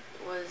Verbeek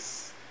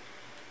was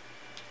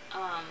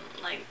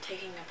like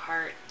taking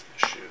apart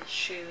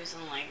shoes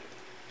and like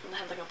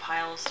had like a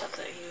pile of stuff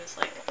that he was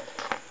like,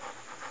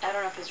 I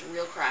don't know if it's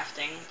real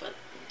crafting, but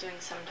doing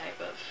some type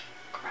of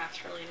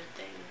craft related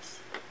things.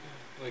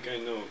 Like, I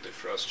know the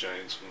frost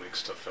giants will make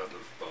stuff out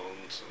of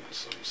bones and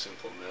some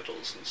simple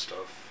metals and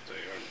stuff.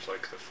 They aren't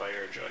like the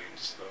fire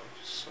giants, though,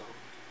 so.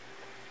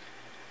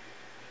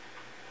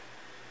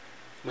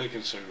 My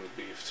concern would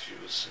be if she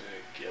was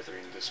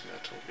gathering this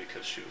metal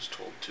because she was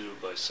told to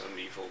by some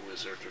evil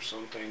wizard or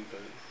something,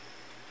 but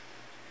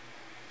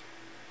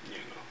you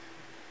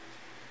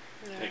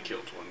know, I Yeah.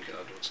 killed one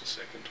god. What's the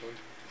second one?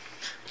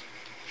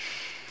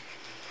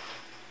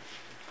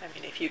 I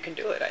mean, if you can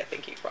do it, I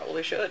think you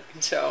probably should.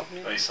 So.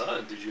 I saw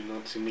it. Did you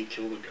not see me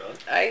kill the god?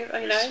 I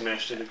mean, I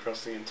smashed it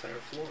across the entire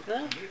floor.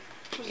 No.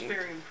 It was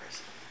very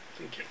impressive.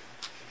 Thank you.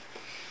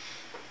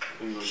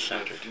 I'm going to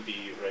Shattered. have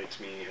B write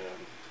me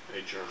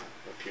a journal,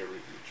 a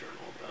peer-reviewed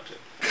journal about it.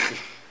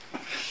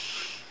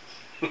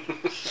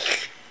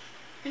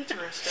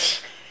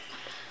 Interesting.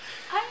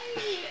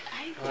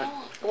 I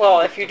don't.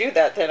 Well, if you do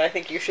that, then I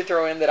think you should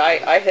throw in that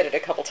I hit it a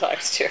couple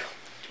times too,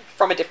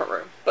 from a different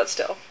room, but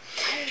still.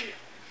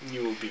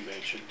 You will be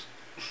mentioned.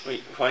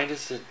 Wait, why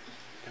does it...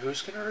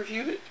 Who's going to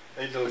review it?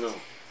 I don't know.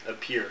 A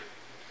peer.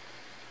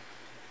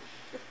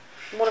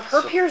 One of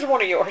her So- peers or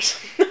one of yours?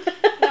 No,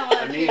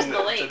 I it mean, appears in the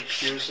it lake.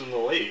 appears in the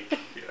lake.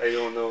 I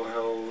don't know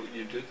how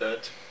you do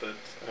that, but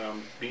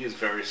B is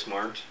very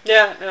smart.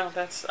 Yeah, no,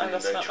 that's And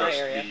that's I not my trust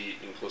area. B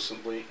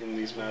implicitly in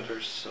these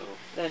matters, so...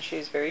 And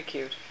she's very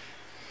cute.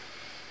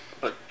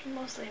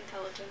 Mostly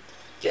intelligent.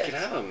 You Yes. could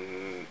have a...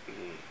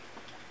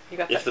 You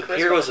got If that the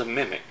peer charisma. was a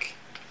mimic,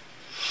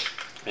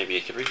 maybe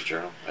it could read a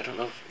journal? I don't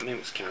know if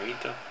mimics can read,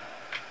 though.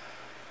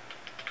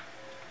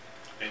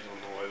 I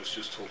don't know, I was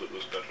just told it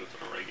was better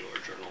than a regular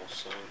journal,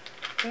 so...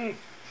 Peer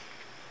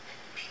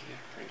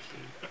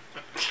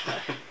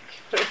review.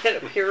 Put it in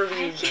a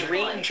peer-reviewed I can't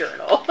dream like-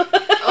 journal.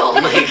 Oh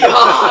my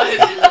god!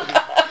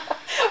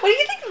 What do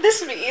you think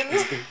this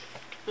means?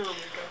 Oh my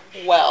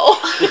god.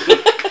 Well.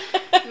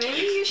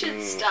 Maybe you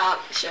should stop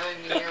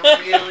showing me your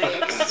really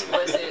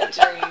explicit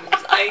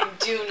dreams. I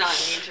do not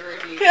need to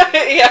review them.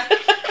 Yeah.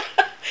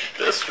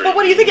 That's But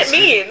what do you think it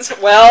means?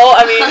 Well,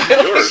 I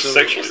mean, You're So-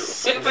 sexual.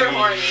 Super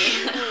horny.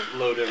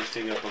 Load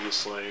everything up on the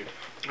sleigh,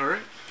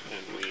 Alright.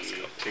 and we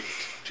take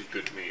it to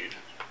Goodmead.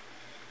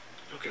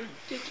 Okay.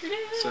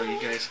 So you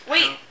guys...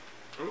 Wait.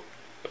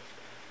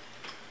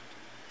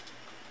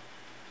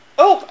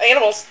 oh,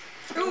 animals.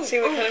 Ooh, Let's see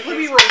what kind of let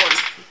me things- roll one.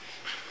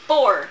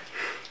 4.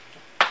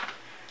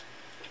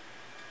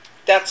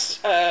 That's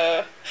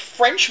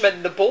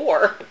Frenchman the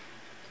boar.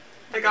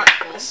 I got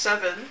a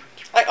 7.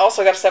 I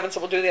also got a 7, so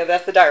we'll do the other.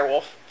 That's the dire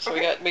wolf. So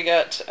Okay. we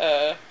got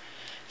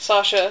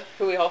Sasha,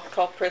 who we all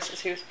call Prissy.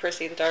 He was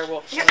Prissy, the dire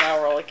wolf. So Yep. now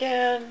we're all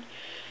again.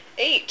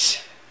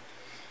 8.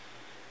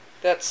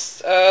 That's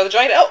the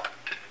giant elk.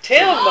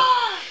 Tim.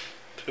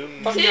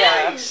 Tim. From Tim!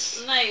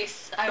 Giraffes.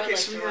 Nice. I would Okay, like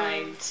so to we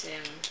ride have-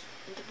 Tim.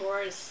 The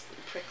boar is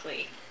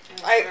prickly. And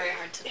it's I- very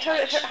hard to How,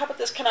 touch. how about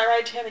this? Can I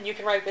ride Tim and you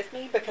can ride with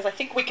me? Because I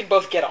think we can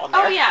both get on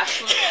there. Oh yeah,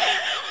 absolutely.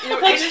 You know,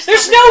 I Like, just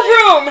there's don't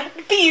no really- room.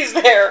 Bees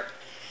there.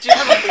 Do you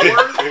have a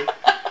board?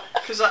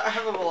 Because I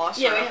have a velociraptor.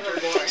 Yeah, we have a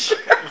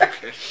board.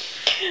 Okay.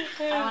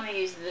 Okay. I want to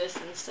use this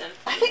instead.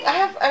 I think I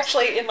have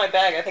actually in my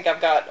bag. I think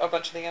I've got a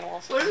bunch of the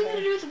animals. What are we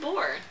gonna do with the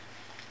boar?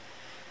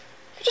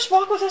 You just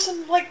walk with us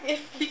and like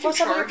if He can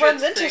somebody charge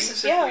runs at into things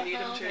us, if yeah, we need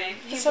him Oh, to. okay.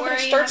 If Hey, somebody boar,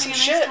 are you starts having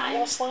some a nice shit, time?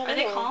 we'll slam Are they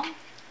into 'em. calm?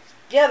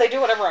 Yeah, they do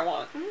whatever I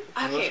want.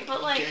 Okay, Look,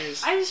 but like,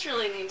 guys. I just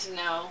really need to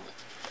know,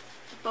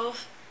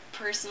 both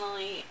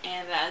personally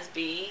and as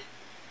B,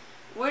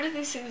 where do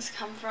these things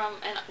come from,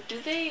 and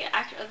do they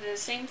act? Are they the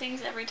same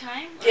things every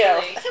time? Or Yeah,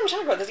 do I think we're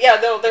talking about this. Yeah,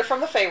 they're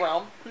from the Fey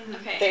realm. Mhm.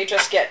 Okay. They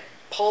just get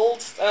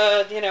pulled,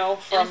 you know,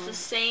 and from. it's the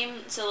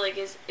same. So like,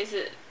 is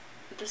it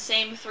the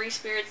same 3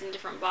 spirits in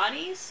different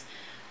bodies,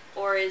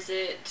 or is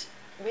it?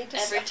 Every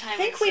I time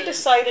think it's we a-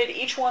 decided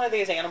each one of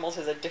these animals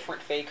is a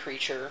different Fey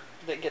creature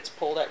that gets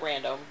pulled at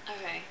random.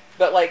 Okay.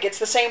 But like, it's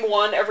the same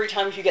one every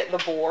time. If you get the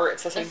boar,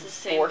 it's the same, It's the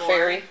same boar boar.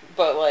 fairy.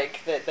 But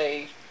like that,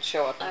 they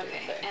show up and do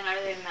Okay. the thing. And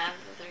are they mad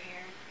that they're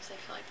here? Because I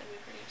feel like that'd be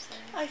pretty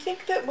upsetting. I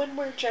think that when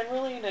we're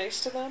generally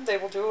nice to them, they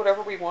will do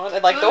whatever we want,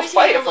 and like But they'll we see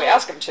fight the if we little-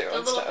 ask them to The and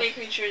little stuff. fey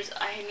creatures,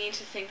 I need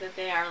to think that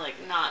they are like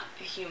not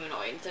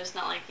humanoids. There's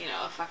not like, you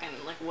know, a fucking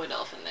like wood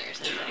elf in there or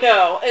something.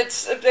 No,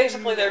 it's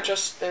basically they're No.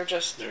 just They're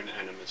an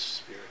animus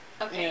spirit.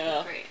 Okay,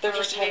 Yeah, great. they're Or,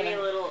 just like, maybe having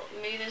a a- little.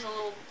 Maybe there's a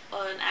little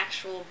an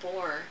actual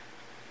boar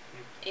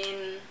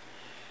in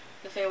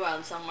the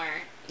Feywild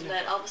somewhere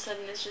that all of a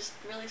sudden is just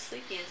really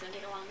sleepy and is gonna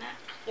take a long nap.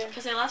 Yeah.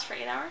 Because they last for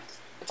 8 hours.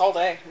 it's all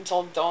day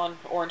until dawn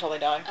or until they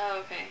die. Oh,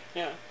 okay.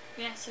 Yeah,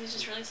 Yeah, so he's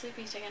just really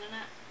sleepy. He's taking a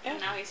nap. Yeah.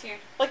 And now he's here.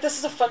 like this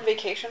is a fun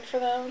vacation for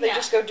them. They Yeah.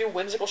 just go do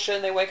whimsical shit,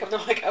 and they wake up and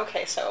they're like,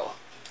 okay, so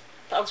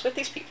I was with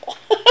these people.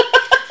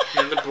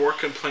 And the boar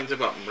complains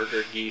about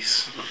murder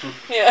geese.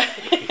 Yeah,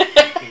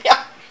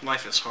 yeah.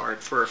 Life is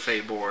hard for a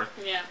fey boar.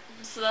 Yeah.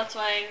 So that's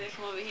why they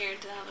come over here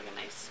to have like a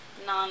nice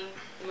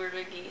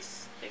non-murder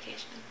geese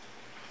vacation.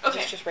 Okay.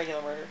 It's just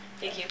regular murder.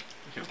 Thank you.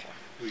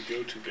 We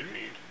go to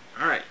Goodmead.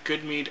 Alright,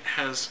 Goodmead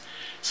has...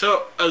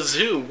 So, a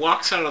zoo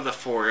walks out of the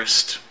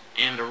forest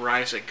and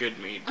arrives at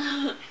Goodmead.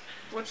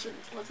 What's the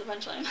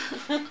punchline?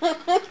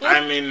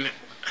 I mean,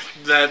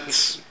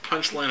 that's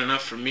punchline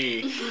enough for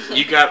me.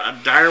 You got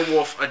a dire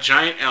wolf, a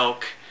giant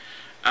elk,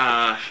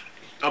 a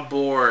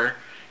boar,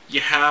 you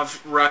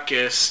have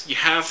Ruckus, you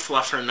have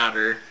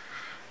Fluffernutter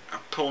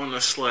pulling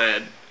the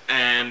sled,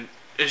 and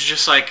it's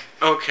just like,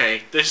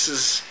 okay, this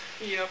is...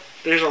 Yep.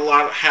 There's a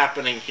lot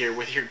happening here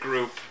with your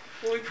group.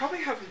 Well, we probably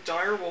have the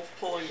direwolf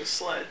pulling the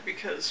sled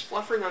because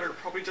Fluffernutter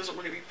probably doesn't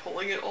want to be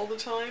pulling it all the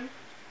time.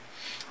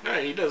 No,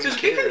 he doesn't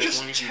Because we care. can as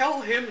just long as he-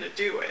 tell him to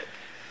do it.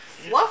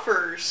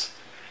 Fluffers,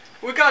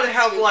 we gotta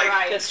have like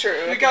That's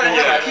true. we gotta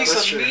Yeah, have a piece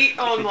that's of true. meat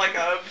on like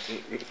a. So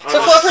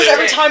Oh, Fluffers sick.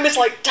 every time is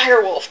like,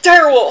 direwolf,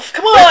 direwolf,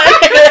 come on!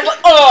 And they're like,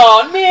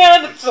 oh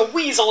man, it's a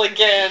weasel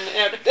again.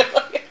 And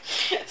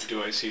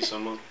Do I see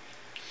someone?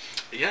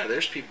 Yeah,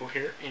 there's people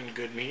here in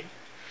Goodmead.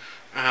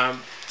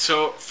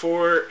 So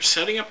for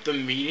setting up the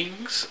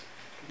meetings,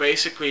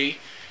 basically,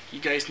 you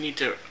guys need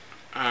to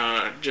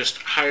just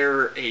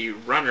hire a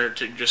runner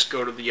to just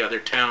go to the other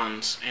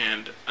towns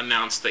and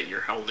announce that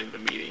you're holding the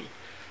meeting.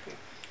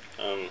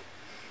 Can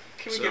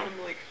we So- give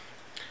him like?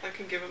 I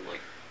can give him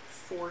like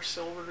 4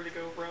 silver to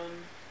go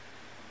run.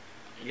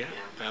 Yeah, Yeah.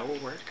 that will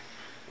work.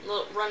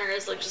 Little runner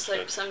is like just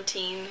like some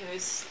teen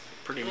who's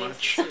Pretty doing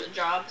much. some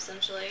job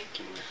essentially.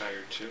 Can we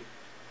hire 2?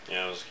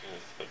 Yeah, I was kind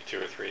of like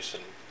 2 or 3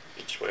 sitting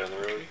each way on the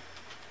road. Okay.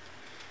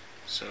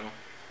 So,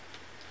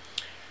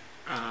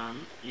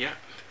 yeah.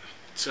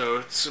 So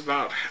it's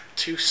about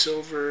 2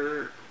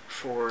 silver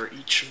for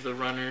each of the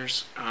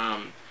runners.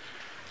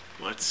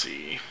 Let's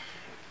see.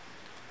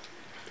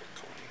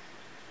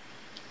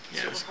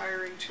 So Yes. we're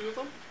hiring 2 of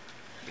them.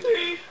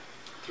 3.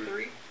 3.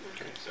 Okay.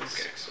 So Okay.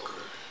 6 silver.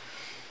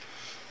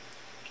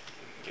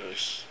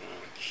 There's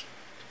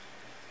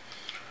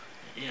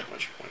Yeah. not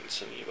much point in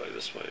sending anybody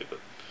this way, but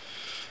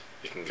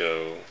you can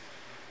go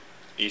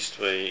East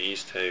Way,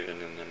 East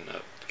Haven, and then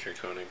up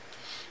Kirkconnell.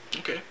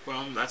 Okay.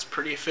 Well, that's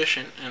pretty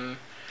efficient, and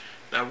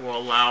that will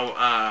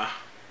allow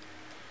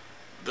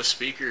the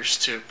speakers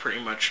to pretty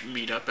much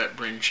meet up at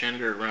Bryn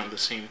Chender around the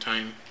same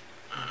time.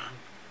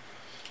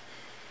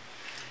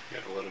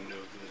 Gotta let him know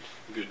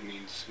that good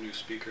means new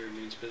speaker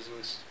means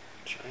business.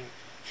 Giant.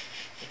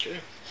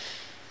 Okay.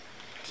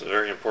 It's a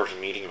very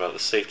important meeting about the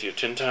safety of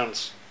Tin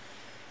Towns.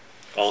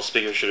 All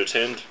speakers should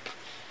attend.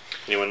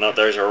 Anyone not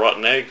there is a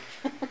rotten egg.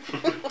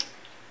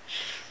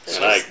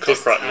 And I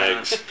cook rotten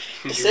eggs.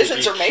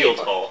 decisions are made. Killed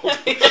all.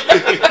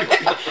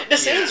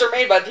 Decisions are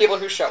made by the people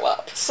who show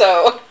up.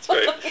 So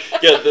Right.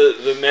 Yeah,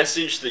 the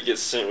message that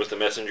gets sent with the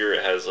messenger,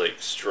 it has like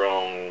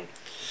strong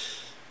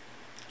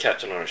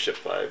Captain on a Ship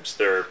vibes.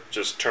 There are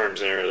just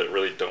terms in there that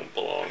really don't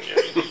belong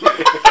in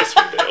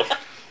Icewind Dale.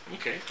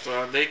 Okay.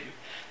 Well,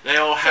 they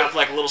all have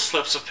like little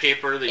slips of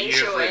paper that you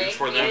have written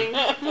for them.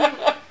 meeting.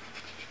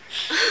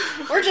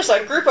 we're just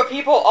a group of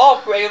people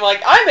all being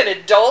like, I'm an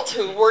adult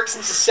who works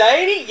in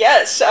society.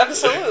 Yes,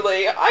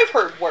 absolutely. I've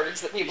heard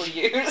words that people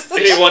use.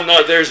 Anyone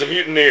not there is a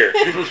mutineer.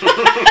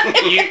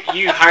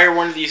 you hire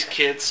one of these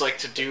kids like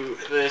to do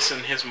this,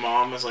 and his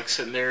mom is like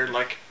sitting there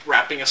like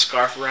wrapping a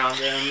scarf around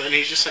them, and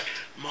he's just like,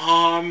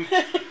 "Mom,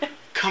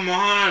 come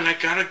on, I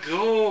gotta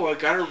go, I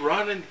gotta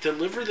run and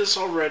deliver this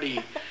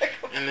already."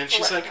 And then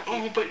she's like,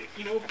 "Oh, but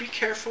be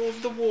careful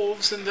of the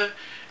wolves and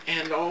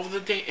all the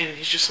and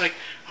he's just like,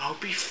 "I'll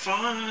be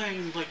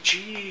fine." Like,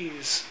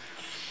 jeez.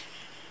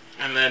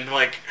 And then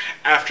like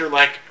after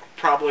like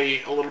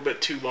probably a little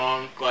bit too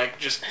long, like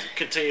just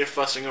continue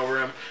fussing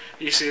over him.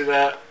 You see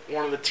that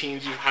one of the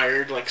teens you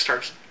hired like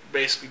starts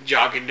basically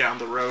jogging down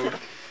the road.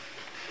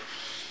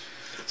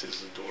 That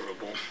is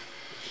adorable.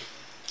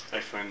 I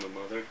find the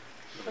mother.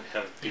 I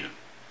have B. Yeah.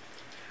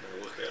 I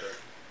look at her.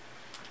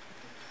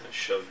 I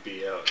shove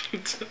B out.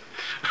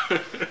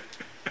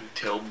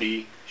 Tell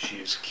B she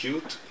is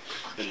cute,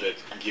 and that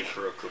give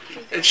her a cookie.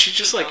 And she's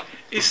just like,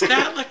 "Is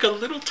that like a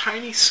little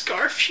tiny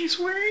scarf she's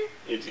wearing?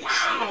 It is.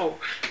 Wow!"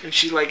 And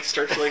she like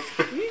starts like,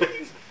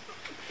 I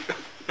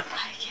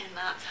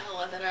cannot tell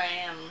whether I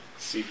am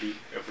CB,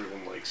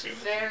 everyone likes you.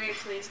 very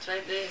pleased by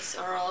this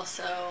or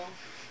also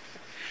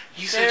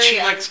 "You said very she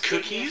likes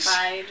cookies?"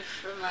 undignified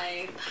for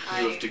my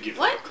high... You have to give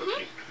what? her a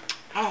cookie.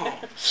 Oh,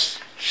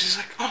 she's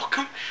like, "Oh,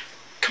 come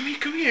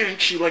here!" And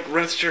she like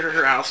runs to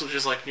her house, which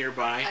is like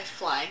nearby. I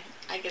fly.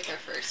 I get there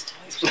first.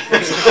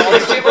 All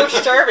these people are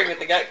starving, but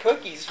they got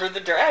cookies for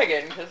the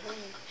dragon.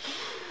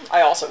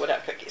 I also would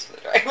have cookies for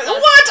the dragon.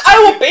 What? I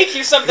will bake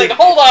you something.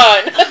 Hold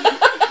on.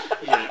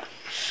 Yeah.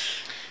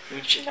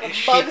 And she Gotta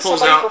she bug pulls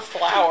somebody out. for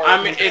flour.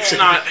 I mean, it's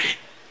not.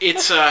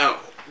 It's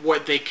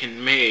what they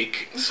can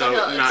make, so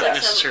No, it's not like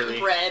necessarily.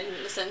 some bread,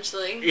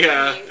 essentially.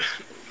 Yeah, being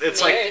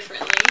it's made like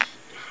differently.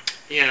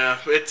 yeah,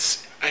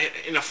 it's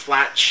in a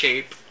flat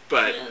shape,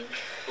 but Yeah.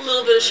 A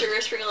little bit of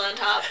sugar sprinkled on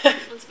top.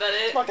 That's about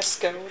it. like a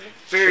scone.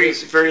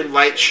 very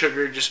light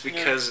sugar, just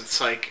because it's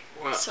like,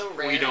 well, So we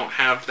rare. don't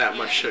have that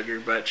much Yeah. sugar.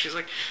 But she's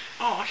like,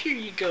 "Oh, here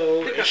you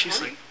go," They and got she's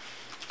honey?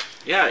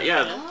 like,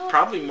 "Yeah, Oh,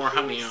 probably more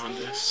honey so on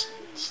this."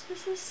 much.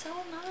 This is so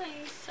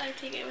nice. I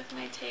take it with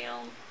my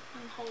tail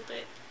and hold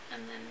it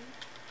and then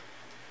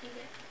eat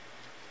it.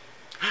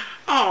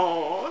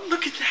 Oh,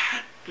 look at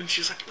that! And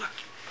she's like, "Look,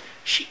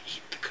 she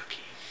eat the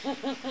cookie."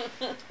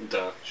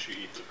 Duh, she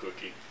eat the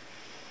cookie.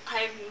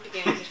 I'm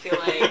beginning to feel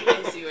like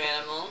a zoo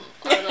animal.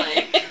 Or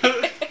like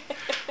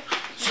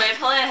my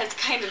plan has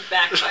kind of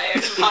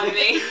backfired upon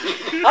me.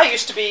 I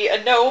used to be a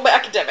gnome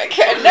academic,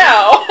 and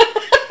now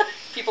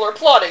people are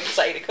applauding because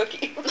I ate a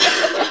cookie.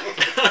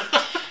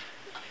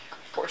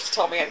 Of course,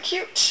 tell me I'm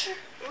cute.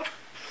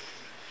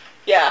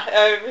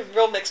 Yeah,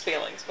 real mixed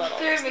feelings about all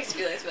There this. are mixed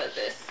feelings about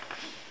this.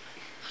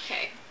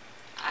 Okay.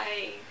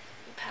 I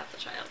have the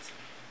child.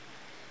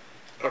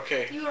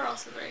 Okay. You are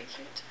also very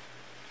cute.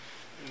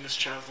 And this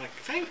child's like,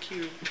 thank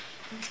you.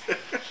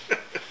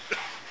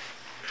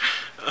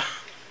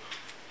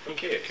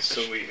 Okay,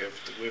 so we have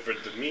delivered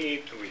the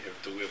meat, we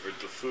have delivered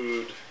the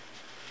food.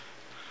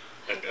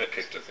 I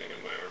kicked a thing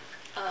in my arm.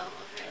 Oh,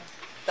 okay.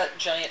 That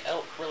giant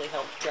elk really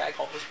helped drag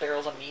all those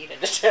barrels of meat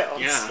into town.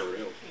 Yeah. For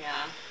real.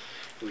 Yeah.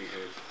 We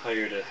have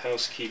hired a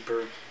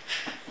housekeeper.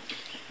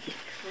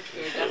 Which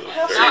we are definitely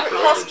not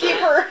going to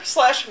Housekeeper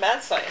slash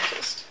mad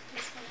scientist.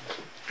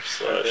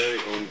 Our very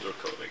own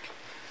Dracovic.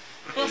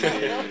 And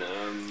then,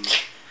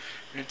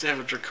 You have to have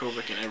a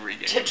Dracovic in every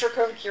game.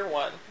 Tetracovic year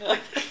 1.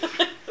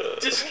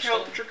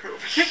 Discount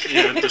Dracovic.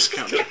 Yeah,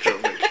 discount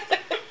Dracovic.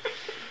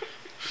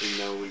 and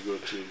now we go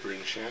to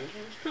Bryn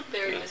Shander.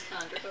 Very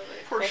misconduct.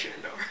 Poor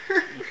Shandor.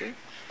 Okay.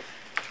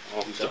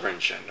 Off to Bryn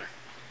Shander.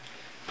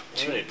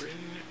 Alright. Bryn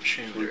We're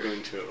Shander.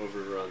 going to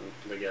overrun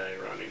the guy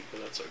running,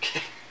 but that's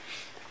okay.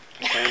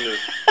 Kind of.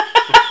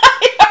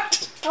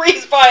 Just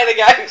breeze by the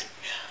guy who's,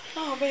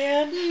 oh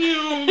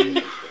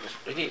man.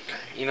 We need.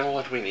 You know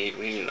what we need?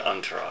 We need an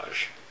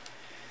entourage.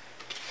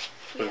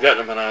 We've got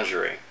a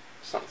menagerie.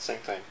 It's not the same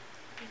thing.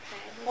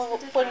 Well,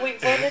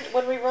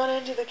 when we run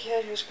into the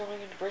kid who's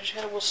going into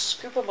Bridgehead, we'll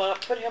scoop him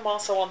up, put him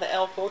also on the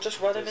elk. We'll just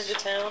run him into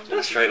town.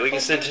 That's right. We can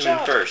We'll send do him the in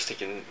job. first. He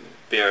can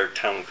be our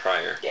town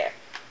crier. Yeah.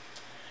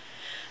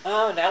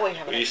 Oh, now we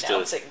have an We used to-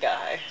 announcing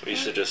guy. We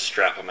used to just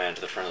strap a man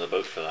to the front of the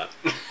boat for that.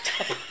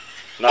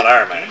 Not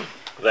our man.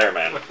 Their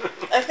man.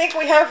 I think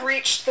we have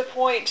reached the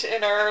point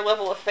in our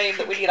level of fame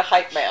that we need a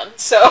hype man.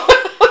 So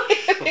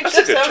we That's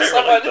just a good have term, I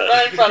someone like that.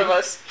 right in front of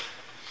us.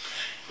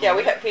 Yeah,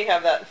 we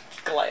have that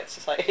Goliath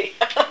Society.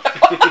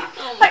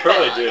 Oh my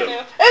Probably god. do. You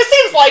know? It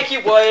seems like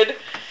you would.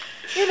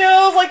 You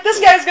know, like this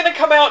guy's gonna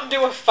come out and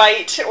do a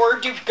fight or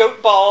do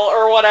goat ball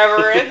or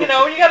whatever, and you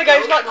know, you got a guy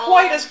who's not Goat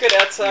quite ball. as good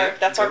at Yeah,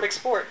 that's our goat. big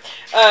sport.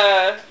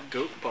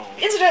 Goat ball.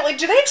 Incidentally,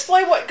 do they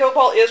explain what goat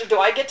ball is, or do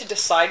I get to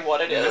decide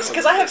what it is? No,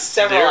 Because I have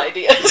several there-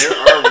 ideas.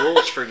 There are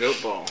rules for goat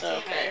ball.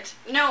 Okay.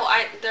 No,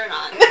 they're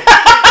not.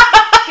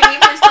 Can you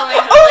please tell me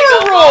how to play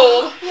goat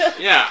ball? Overruled.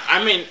 Yeah,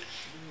 I mean,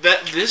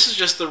 this is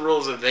just the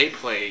rules that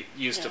they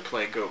used to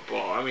play goat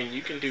ball. I mean,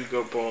 you can do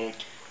goat ball.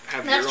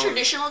 Have That's your own.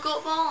 traditional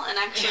goat ball, and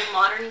actually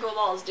modern goat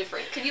ball is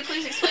different. Could you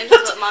please explain to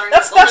us what modern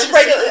That's goat ball that's is?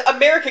 regular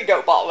American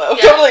goat ball though.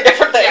 Yeah. Totally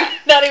different thing. Yeah.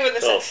 Not even the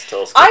same.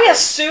 Tell us. I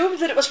assumed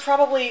that it was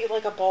probably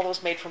like a ball that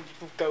was made from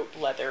goat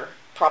leather,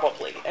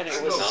 probably, and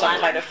it was Goat some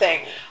leather. kind of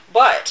thing.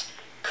 But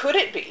could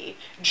it be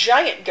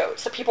giant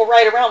goats that people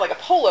ride around like a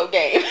polo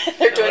game?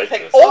 They're I doing like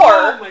things, this.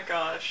 Oh or my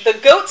gosh. the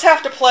goats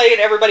have to play and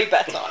everybody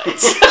bets on it.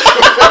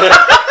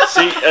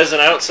 See, as an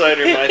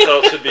outsider, my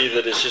thoughts would be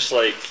that it's just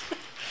like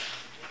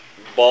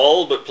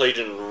ball, but played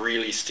in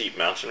really steep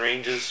mountain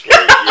ranges,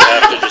 where you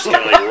have to just kind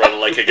of like run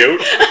like a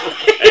goat,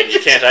 and you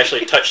can't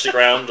actually touch the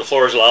ground. The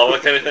floor is lava,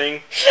 kind of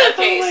thing.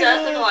 Okay, Oh my so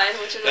that's the God.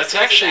 Goliath, which of those That's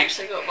things actually- is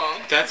actually goat ball.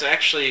 That's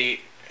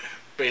actually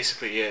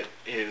basically it.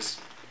 It's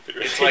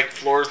like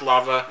floor's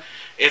lava.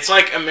 It's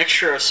like a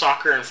mixture of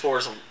soccer and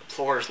floor's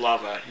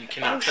lava. You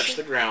cannot Oh, touch shit.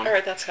 the ground. All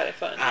right, that's kind of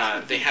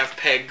fun. They have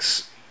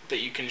pegs that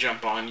you can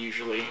jump on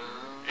usually,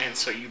 and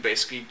so you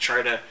basically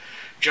try to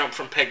jump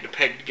from peg to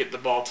peg to get the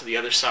ball to the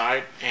other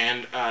side,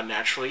 and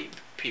naturally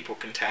people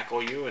can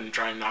tackle you and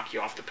try and knock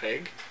you off the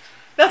peg.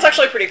 That's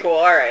actually pretty cool.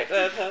 All right,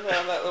 that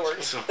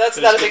works. So That There's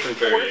is a different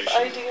fourth variations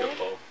of idea. goat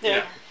ball.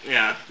 Yeah.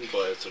 Yeah.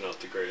 Goliaths are not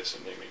the greatest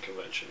at naming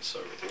conventions, so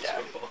everything's Yeah.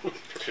 goat ball.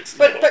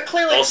 But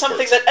clearly All it's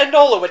something sports. that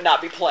Enola would not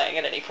be playing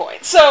at any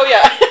point. So yeah.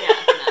 Yeah,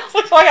 It's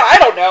no. like, oh, yeah, I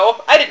don't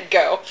know. I didn't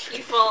go.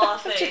 You fall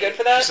off I'm a too good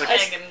for that. She's like-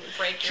 egg and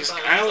break your Just,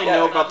 bones. I only Yeah.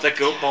 know about the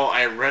goat ball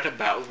I read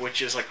about,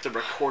 which is like the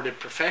recorded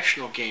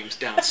professional games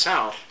down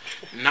south,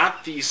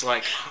 not these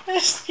like.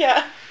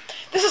 Yeah.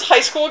 This is high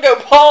school go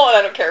ball, and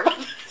I don't care about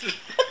this.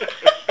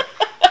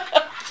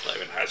 It's not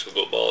even high school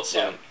goat ball. It's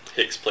some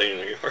Hicks playing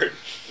in the yard.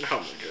 Oh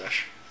my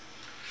gosh.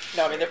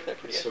 No, I mean they're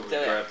pretty So good.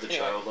 we grab the Anyway.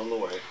 child on the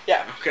way.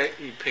 Yeah. Okay,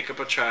 you pick up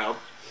a child,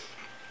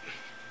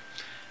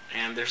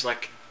 and there's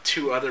like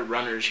 2 other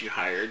runners you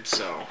hired.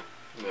 So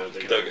No,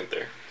 they Dug in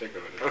there. They're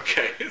going.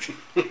 okay,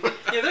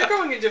 Yeah, they're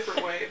going a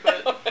different way,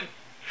 but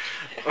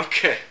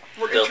okay.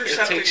 we're It It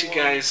intercepting takes you one.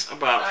 guys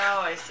about.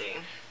 Oh, I see.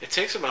 It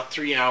takes about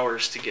 3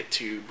 hours to get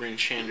to Bryn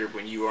Shander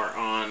when you are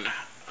on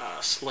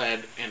a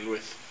sled and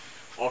with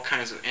all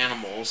kinds of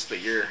animals that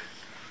you're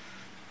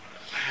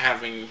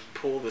having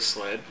pull the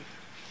sled.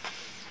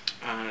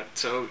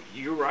 So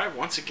you arrive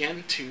once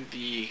again to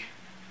the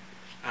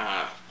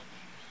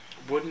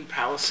wooden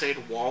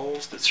palisade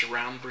walls that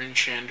surround Bryn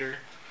Shander.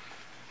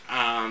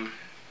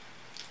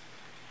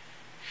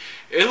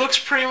 It looks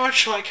pretty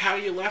much like how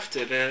you left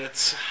it.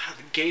 It's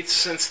the gates,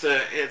 since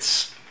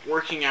it's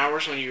working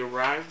hours when you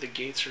arrive, the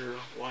gates are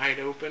wide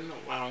open,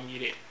 allowing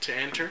you to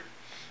enter.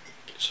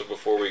 So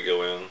before we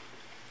go in,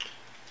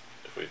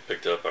 if we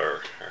picked up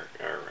our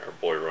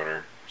boy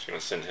runner, just gonna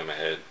send him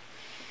ahead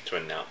to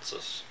announce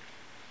us.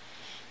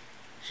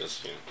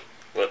 Just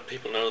let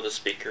people know the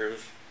speaker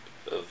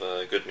of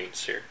Good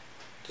Meats here.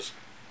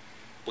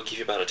 We'll give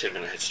you about a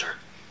 10-minute head start.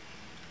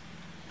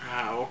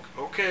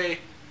 Okay.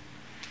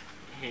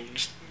 He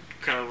just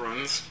kind of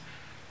runs.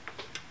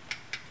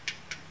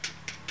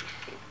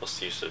 What's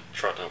the use of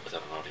trotting out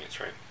without an audience,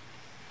 right?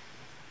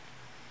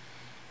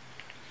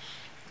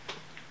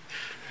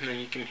 And then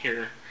you can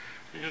hear,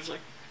 and it's like,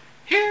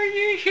 hear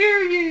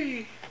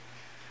ye,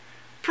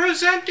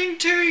 presenting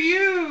to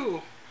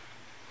you,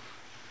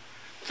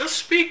 the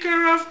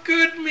speaker of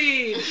good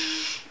mead.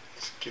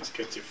 Kids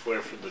get your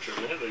flair for the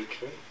dramatic.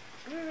 Huh?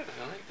 Yeah,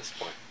 I like this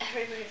point.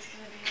 Everybody's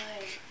gonna be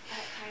like,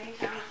 that tiny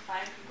town with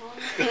 5 people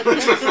in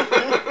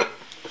it?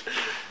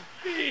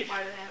 Why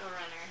do they have a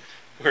runner?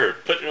 We're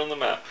putting it on the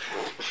map.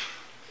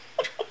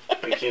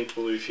 I can't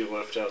believe you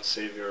left out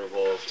Savior of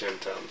all of 10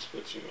 towns,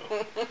 but you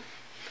know.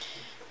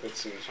 That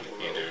seems more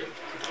You do. relevant.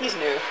 He's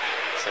new.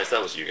 Besides,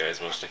 that was you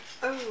guys mostly.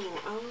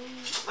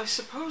 I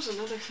suppose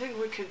another thing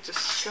we could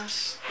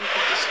discuss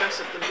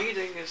at the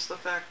meeting is the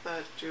fact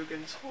that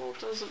Dugan's Hole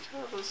doesn't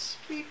have a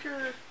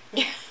speaker.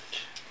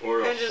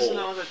 Or a And is hole.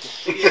 not a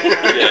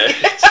Yeah,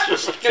 it's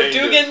just No kind of-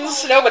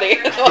 Dugans, nobody.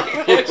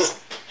 Like, there's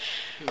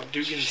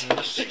Dugan's in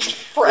the city.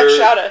 fresh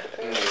out of.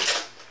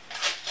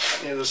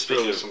 Yeah, that's Speaking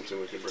really of something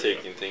we could bring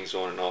taking things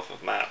on and off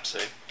of maps, eh?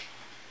 up.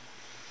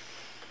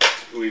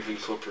 We've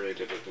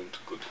incorporated it into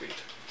Goodweed.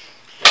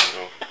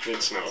 No.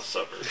 It's now a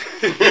suburb.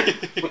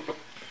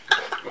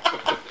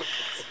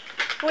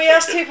 We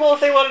asked people if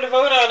they wanted to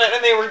vote on it,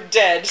 and they were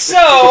dead. So.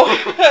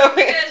 You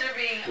guys are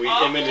being We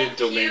awful eminent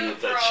domain cute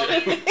of that for all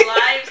shit. these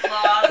lives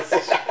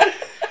lost.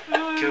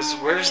 Because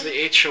where's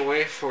the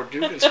HOA for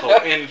Dugan's Hole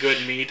in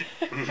good mead?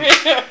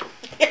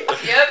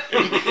 Yep.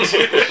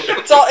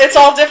 It's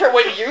all different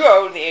when you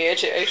own the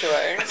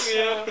HOA.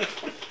 So,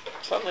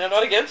 suddenly I'm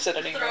not against it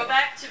anymore.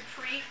 Throwback to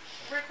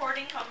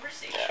pre-recording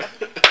conversation.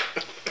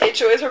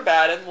 HOAs are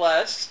bad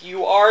unless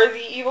you are the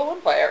evil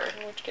umpire,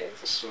 in which case.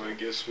 So I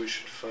guess we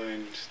should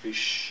find the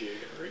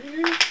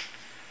sheriff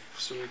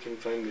so we can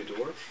find the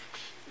dwarf.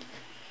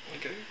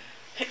 Okay.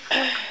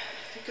 I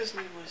think his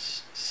name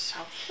was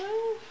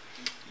Southwell?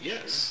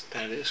 Yes,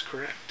 that is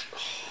correct.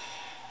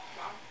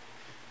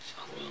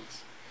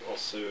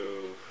 Also,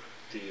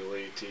 the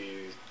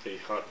lady, the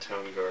hot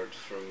town guard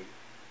from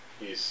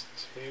East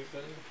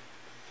Haven,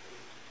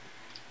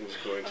 was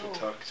going to Oh.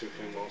 talk to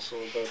him also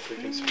about the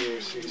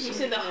conspiracy. You So,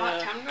 said the hot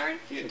Yeah. town guard?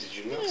 yeah, did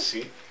you not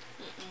see?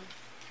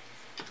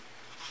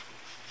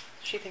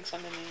 She thinks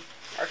I'm in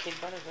the Arcane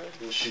Brotherhood.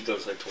 Well, she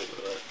does. I told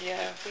her that.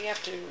 Yeah, we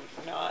have to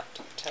not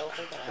tell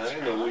her that. I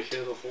know. We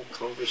had a whole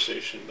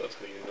conversation about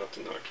how you're not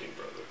an arcane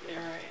brother. You're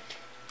right.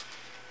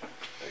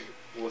 Like,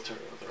 what are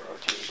other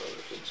arcane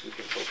brotherhoods we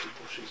can tell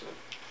people she's in?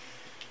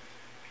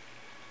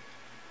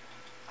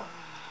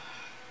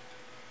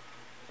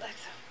 Like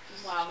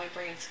Wow, my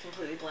brain's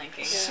completely blanking.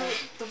 Yeah. So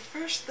the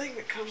first thing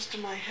that comes to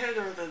my head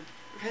are the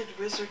Red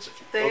Wizards of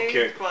Thing,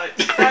 Okay. but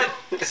that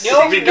No, Because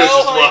no,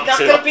 it's I'm locked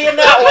not in. gonna be in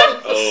that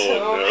one.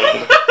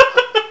 Oh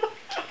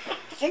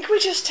I think we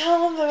just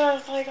tell them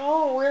that, like,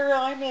 oh,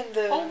 I'm in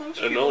the, all those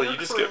no. people No, you work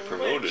just for get a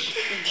promoted.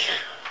 witch.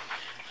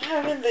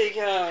 I'm in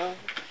the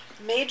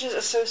Mages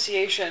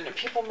Association, and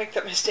people make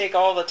that mistake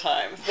all the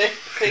time.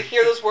 They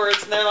hear those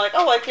words and they're like,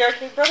 oh, like the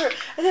Arcane Brotherhood,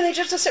 and then they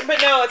just assume,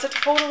 but no, it's a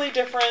totally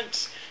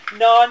different,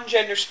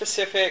 non-gender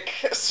specific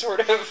sort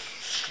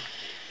of.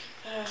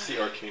 It's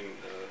the arcane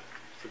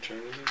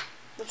fraternity.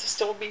 Let's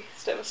still be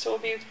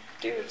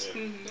dudes. Yeah,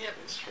 Mhm. Yep.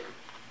 that's true.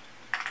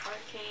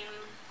 Arcane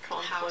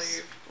house.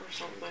 Conclave or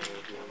something.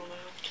 I don't know.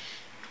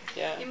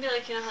 Yeah. You can be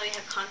like, you know how you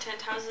have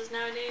content houses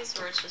nowadays,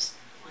 where it's just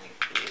like,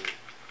 you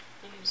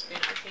can just be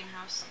an arcane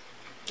house.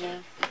 Yeah.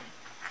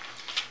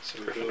 So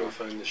we're going to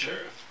find the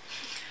sheriff.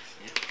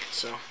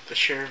 So the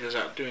sheriff is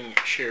out doing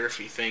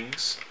sheriffy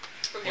things.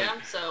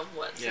 Yeah. So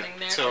what? Yeah, Sitting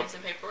there so- doing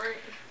some paperwork,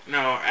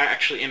 No,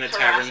 actually in a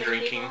tavern harassing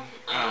drinking. people?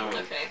 Oh,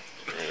 okay.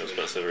 Yeah, it was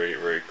about a very,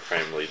 very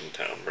crime-laden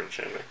town, British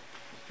Chandler.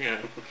 Yeah.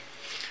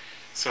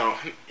 So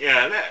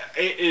yeah,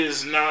 it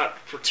is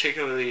not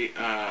particularly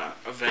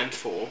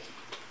eventful,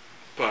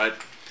 but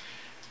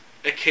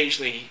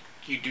occasionally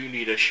you do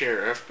need a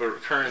sheriff.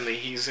 But currently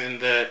he's in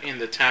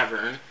the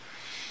tavern,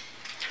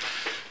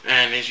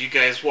 and as you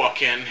guys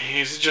walk in,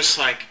 he's just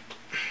like,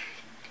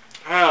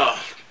 "Oh,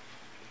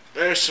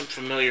 there's some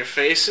familiar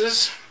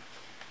faces,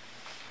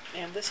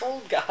 And this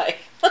old guy.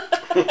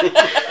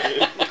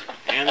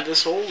 and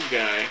this old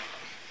guy.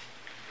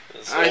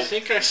 I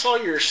think I saw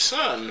your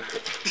son."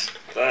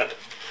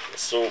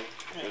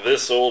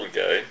 This old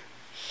guy,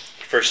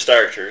 for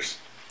starters,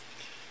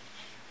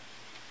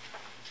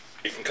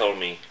 you can call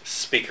me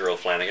Speaker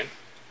O'Flanagan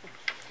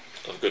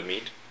of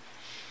Goodmead.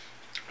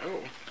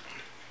 Oh.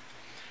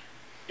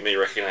 You may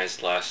recognize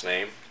the last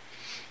name.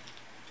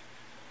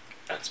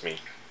 That's me.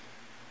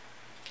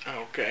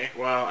 Okay.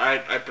 Well, I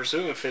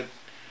presume if it.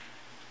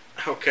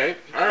 Okay.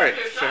 All right.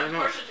 Fair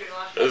enough.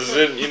 As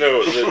in, you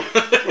know,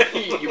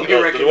 You may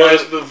That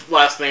recognize wasn't- the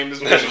last name as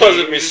that me.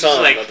 wasn't me It's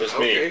son, like, that was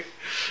me. okay.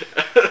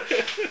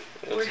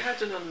 We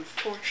had an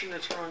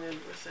unfortunate run-in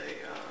with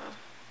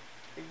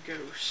a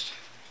ghost.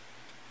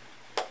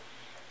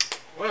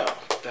 Well,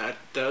 that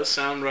does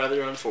sound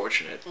rather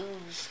unfortunate.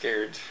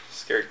 Scared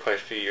quite a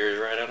few years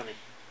right out of me.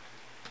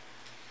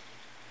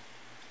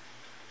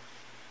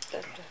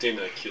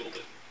 Dana killed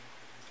it.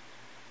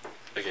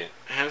 Okay,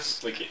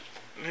 As Like,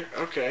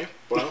 okay,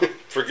 well,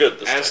 for good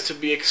this as time.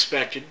 to be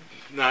expected,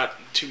 not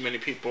too many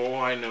people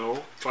I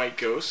know fight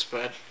ghosts,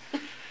 but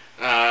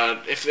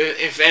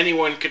if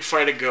anyone could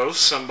fight a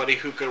ghost, somebody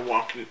who could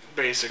walk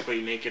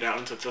basically naked out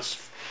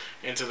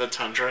into the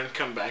tundra and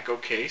come back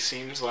okay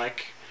seems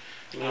like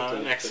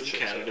an excellent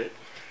candidate.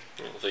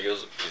 I don't think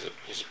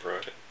he's a pro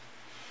at it.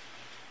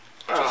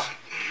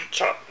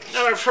 And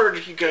I've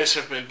heard you guys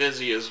have been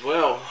busy as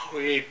well.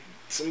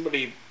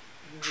 Somebody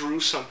drew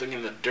something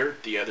in the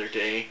dirt the other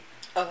day.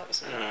 Oh, that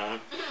was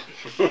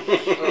me.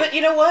 But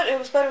you know what? It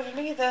was better to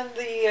me than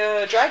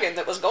the dragon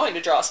that was going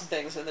to draw some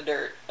things in the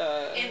dirt.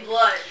 In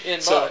blood.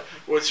 In So blood.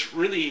 what's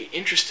really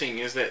interesting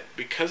is that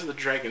because of the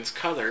dragon's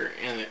color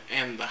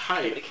and the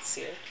height, Nobody could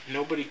see it.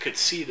 nobody could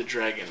see the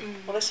dragon.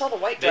 Well, they saw the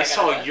white They dragon.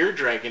 saw I bet. your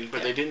dragon,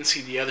 but they didn't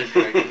see the other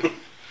dragon.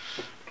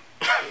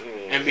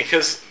 And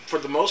because, for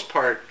the most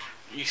part,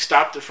 you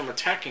stopped it from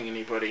attacking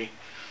anybody,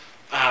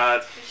 We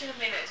should have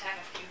made it attack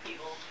a few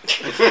people.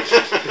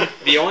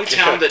 the only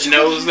town that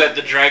knows that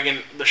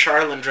the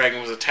Charlatan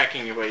dragon was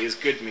attacking anybody is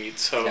Goodmead.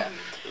 So Yeah.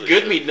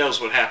 Goodmead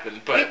knows what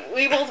happened, but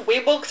we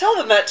will tell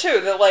them that too.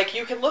 That like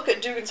you can look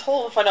at Dugan's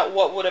Hole and find out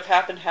what would have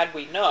happened had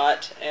we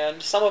not,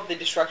 and some of the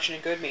destruction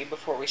in Goodmead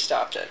before we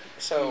stopped it.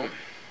 So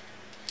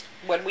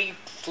when we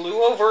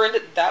flew over, and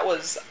that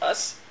was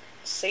us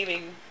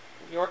saving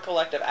your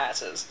collective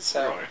asses.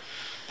 So Right.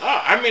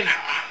 I mean,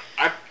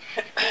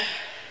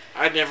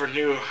 I never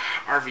knew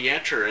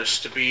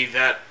Arviatris to be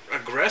that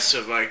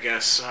aggressive, I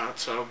guess.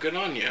 So good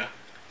on you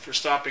for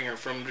stopping her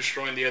from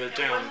destroying the other It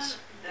towns.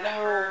 wasn't that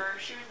No. her.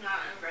 She was not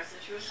aggressive.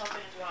 She was helping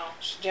as well.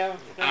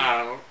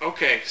 yeah,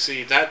 Okay,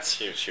 see, that's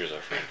She was our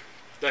friend.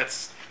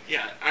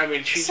 yeah. I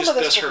mean, she Some just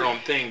of this does her will- own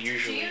thing Do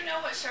usually. you know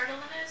what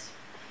Chardolin is?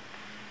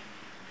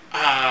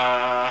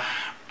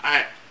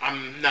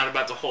 I'm not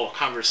about to hold a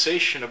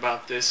conversation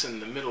about this in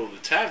the middle of the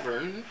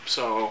tavern,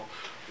 so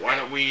why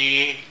don't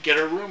we get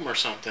a room or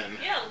something?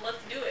 Yeah, let's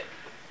do it.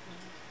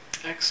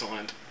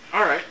 Excellent.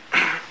 All right.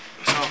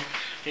 So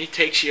he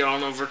takes you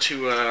on over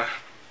to.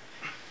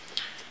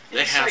 They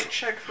Insight have.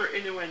 check for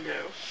innuendo.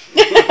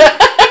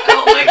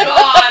 Oh my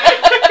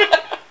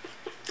god!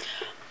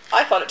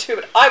 I thought it too,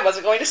 but I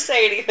wasn't going to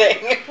say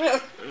anything.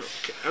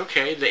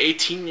 Okay, the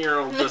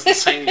 18-year-old doesn't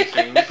say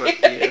anything, but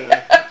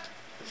the.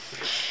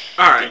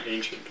 All right.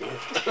 ancient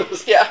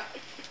dwarf. Yeah.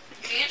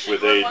 The ancient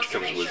With one age wants to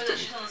comes make sure wisdom. that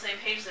she's on the same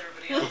page as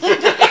everybody else.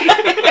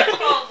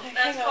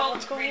 That's Hang on, called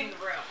what's going reading on?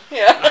 the room.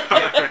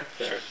 Yeah.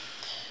 There.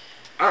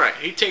 All right.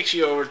 He takes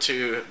you over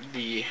to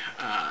the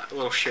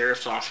little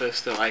sheriff's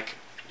office that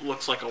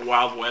looks like a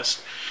Wild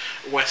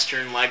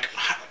Western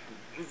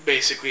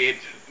basically a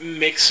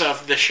mix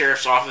of the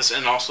sheriff's office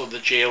and also the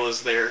jail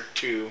is there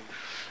too.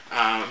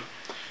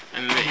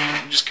 And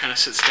he just kind of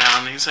sits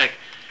down and he's like,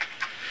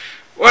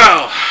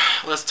 "Well,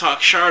 let's talk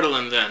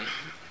Chardolin then.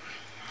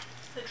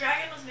 The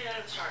dragon was made out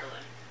of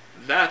Chardolin.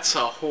 That's a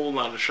whole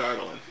lot of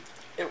Chardolin.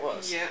 It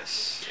was.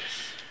 Yes.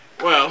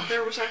 Well,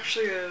 There was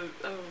actually a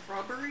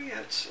robbery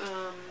at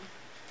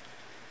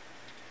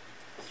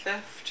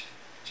theft.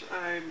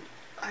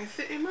 I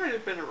think it might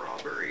have been a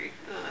robbery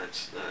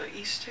at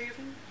East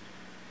Haven.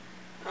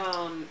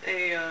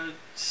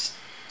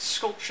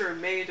 Sculpture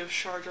made of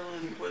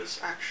Chardolin was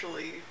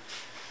actually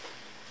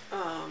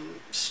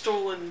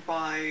stolen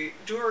by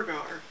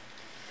Durgar,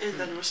 and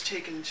then was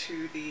taken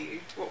to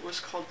what was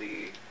called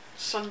the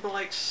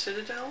Sunblight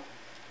Citadel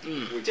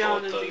We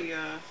down bought in the the.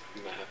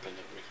 map and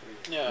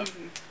everything. Yeah.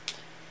 Mhm.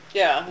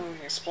 Yeah, we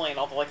can explain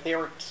all the they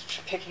were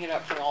picking it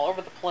up from all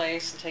over the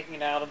place and taking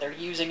it out, and they're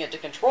using it to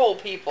control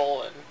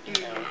people, and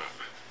you know,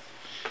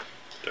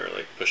 They're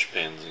like push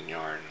pins and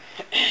yarn.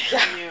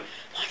 Yeah.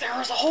 like there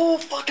was a whole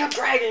fucking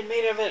dragon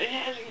made of it.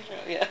 And, you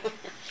know, yeah.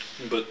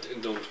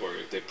 But don't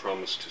worry, they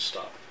promised to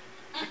stop.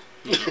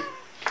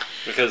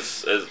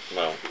 Because,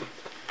 I'll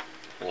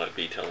let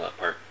B tell that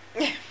part.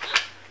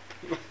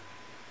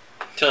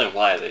 Tell him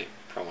why they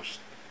promised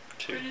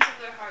to. Goodness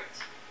of their hearts.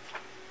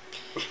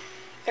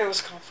 It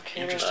was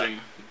complicated. interesting.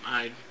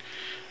 I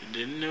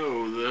didn't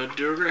know the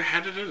Durgar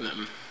had it in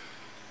them.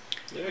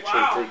 They're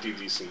actually Wow. pretty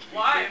decent people.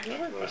 Why?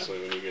 Honestly,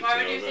 when you get Why to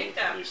would know you them, think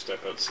that? you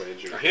step outside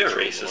your Are you a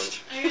control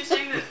racist? Are you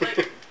saying that,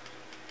 you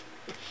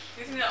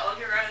think that all of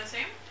you are the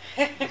same?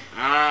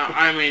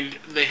 I mean,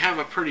 they have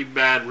a pretty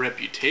bad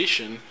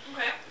reputation.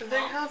 Okay.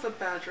 They have a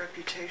bad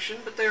reputation,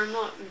 but they are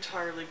not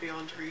entirely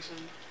beyond reason.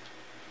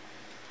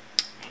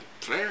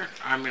 Fair.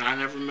 I mean, I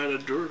never met a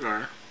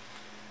Durgar.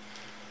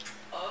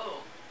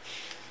 Oh.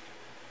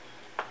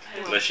 I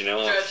just Unless you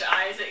know judge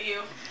eyes at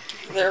you.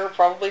 There are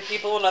probably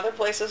people in other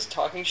places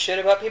talking shit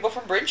about people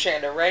from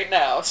Bridgehander right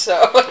now. So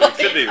It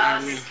could be. I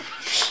Us. mean,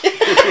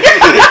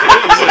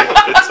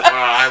 It's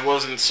I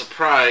wasn't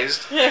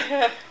surprised.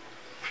 I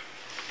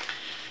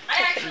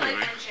actually Anyway.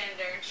 like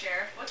Enchanter,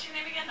 Sheriff. What's your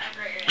name again? I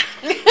forgot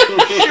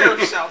your name.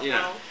 Sheriff Southwell.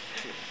 Yeah.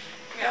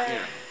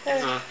 Yeah.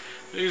 Yeah.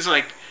 He's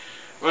like,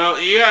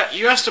 Well,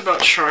 you asked about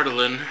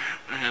Chardolin,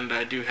 and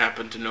I do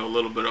happen to know a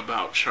little bit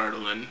about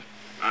Chardolin,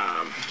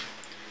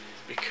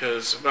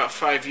 because about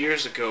 5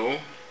 years ago,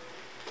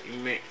 you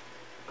may.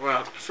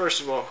 Well, first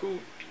of all,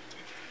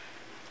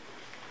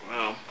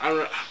 Well, I don't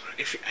know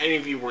if any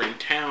of you were in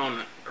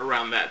town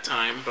around that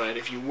time, but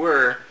if you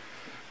were,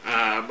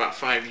 about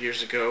 5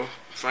 years ago,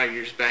 5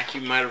 years back,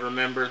 you might have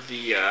remembered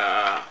the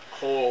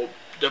whole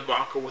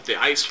debacle with the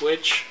ice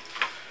witch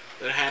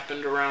that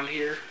happened around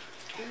here.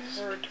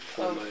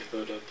 Pull my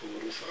hood up a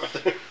little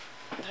farther.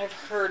 I've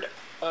heard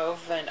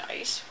of an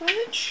ice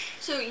witch.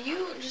 So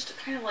you, just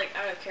kind of like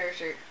out of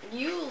character,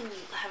 you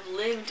have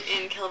lived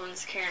in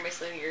Kelvin's Cairn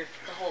basically your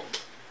whole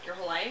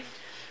life,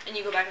 and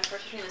you go back and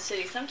forth between the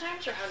cities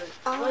sometimes, or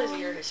what is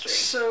your history?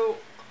 So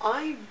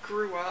I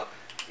grew up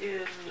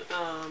in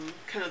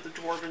kind of the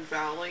Dwarven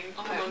Valley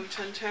among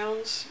 10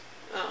 towns.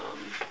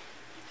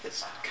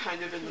 It's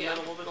kind of in the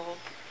middle of it all.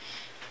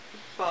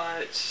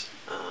 But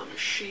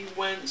she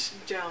went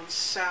down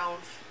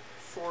south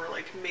for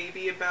like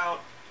maybe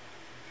about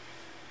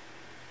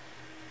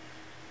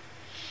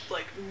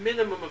like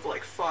minimum of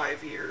like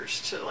 5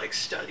 years to like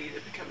study to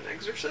become an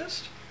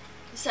exorcist.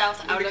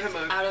 South out of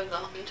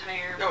the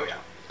entire. Oh yeah.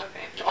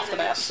 Okay. Off the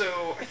map.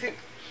 So I think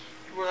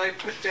what I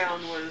put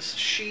down was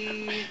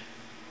she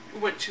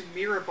went to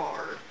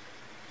Mirabar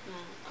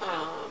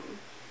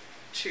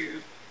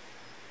to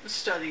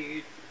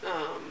study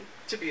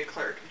to be a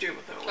cleric of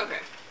Dumatho. Okay.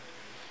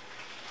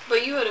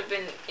 But you would have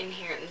been in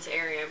here in this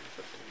area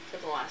for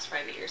the last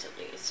 5 years at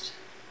least.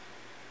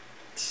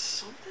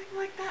 Something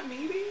like that,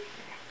 maybe?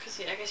 Because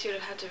I guess you would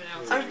have had to have been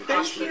able to I've been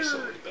cross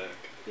here. Back.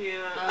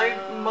 Yeah, I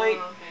might.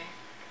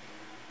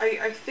 Okay.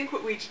 I think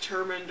what we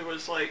determined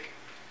was like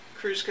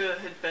Kruska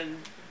had been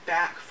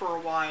back for a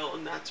while,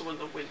 and that's when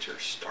the winter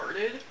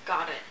started.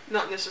 Got it.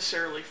 Not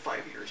necessarily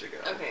 5 years ago.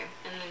 Okay,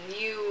 and then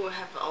you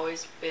have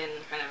always been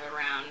kind of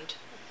around.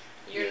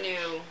 You're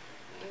new.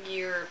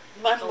 You're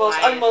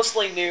I'm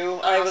mostly new.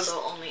 I was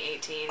also only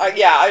 18.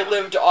 I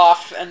lived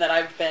off, and then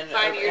I've been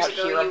 5 years out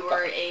ago, here. you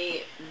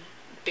were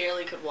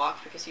barely could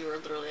walk because you were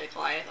literally a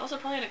Goliath. Also,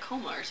 probably in a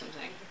coma or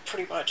something.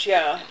 Pretty much,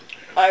 yeah.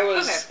 I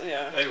was,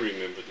 yeah. I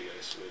remember the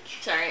Ice Witch.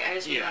 Sorry, I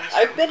just. Yeah.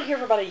 I've been here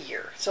for about a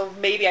year, so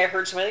maybe I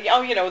heard something.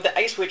 Oh, the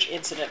Ice Witch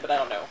incident, but I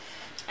don't know.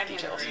 I've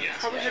never details. heard of Yeah.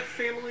 this. Probably had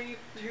family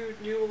who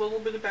knew a little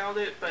bit about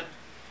it, but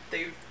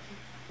they've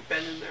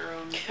been in their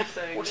own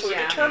thing. So we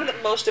Yeah. determined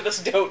that most of us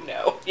don't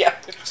know. Yeah.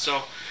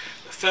 So,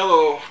 the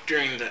fellow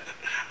during the...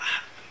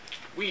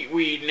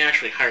 We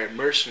naturally hired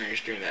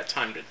mercenaries during that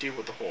time to deal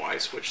with the whole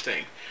ice witch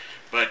thing.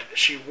 But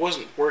she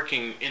wasn't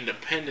working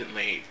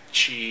independently.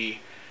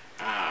 She...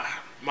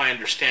 my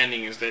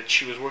understanding is that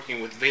she was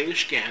working with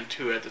Valish Gant,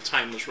 who at the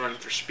time was running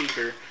for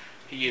speaker.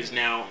 He is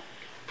now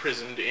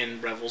prisoned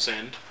in Revel's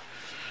End.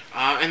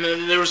 And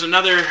then there was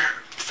another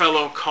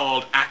fellow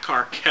called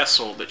Akar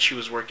Kessel that she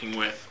was working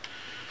with.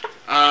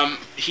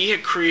 He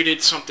had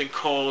created something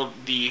called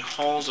the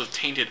Halls of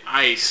Tainted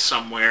Ice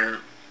somewhere.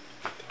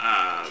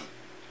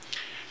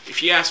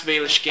 If you ask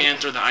Valish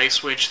Gant or the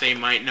Ice Witch, they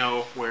might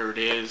know where it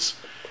is.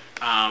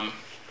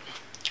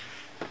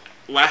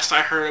 Last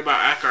I heard about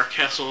Akar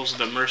Kessel's,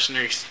 the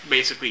mercenaries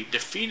basically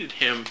defeated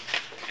him,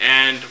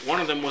 and one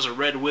of them was a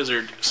red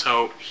wizard,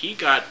 so he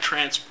got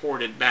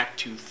transported back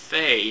to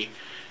Thay,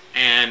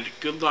 and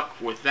good luck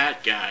with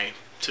that guy,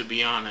 to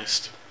be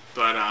honest.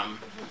 But,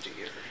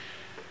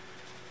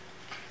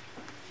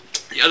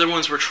 the other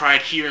ones were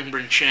tried here in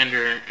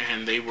Brinchander,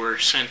 and they were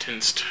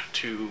sentenced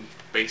to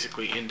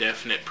basically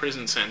indefinite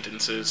prison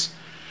sentences.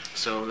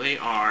 So they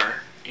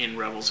are in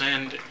Revel's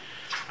End.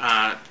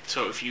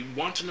 So if you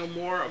want to know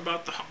more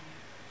about the...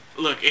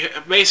 Look,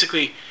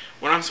 basically,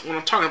 when I'm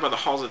talking about the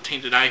Halls of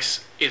Tainted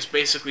Ice, it's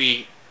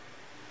basically...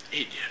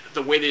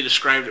 the way they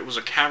described it was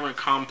a cavern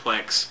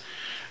complex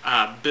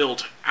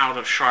built out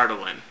of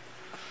Chardolin.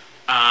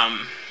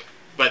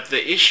 But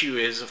the issue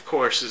is, of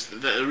course, is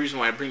the reason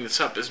why I bring this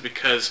up is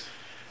because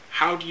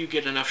how do you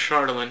get enough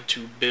Chardolin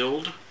to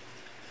build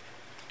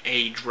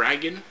a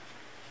dragon?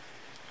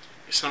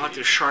 It's not like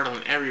there's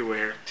Chardolin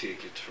everywhere.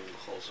 Take it from the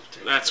Halls of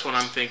Tainted That's what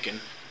I'm Ice. thinking.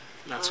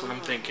 That's what I'm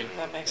thinking.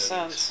 That makes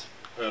And sense.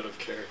 Out of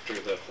character,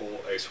 that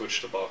whole Ice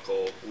Witch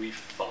debacle, we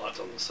fought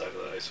on the side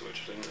of the Ice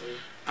Witch, didn't we?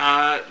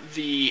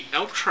 The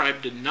Elk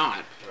tribe did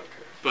not,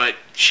 Okay. but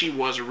she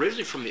was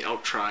originally from the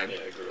Elk tribe. Yeah,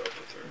 I grew up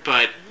with her.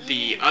 But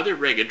the other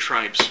Ragged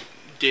tribes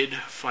did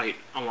fight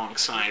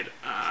alongside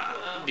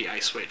the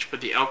Ice Witch,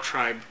 but the Elk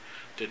tribe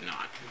did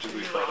not. Did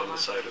we fight on the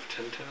side of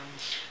 10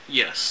 Towns?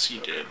 Yes, you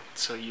Okay. did.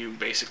 So you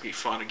basically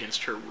fought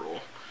against her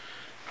rule.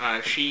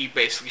 She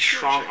basically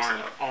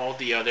strong-armed all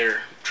the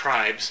other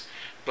tribes,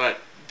 but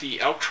the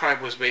Elk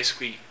tribe was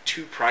basically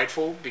too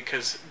prideful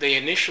because they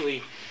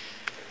initially...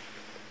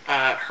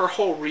 her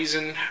whole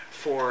reason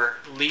for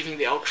leaving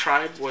the Elk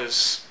tribe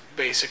was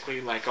basically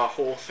like a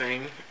whole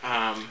thing.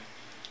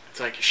 It's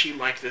like she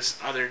liked this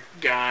other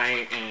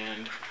guy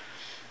and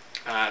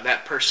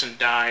that person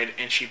died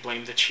and she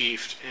blamed the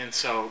chief, and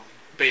so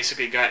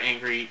basically got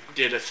angry,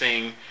 did a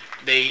thing.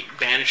 They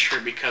banished her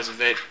because of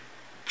it,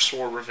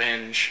 swore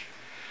revenge.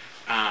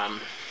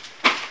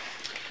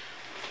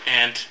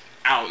 and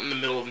out in the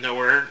middle of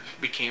nowhere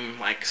became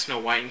like Snow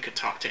White and could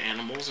talk to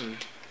animals and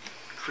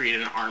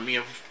created an army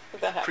of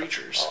That happens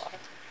creatures. a lot.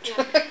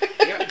 Yeah.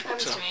 Yeah.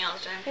 Happens So. to me all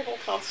the time. People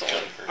constantly.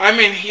 I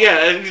mean,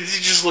 yeah, he's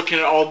just looking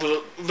at all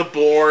the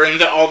boar and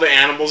all the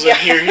animals in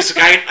here. He's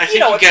like, I think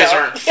you guys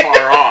aren't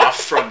far off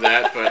from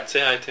that, but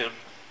Say hi to him.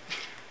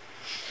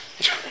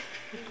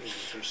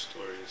 Your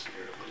stories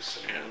here at least.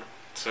 yeah.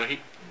 So he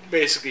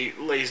basically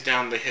lays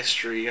down the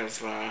history of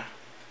the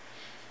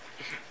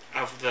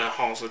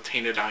halls of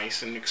tainted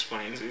ice and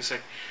explains. He's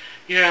like,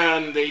 yeah,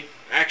 and they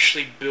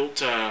actually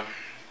built it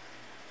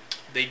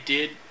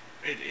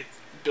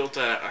built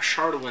a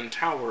Charlatan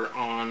tower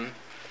on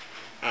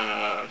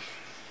an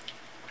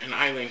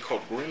island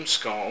called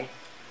Grimskull.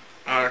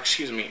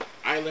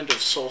 Island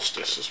of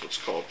Solstice is what's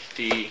called.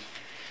 The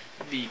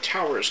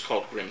tower is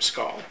called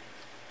Grimskull.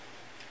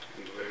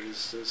 And where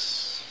is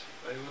this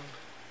island?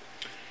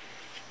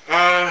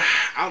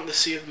 Out in the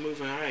Sea of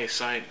Moving Ice.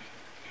 I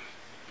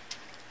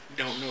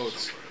don't know.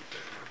 Somewhere up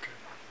there, okay.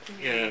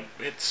 Yeah,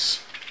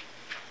 it's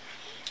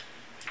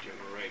You're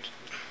right.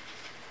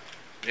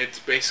 it's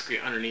basically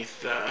underneath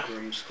the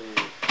Grimskull,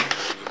 the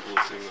blue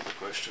thing with the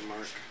question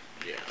mark.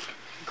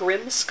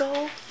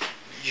 Grimskull?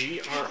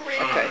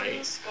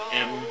 GrimSkale.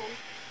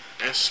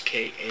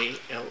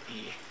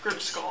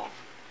 Grimskull.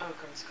 Oh,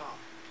 Grimskull.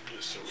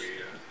 Just so we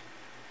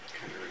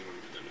kind of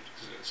remember that it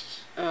exists.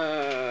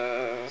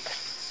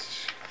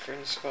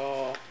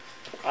 Grimskull.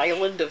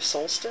 Island of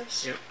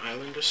Solstice? Yep,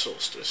 Island of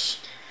Solstice.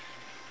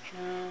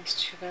 No,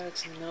 it's too bad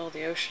it's in the middle of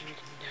the ocean. You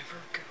can never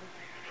go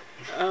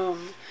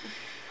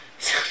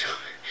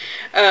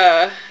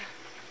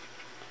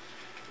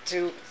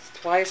there.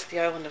 Why is it the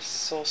Island of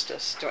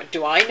Solstice?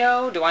 Do I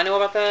know? Do I know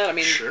about that? I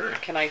mean, Sure.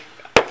 Can I?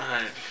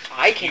 Uh,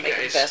 I can you make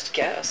guys- the best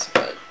guess,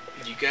 but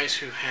You guys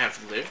who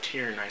have lived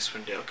here in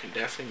Icewind Dale can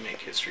definitely make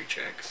history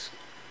checks.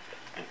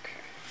 okay.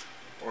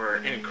 Or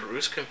and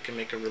Karuska can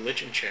make a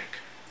religion check.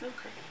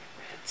 Okay.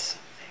 Read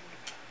something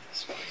about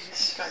this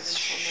place. Guidance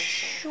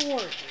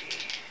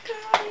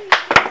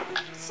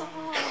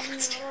on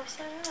this,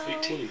 Surely.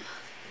 18.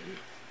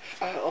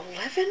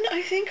 11,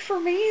 I think, for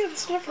me.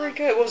 That's not very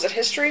good. What was it?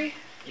 History?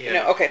 Yeah.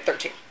 No. Okay,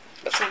 13.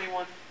 That's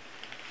 21.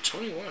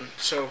 21.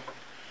 So,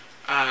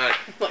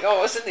 like, oh,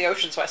 it was in the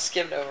ocean, so I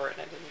skimmed over it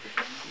and I didn't.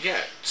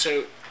 yeah.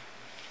 So,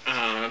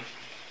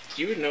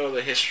 you would know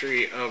the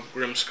history of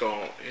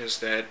Grimskull is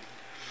that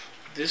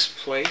this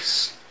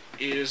place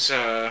is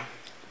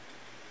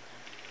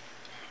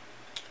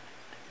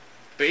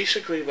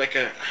basically like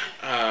a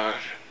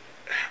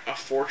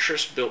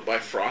fortress built by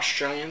frost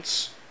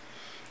giants,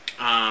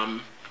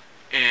 and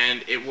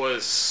it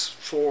was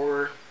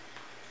for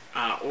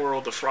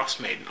Oral the Frost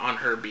Maiden on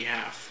her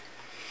behalf.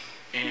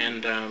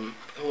 And a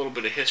little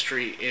bit of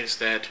history is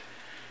that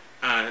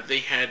they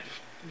had,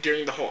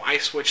 during the whole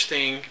Ice Witch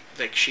thing,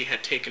 like she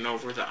had taken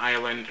over the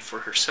island for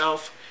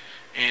herself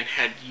and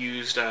had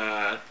used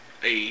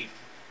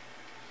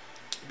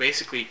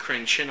basically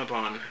Kryn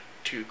Shinabon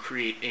to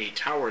create a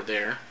tower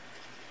there,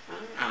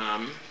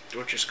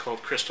 which is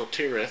called Crystal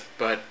Tirith,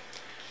 but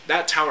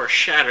that tower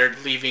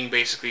shattered, leaving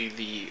basically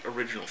the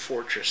original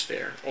fortress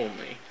there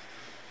only.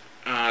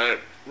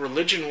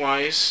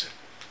 Religion-wise,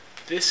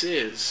 this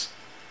is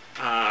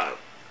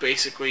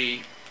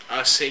basically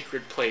a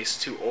sacred place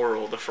to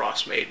Oral the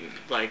Frost Maiden.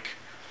 Like,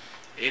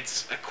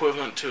 it's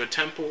equivalent to a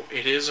temple.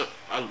 It is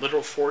a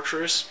little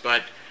fortress,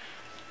 but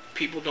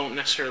people don't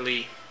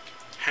necessarily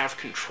have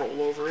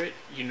control over it.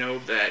 You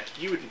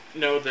would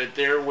know that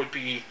there would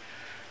be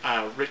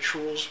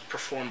rituals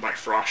performed by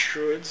frost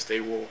druids.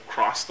 They will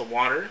cross the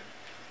water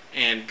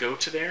and go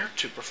to there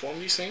to perform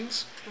these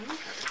things.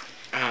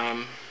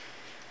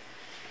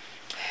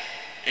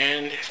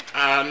 And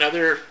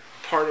another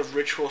part of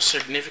ritual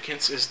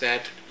significance is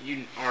that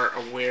you are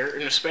aware,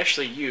 and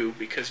especially you,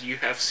 because you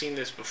have seen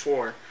this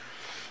before,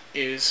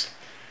 is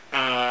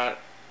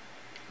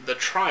the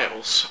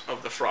trials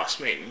of the Frost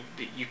Maiden.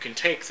 You can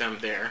take them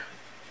there.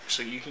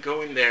 So you can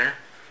go in there,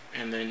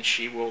 and then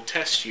she will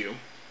test you.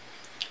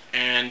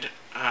 And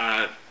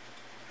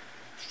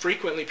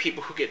frequently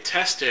people who get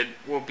tested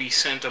will be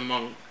sent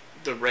among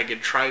the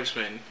Ragged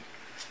Tribesmen.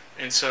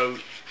 And so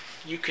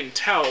you can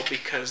tell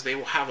because they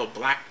will have a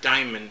black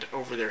diamond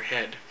over their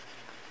head.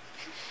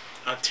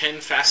 A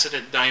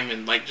 10-faceted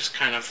diamond, like just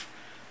kind of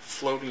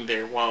floating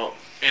there,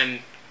 and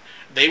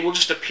they will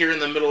just appear in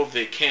the middle of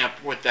the camp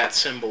with that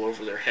symbol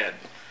over their head.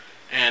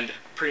 And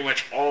pretty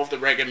much all of the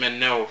Ragged Men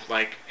know,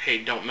 like,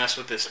 hey, don't mess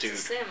with this dude.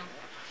 It's a sim.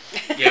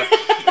 Yep,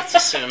 it's a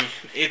sim.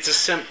 It's a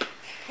simp.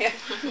 Yeah.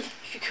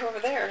 If you go over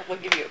there, we'll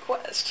give you a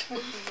quest.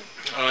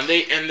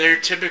 And they're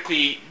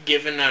typically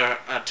given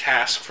a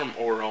task from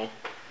Oral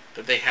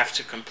that they have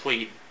to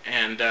complete,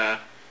 and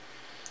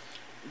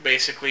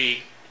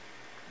basically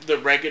the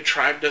Ragged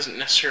tribe doesn't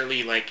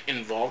necessarily like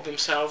involve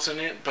themselves in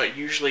it, but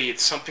usually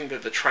it's something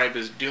that the tribe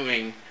is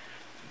doing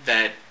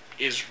that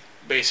is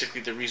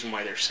basically the reason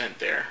why they're sent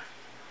there.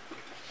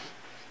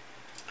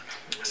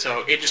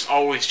 So it just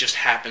always just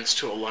happens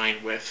to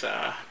align with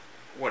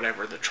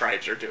whatever the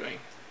tribes are doing.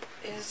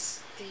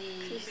 Is the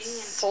Convenient.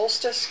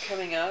 solstice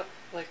coming up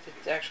Like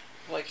the actual,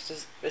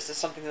 is this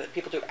something that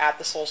people do at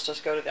the solstice?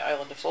 Go to the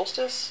island of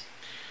solstice.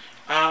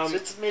 So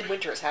it's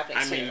midwinter. It's happening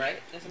I soon, mean,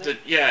 right? Isn't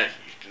it?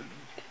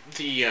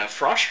 the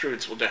frost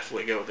druids will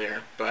definitely go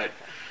there, but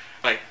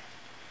like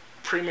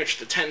pretty much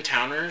the 10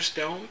 towners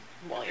don't.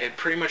 Well, yeah. It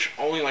pretty much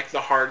only like the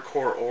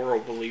hardcore oral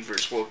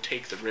believers will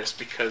take the risk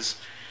because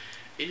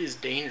it is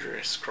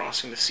dangerous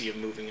crossing the sea of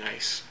moving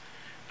ice.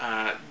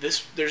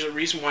 There's a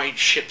reason why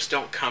ships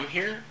don't come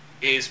here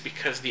is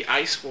because the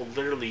ice will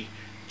literally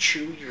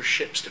chew your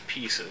ships to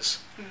pieces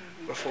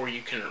before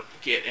you can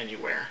get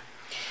anywhere.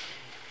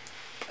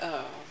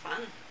 Oh,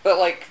 Fun. but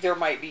like there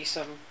might be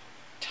some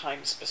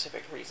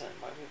time-specific reason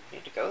why we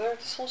need to go there at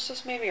the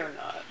solstice, maybe, or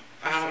not.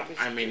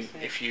 I mean,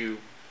 if you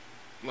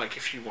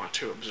want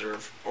to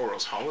observe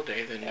Oral's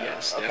holiday, then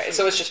yes. Okay, definitely.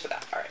 so it's just for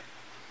that. All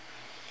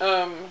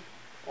right.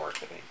 Or it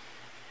could be.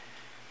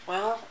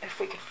 Well, if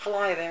we could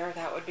fly there,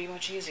 that would be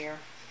much easier.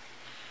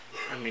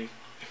 I mean,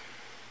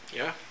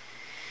 yeah.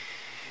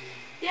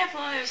 Yeah,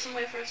 well, there's some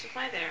way for us to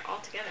fly there all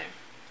together.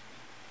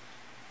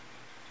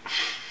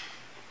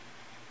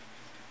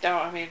 No,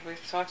 I mean,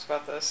 we've talked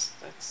about this.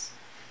 It's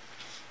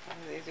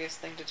probably the easiest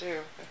thing to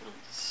do. Well,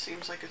 it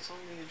seems like it's on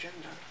the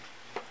agenda.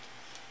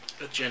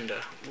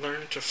 Agenda: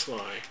 learn to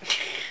fly.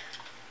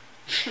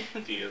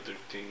 The other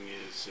thing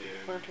is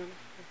Where to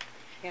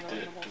handle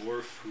the animals.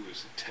 dwarf who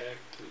was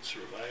attacked that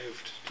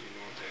survived. Do you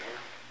know what they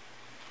are?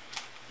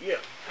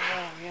 Yeah.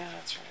 Oh, yeah,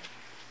 that's right.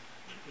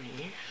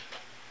 Me.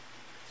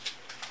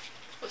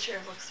 Well,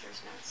 Sheriff looks through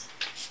his notes.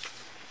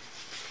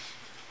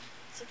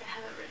 It's like I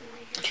have it written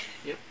right here.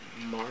 Yep.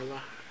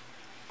 Marla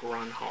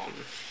Gronholm.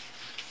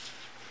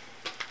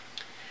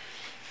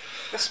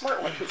 The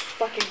smart one who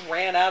fucking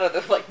ran out of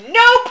the,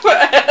 nope!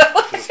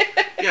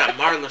 Yeah,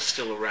 Marla's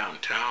still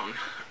around town.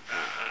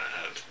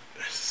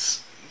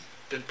 It's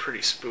been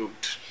pretty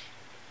spooked.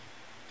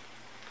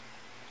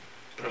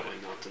 Probably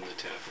not in the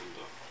tavern,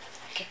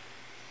 though.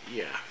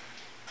 Yeah.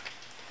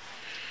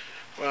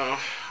 Well,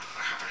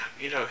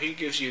 he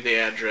gives you the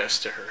address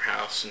to her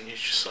house, and he's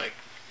just like,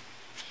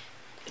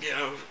 you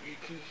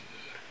can...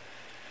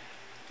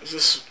 Is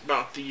this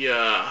about the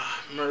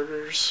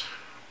murders?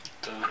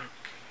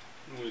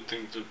 We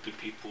think that the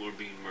people who are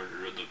being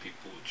murdered are the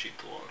people who cheat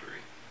the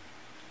lottery.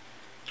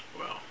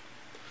 Well,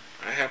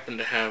 I happen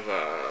to have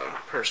a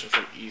person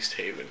from East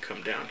Haven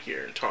come down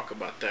here and talk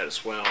about that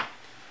as well.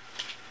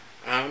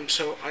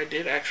 So I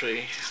did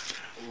actually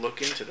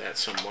look into that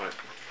somewhat.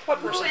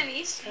 What person? Who in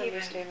East Haven?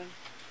 East Haven.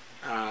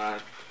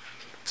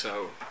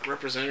 So,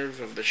 representative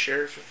of the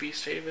sheriff of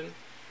East Haven.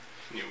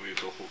 Yeah, we had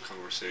the whole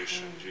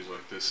conversation. She's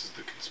like, this is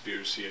the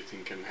conspiracy I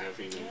think I'm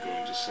having. I'm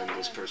going to send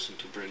this person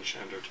to Bryn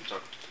Shander to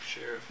talk to the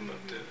sheriff about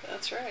it.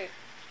 That's right.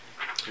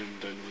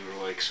 And then we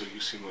were like, so you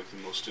seem like the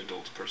most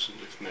adult person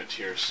we've met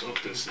here, so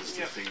this is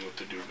the thing with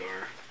the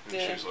Dugar. And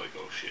Yeah. she's like,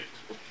 oh shit.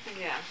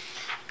 Yeah.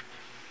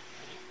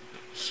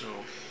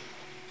 So,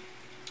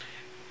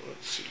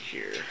 let's see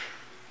here.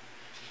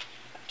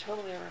 I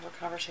totally remember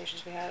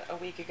conversations we had a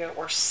week ago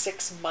or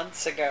 6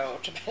 months ago,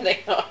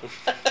 depending on.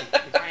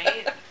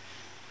 Right?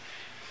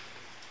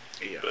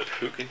 Yeah. But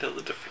who can tell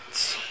the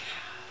difference?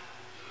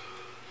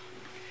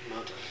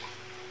 Not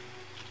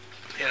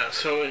Yeah,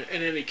 so in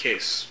any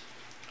case,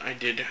 I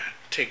did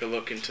take a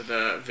look into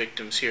the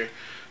victims here.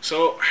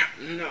 So,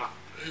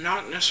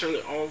 not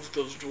necessarily all of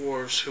those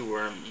dwarves who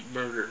were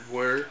murdered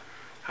were.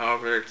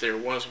 However, there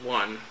was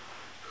one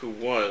who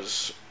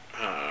was,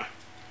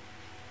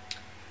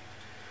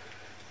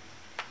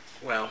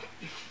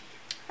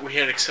 we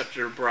had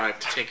accepted a bribe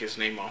to take his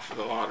name off of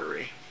the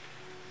lottery.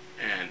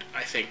 And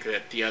I think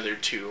that the other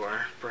two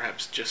are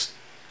perhaps just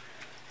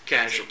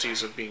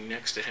casualties of being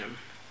next to him.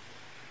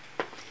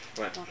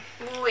 But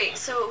Wait,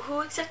 so who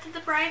accepted the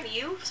bribe?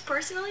 You,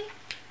 personally?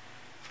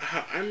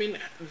 I mean,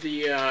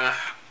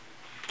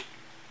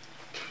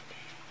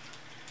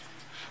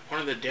 one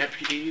of the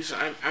deputies.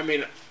 I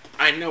mean,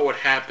 I know what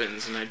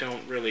happens, and I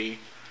don't really.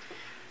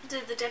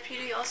 Did the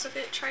deputy also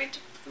get tried to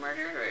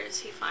murder, or is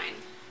he fine?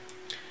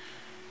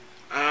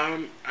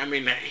 I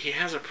mean, he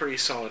has a pretty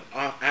solid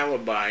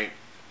alibi,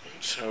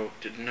 so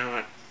did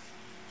not.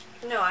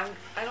 No, I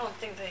don't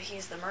think that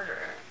he's the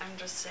murderer. I'm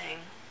just saying,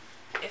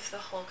 if the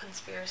whole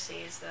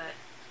conspiracy is that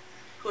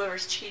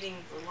whoever's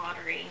cheating the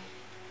lottery,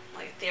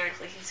 like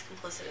theoretically he's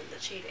complicit in the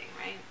cheating,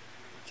 right?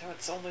 So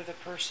it's only the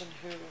person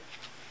who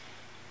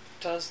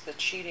does the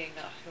cheating,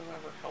 not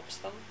whoever helps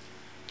them?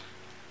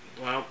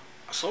 Well,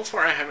 so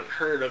far I haven't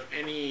heard of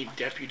any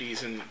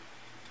deputies in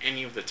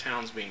any of the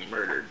towns being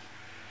murdered.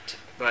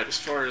 But as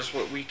far as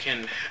what we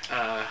can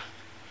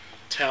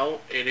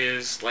tell, it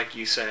is, like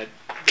you said,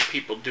 the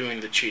people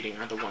doing the cheating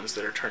are the ones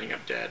that are turning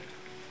up dead.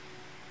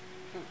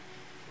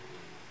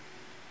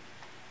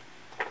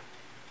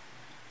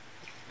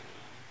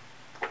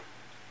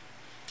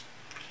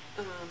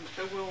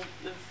 I will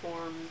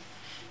inform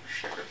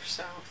Sheriff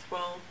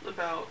Southwell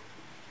about.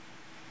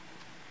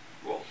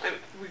 Well,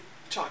 we've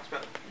talked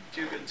about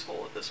Dugan's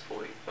Hole at this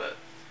point, but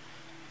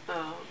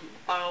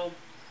I'll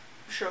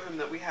show him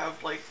that we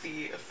have like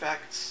the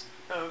effects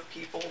of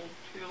people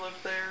who live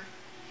there,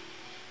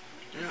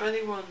 If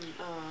anyone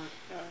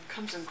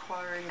comes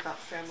inquiring about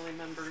family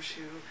members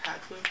who had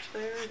lived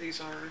there, these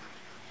are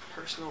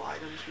personal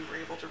items we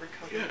were able to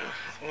recover. Yeah,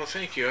 well,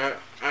 thank you.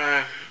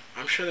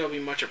 I'm sure that'll be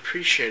much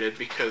appreciated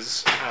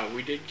because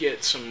we did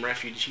get some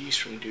refugees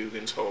from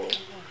Dugan's Hole.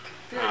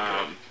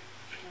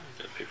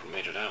 Good people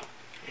made it out.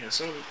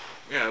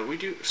 Yeah, we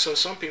do. So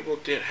some people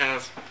did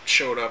have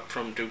showed up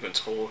from Dugan's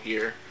Hole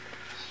here.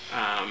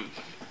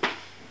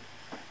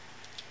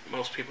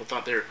 Most people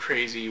thought they were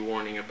crazy,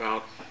 warning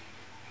about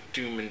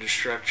doom and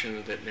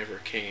destruction that never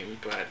came.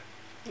 But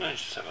I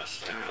just have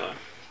us like that.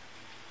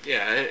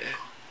 yeah,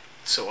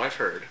 so I've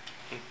heard.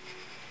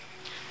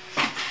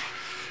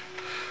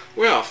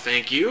 Well,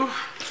 thank you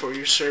for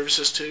your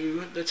services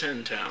to the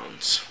 10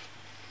 towns.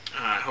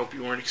 I hope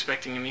you weren't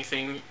expecting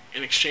anything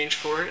in exchange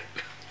for it.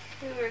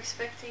 We were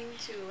expecting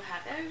to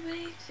have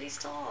everybody be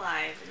still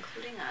alive,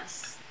 including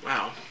us.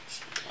 Wow.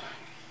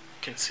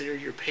 Consider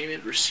your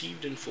payment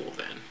received in full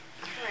then.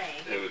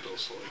 Hooray. I would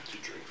also like to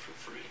drink for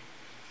free.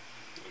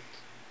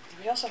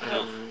 We also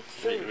have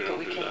food, we but don't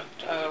we do can.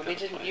 that. We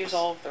didn't use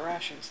all of the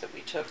rations that we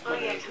took Oh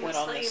when yeah, we can we went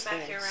on sell you this back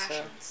thing. your So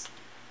rations?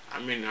 I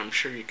mean, I'm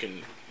sure you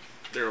can.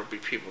 There will be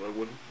people that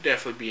would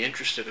definitely be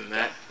interested in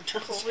that.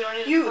 Cool, we don't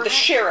need a you, the permit.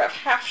 sheriff,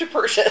 have to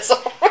purchase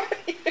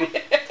already.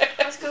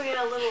 Let's go get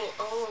a little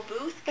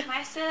booth. Can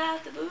I sit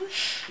at the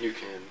booth? You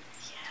can.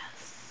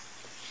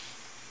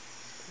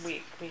 Yes.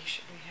 we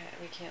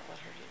can't let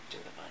her do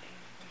the money.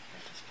 We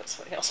have to put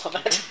somebody else on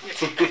that.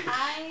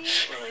 I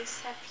will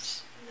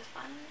accept the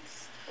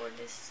funds for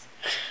this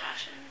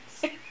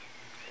rations.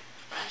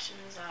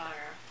 Rations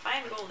are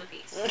 5 gold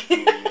apiece.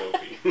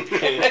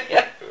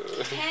 Yeah.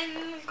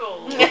 10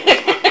 gold.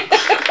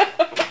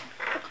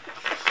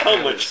 How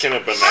much can a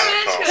banana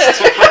How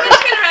cost?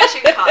 much can a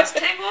ration cost?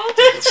 10 gold?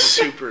 It's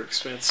super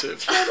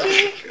expensive.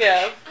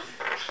 Yeah.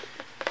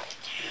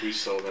 We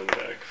sell them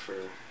back for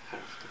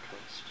half the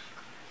cost.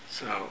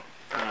 So,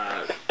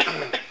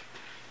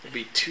 it'll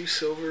be 2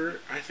 silver,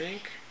 I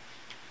think.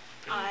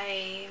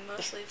 I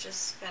mostly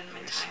just spend my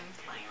time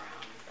flying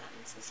around with them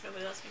since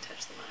nobody else can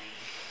touch the money.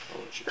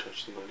 I'll let you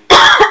touch the money.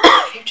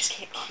 You just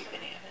can't keep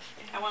any of it.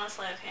 I want to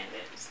sleight of hand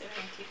it, just so I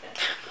can keep it.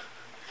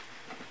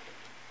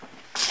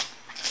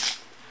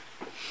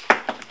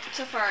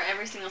 So far,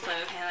 every single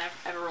sleight of hand I've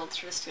ever rolled to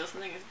try to steal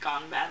something has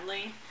gone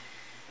badly.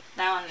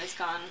 That one has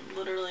gone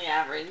literally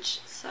average,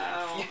 so,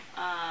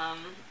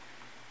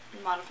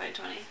 modified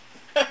 20.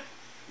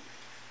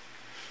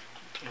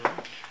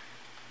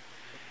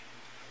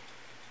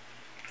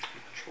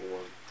 Natural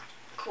one.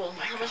 Cool.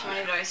 How much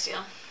money do I steal?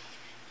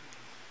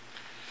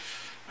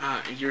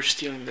 You're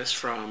stealing this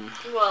from...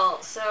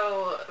 Well,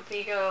 so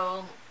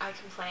Vigo, I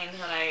complained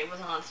that I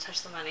wasn't allowed to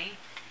touch the money.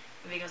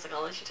 And Vigo's like,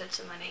 I'll let you touch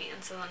the money.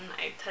 And so then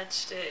I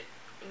touched it,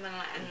 and then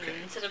Okay.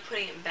 instead of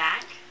putting it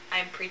back,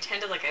 I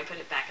pretended like I put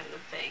it back in the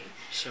thing.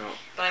 So,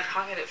 But I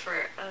pocketed it for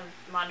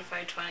a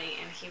modified 20,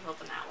 and he rolled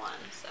the nat 1,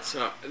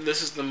 so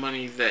this is the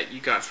money that you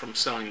got from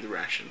selling the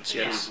rations,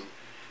 yes?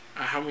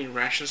 Yeah. How many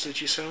rations did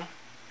you sell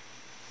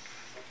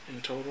in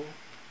total?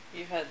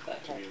 You had that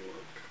Give whole. me a look.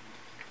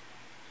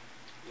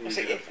 You Was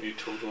it- have a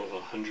total of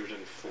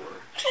 104.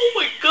 Oh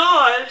my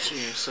god! So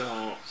you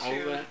sell all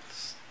of that?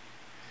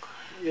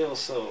 Yeah, I'll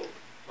sell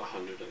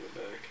 100 in the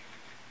back.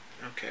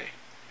 Okay.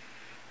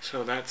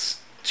 So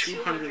that's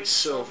 200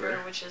 silver.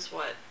 Which is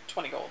what?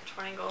 20 gold.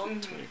 20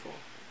 gold? 20 gold.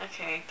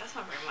 Okay, that's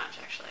not very much,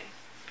 actually.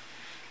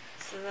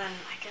 So then,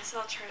 I guess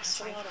I'll try to That's a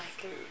swipe, lot of like,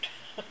 food.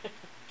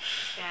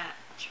 yeah,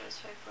 I'll try to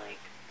swipe, like,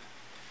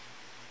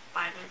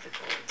 5 of the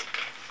gold.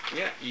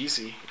 Yeah,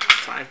 easy.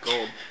 5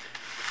 gold.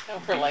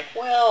 And we're like,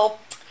 well,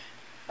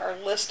 our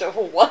list of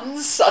 1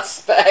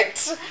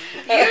 suspect.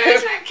 You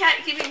guys aren't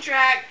keeping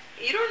track.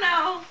 You don't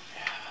know.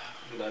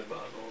 And I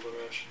bought all the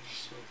rations,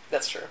 so.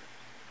 That's true.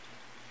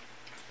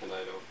 And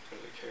I don't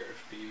really care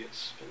if B gets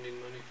spending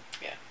money.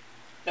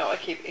 No, it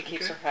keeps Okay.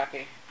 her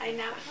happy. I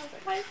now have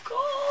 5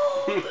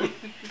 gold.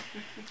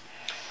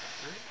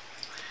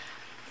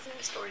 Is there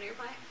a store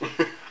nearby?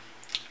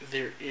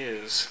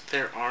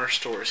 There are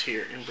stores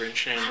here in Have we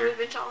Brinchander.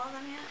 been to all of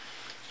them yet?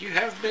 You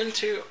have been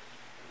to,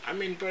 I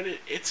mean, but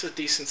it's a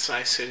decent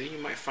sized city. You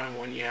might find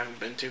one you haven't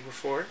been to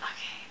before.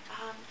 Okay.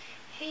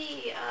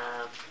 Hey,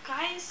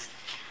 guys,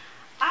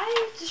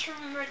 I just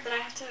remembered that I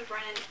have to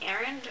run an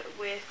errand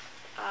with,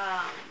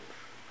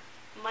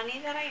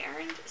 money that I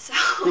earned, so...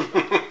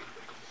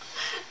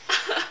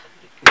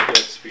 You got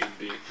speed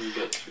B. You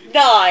got speed.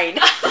 9!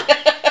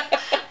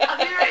 I'll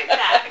be right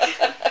back.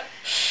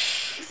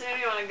 So if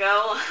you want to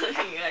go, you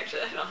can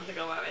actually, I don't have to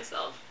go by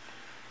myself.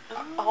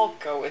 I'll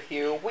go with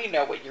you. We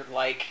know what you're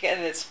like,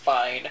 and it's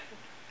fine.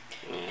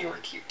 Yeah, You're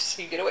cute,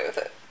 so you get away with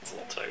it.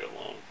 I'll tag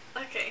along.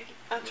 Okay.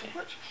 At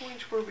what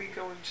point were we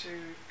going to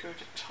go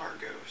to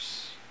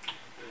Targos?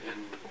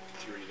 In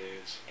 3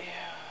 days.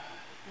 Yeah.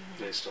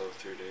 They still have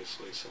 3 days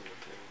to lease on the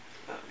town.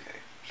 Okay.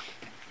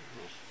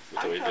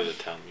 But we I did a have-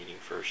 town meeting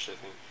first, I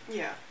think.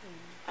 Yeah.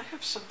 I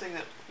have something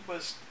that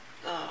was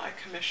I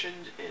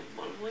commissioned in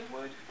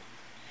Lonelywood.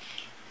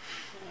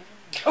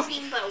 Oh,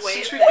 Isn't that way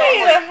Since there? we've got,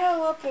 way like- the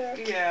hell up there.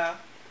 Yeah.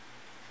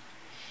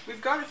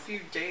 we've got a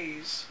few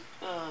days.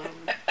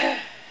 And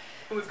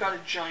we've got a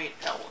giant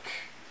elk.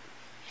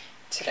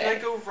 Today. Can I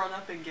go run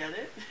up and get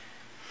it?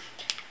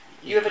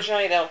 You have a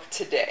giant elk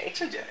today.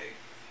 Today.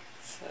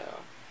 So,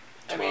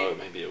 Tomorrow it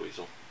may be a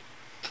weasel.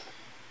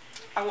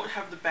 I won't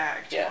have the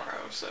bag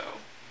tomorrow, so.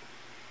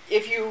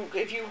 if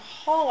you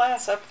haul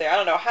ass up there, I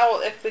don't know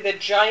how if the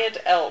giant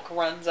elk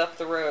runs up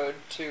the road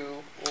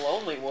to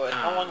Lonelywood,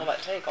 how long will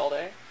that take? All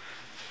day?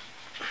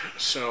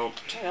 So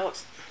Giant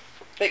elk's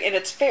big, and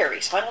it's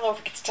fairy, so I don't know if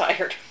it gets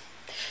tired.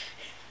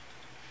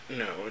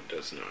 no, it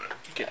does not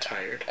get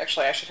tired.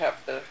 Actually, I should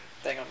have the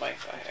thing on my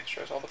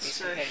extras, all the It's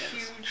beast a companions.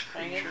 huge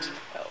Giant creature.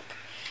 elk.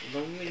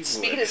 Lonely Its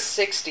Wood. speed is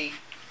 60.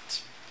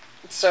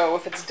 So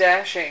if it's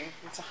dashing,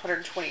 it's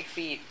 120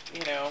 feet,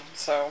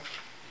 so...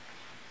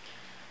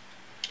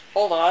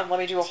 Hold on, let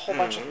me do a whole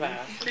bunch of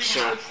math. Big to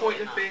the point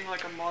of being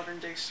like a modern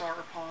day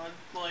sauropod.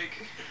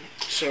 Like,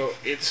 So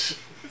it's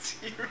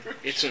huge.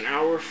 it's an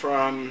hour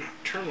from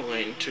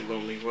Tourmaline to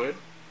Lonelywood,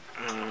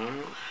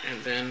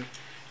 and then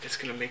it's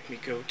gonna make me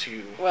go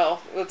to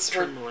Well,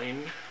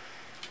 Tourmaline.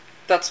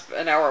 that's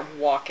an hour of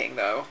walking,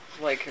 though.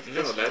 Like, if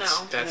No, it's-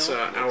 that's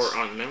No. an hour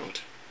on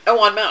Mount, Oh,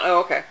 on Mount. Oh,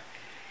 okay.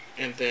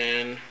 and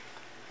then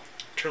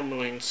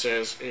Tourmaline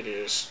says it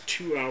is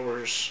 2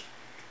 hours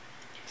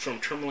from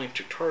Tourmaline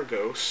to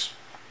Targos.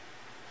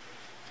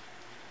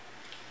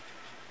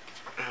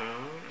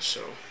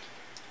 So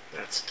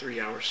that's 3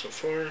 hours so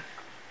far.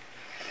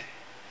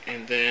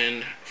 And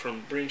then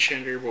from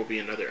Brinchender will be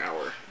another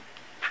hour.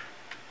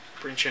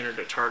 Brinchender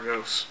to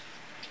Targos.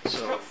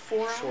 So About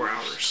 4 hours? 4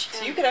 hours.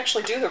 So you could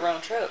actually do the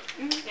round trip.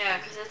 Yeah,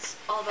 because it's,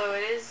 although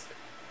it is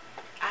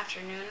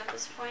afternoon at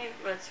this point,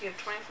 but you have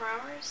 24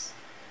 hours.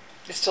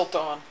 It's still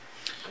dawn,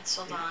 It's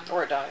still dawn.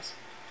 or it dies.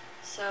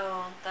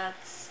 So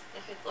that's,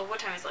 if it, well, what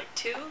time is it, like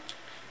 2?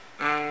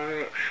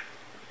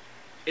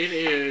 It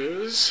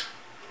is.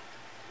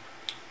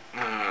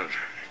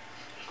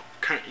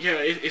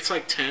 It's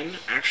like 10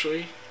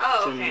 actually.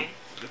 Oh, from okay.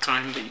 the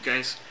time that you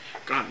guys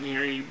got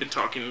near. You've been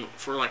talking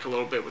for like a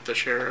little bit with the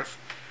sheriff.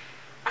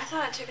 I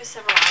thought it took us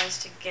several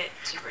hours to get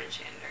to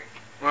Bridgender.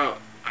 Well,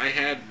 I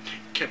had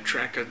kept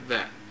track of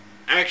that.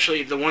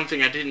 Actually, the one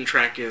thing I didn't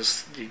track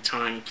is the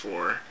time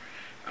for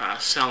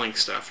selling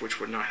stuff, which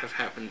would not have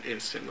happened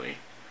instantly.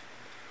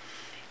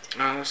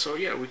 So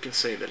yeah, we can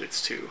say that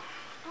it's 2.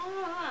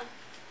 Oh,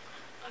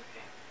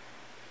 okay.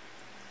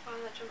 Why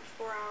that took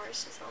 4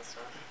 hours to sell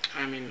stuff?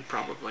 I mean,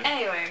 probably.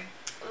 Anyway,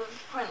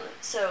 pointless.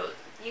 So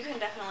you can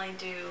definitely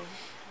do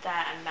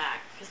that and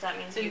back, because that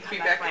means Then you you'd come be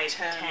back back by at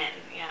 10.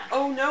 Yeah.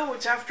 Oh no,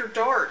 it's after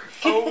dark.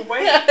 Oh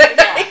wait. Yeah,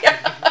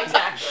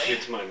 exactly.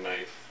 It's my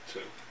knife,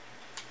 too.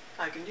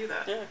 I can do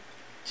that. Yeah.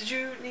 Did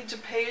you need to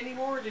pay any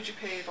more, or did you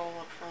pay it all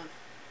up front?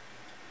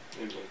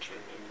 I don't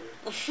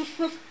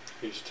remember.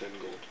 Here's 10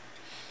 gold.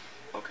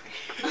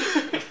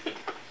 Okay.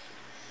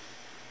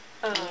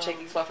 You take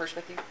these buffers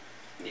with you.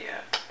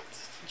 Yeah.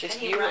 Just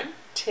Can he you run? and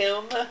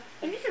Tim.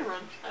 And he can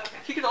run. Okay.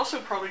 He could also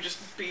probably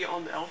just be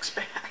on the elk's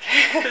back,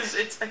 because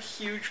it's a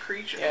huge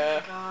creature. Oh Yeah.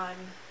 my god.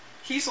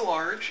 He's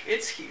large.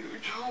 It's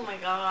huge. Oh my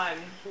god.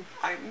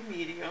 I'm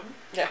medium.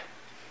 Yeah.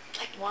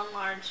 Like 1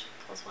 large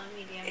plus 1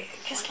 medium.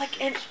 Because, one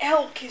like, an huge.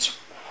 elk is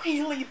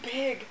really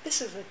big.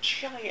 This is a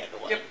giant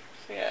one. Yep.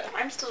 Yeah.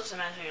 I'm still just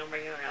imagining a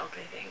regular elk,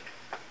 I think.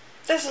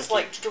 This is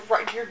like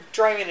you're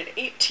driving an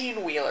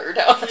 18-wheeler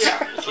down the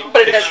Yeah. street,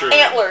 but it has Picture-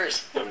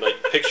 antlers. I'm like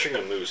picturing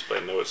a moose,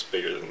 but I know it's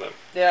bigger than them.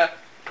 Yeah.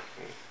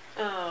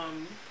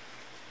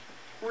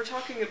 We're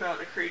talking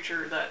about a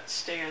creature that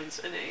stands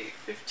in a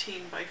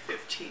 15 by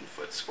 15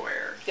 foot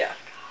square. Yeah.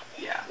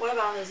 Yeah. What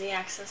about on the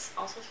Z-axis?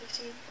 Also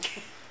 15?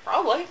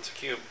 Probably. It's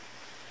cute.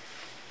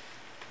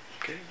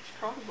 Okay.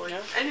 Probably.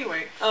 Yeah.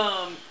 Anyway,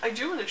 I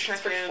do want to It's check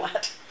very in.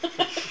 flat.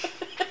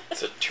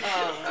 It's a two.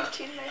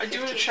 15 by I do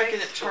want to 15 check by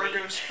in at 3.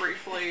 Targos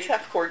briefly It's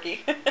half corgi.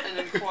 and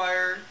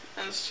inquire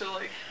as to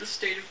like the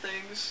state of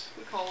things,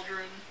 the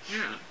cauldron,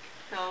 Yeah.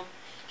 how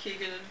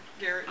Keegan and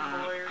Garrett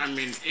and Boy are. I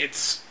mean,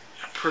 it's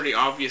pretty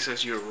obvious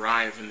as you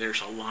arrive, and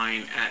there's a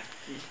line at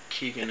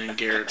Keegan and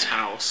Garrett's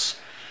house,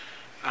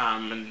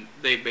 and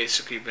they've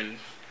basically been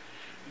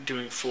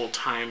doing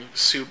full-time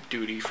soup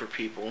duty for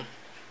people,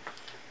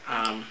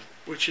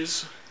 which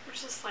is, We're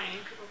just assigning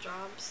people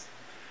jobs.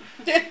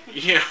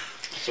 yeah.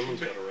 Someone's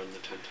got to run the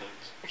 10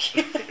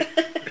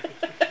 times.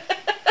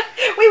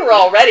 We were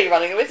already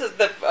running. This is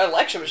the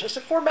election was just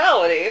a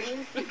formality.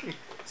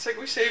 It's like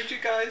we saved you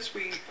guys.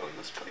 We own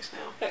this place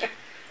now.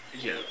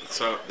 Yeah,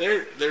 so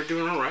they're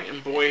doing all right,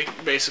 and Boy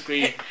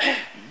basically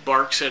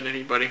barks at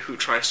anybody who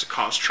tries to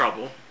cause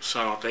trouble,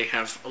 so they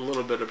have a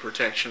little bit of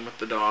protection with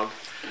the dog.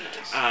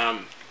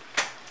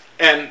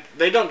 And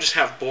they don't just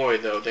have Boy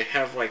though; they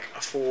have like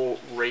a full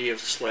array of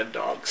sled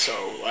dogs.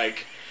 So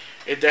like,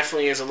 it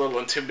definitely is a little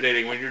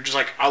intimidating when you're just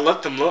like, I'll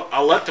let them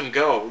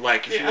go.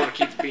 Like if you want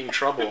to keep being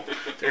trouble,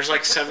 there's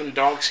like 7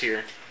 dogs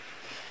here.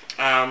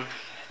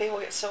 They will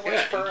get so much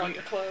Yeah, fur and on you-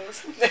 your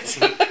clothes.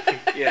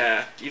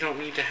 Yeah, you don't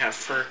need to have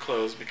fur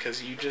clothes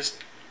because you just,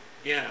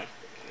 you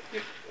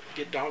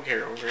get dog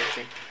hair over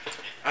everything.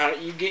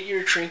 You get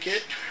your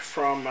trinket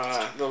from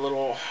the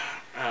little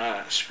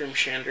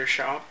Scrimshander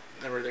shop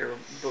where they were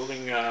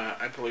building,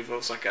 I believe it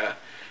was like a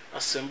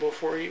symbol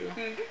for you.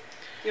 Mm-hmm.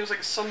 It was like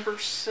a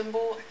sunburst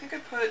symbol. I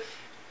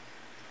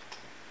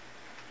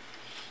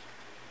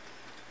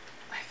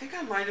think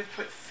I might have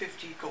put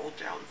 50 gold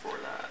down for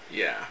that.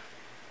 Yeah.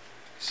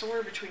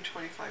 Somewhere between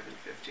 25 and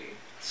 50.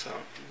 So you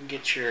can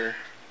get your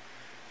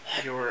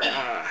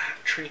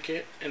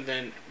trinket, and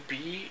then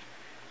B,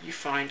 you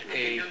find And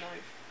get your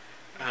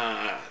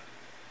knife.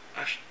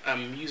 a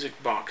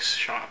music box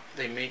shop.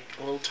 They make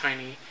little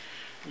tiny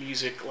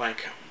music,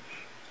 like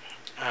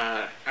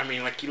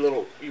like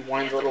you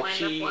wind a little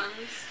key,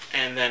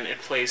 and then it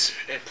plays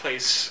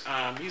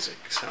music.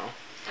 So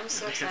I'm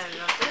so excited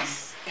about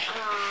this.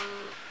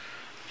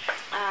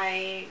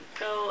 I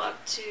go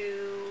up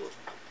to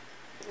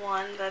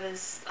one that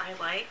I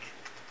like,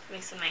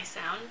 makes a nice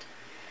sound.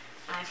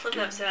 I flip it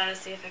upside down to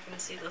see if I can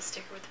see the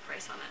sticker with the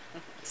price on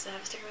it. Does it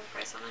have a sticker with the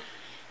price on it?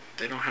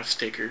 they don't have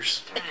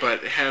stickers, Darn it.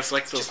 but it has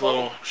like those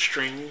little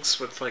strings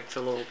with like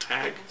the little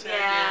tag.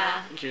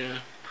 Yeah. Yeah.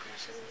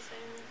 Which is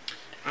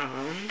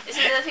insane. Is Is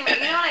it the other thing?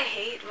 You know what I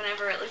hate?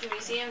 Whenever like the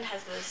museum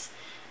has this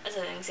as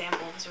an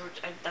example, because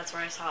that's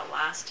where I saw it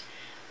last.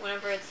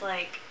 Whenever it's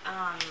like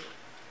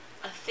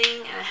a thing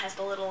and it has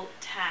the little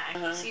tag,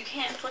 so you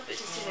can't flip it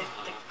to see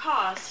the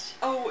cost.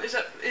 Oh, is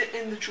that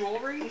in the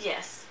jewelry?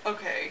 Yes.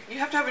 Okay, you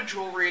have to have a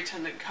jewelry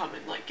attendant come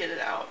and like get it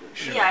out and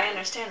show Yeah, I it.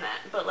 understand that.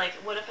 But like,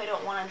 what if I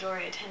don't want a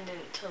jewelry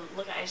attendant to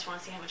look at? I just want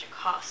to see how much it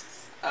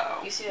costs.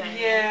 Oh. You see what I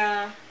mean?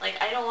 Yeah. Like,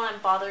 I don't want to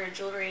bother a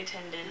jewelry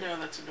attendant. No,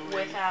 that's annoying.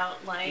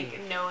 Without like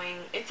knowing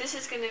if this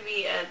is going to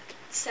be a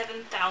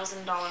 $7,000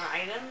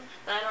 item,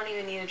 then I don't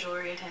even need a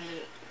jewelry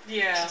attendant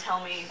Yeah. to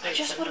tell me. I That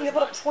just it's want to be able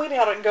to $7,000. point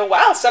out it and go,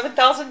 wow,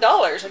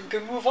 $7,000, and go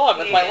move on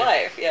with my Yeah.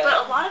 life. Yeah.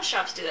 But a lot of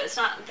shops do that. It's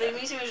not the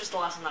museum was just the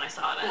last one that I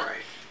saw it at.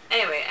 Right.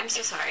 Anyway, I'm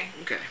so sorry.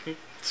 Okay.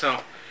 So,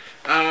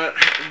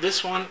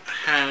 this one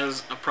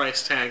has a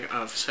price tag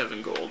of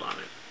 7 gold on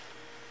it.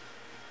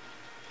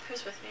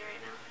 Who's with me right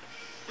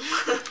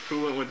now?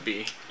 Who it would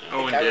be? I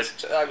Owen think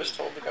did. I was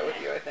told to go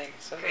with you, I think.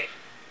 So. Great.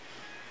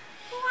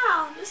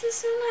 Wow, this is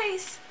so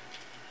nice.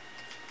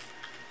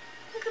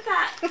 Look at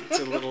that. It's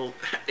a little.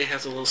 It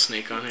has a little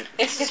snake on it.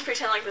 Let's just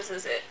pretend like this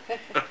is it.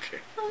 Okay.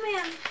 Oh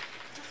man,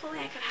 if only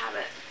I could have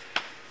it.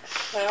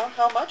 Well,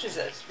 how much is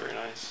it? It's very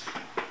nice.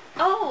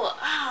 Oh,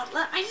 I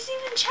didn't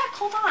even check.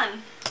 Hold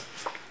on.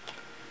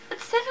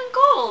 It's 7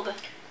 gold.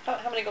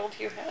 How many gold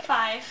do you have?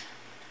 5.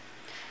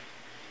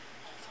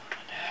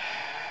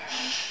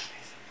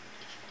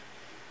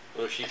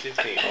 Well, if she gives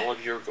me all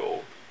of your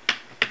gold,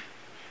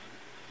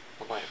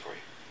 I'll buy it for you.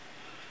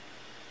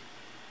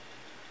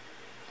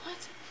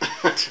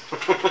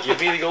 What? Give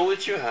me the gold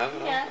that you have,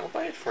 and Yeah. I'll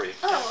buy it for you.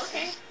 Oh,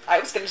 okay. I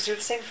was going to do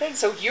the same thing,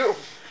 so you're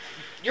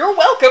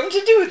welcome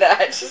to do that.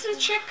 This is a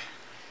trick.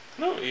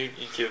 No, you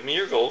give me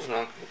your gold, and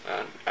I'll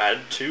add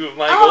 2 of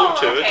my Oh, gold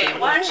to it. okay. And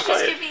Why I'll don't you buy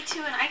just it. give me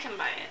 2 and I can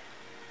buy it?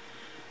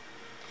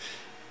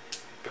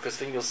 Because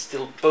then you'll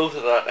steal both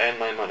of that and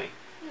my money.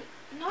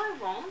 No, I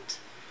won't.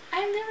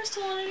 I've never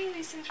stolen any of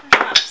these things from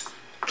shops.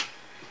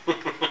 I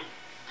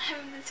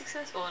haven't been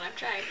successful, and I've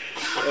tried.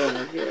 Oh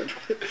my god.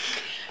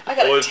 I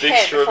got Oh, a a big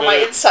 10 shrug for on my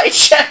it. insight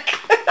check.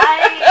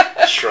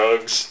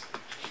 Shrugs.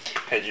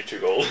 Hand you 2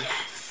 gold.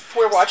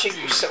 We're watching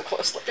you so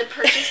closely. The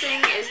purchasing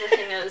is the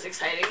thing that is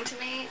exciting to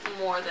me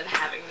more than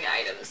having the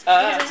items.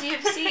 Because as you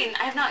have seen,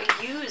 I have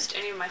not used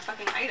any of my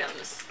fucking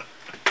items.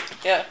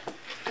 Yeah.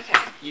 Okay,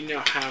 You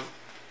now have.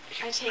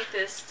 I take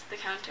this to the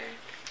counter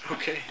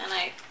Okay. and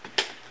I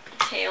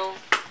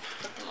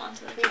put them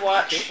onto the We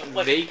watch Okay.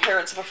 like They-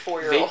 parents of a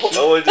 4-year-old. they keep-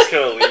 Oh, it just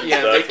kind of leans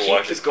Yeah, they back and keep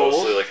watches the gold,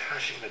 closely, like,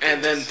 how's she gonna do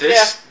And then this?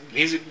 this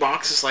music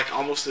box is like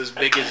almost as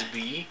big as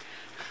B.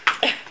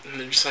 And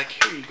they're just like,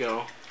 here you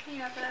go. Can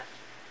you wrap it up?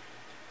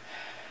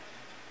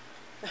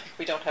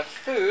 We don't have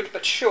food,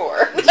 but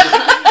sure.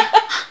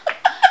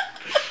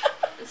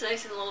 It's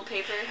nice in a little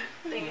paper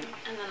thing,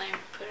 and then I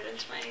put it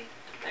into my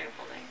bag of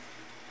holding.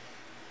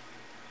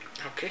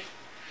 Okay.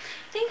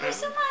 Thank you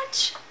so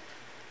much.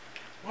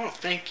 Well,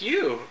 thank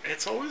you.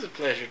 It's always a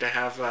pleasure to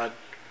have a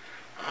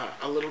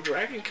little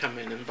dragon come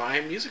in and buy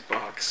a music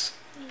box.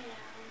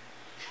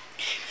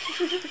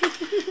 Yeah.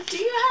 Do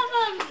you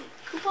have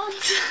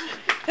coupons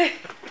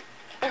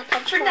Our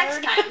punch for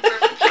next card. time for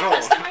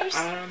customers?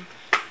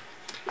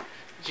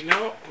 You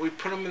know, we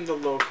put them in the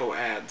local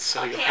ads,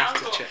 so you'll Okay, have I'll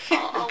to go. check.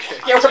 I'll Okay.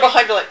 Yeah, we're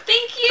behind you like.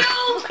 Thank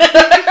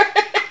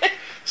you.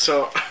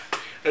 So,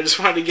 I just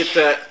wanted to get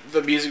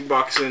the music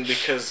box in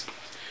because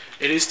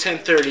it is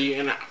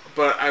 10:30,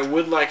 but I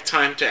would like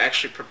time to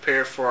actually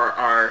prepare for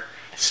our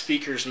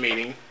speakers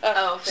meeting.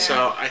 Oh, fair.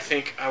 So I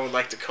think I would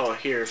like to call it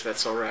here if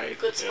that's all right.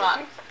 Good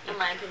spot, in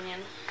my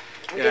opinion.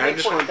 Yeah, I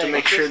just wanted to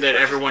make sure that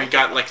everyone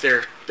got like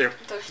their The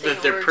thing their we're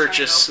trying to go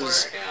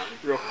purchases for, yeah.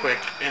 real quick,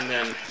 and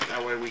then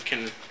that way we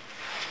can.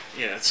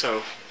 Yeah.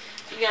 So.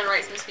 You gotta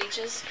write some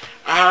speeches.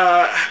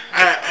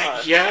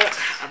 Yeah,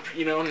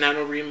 you know,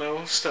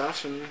 NaNoWriMo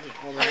stuff and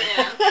all that.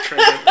 Yeah. Try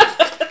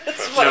to-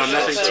 That's No, what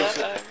nothing it too.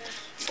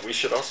 is. We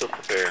should also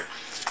prepare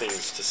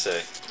things to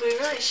say. We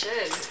really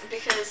should,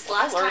 because I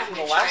last learned time from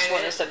we the last tried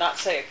one it, is to not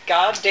say a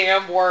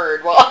goddamn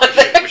word while I'm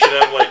there. We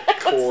should have like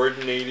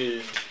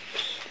coordinated.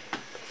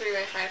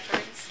 3x5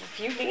 turns. If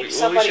you We need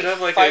somebody should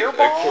have like a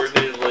fireball,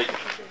 coordinated like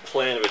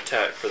plan of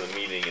attack for the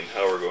meeting and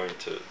how we're going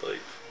to like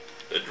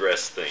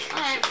address things.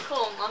 Alright,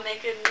 cool. I'll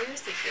make a new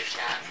secret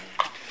chat.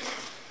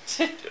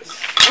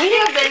 Yes. we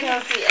have Ben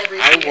can see every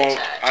I secret won't.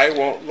 chat. I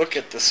won't look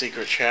at the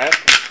secret chat.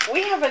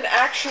 we have an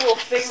actual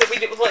thing that we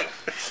do. Like,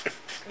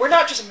 we're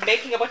not just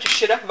making a bunch of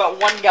shit up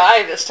about one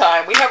guy this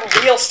time. We have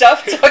real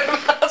stuff to talk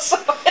about. So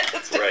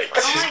it's Right.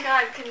 Oh my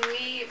god, can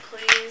we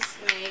please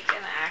make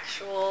an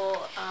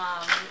actual,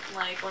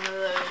 like one of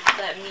those,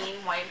 that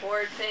meme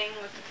whiteboard thing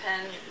with the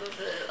pen, with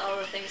all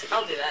the things?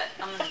 I'll do that.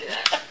 I'm gonna do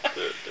that.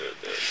 Do it.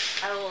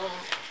 I will,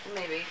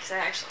 maybe, because I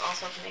actually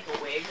also have to make a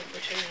wig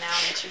between now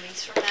and 2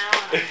 weeks from now,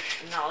 and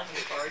I'm not looking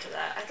forward to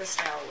that. I have to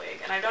style a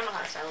wig, and I don't know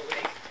how to style a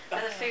wig.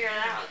 I have to figure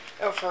it out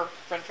Oh, for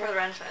for the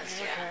Renfrew?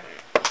 Renfest, yeah.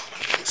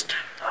 Okay.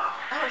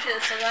 Oh shit,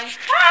 it's still going.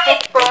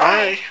 Hi!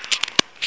 Bye.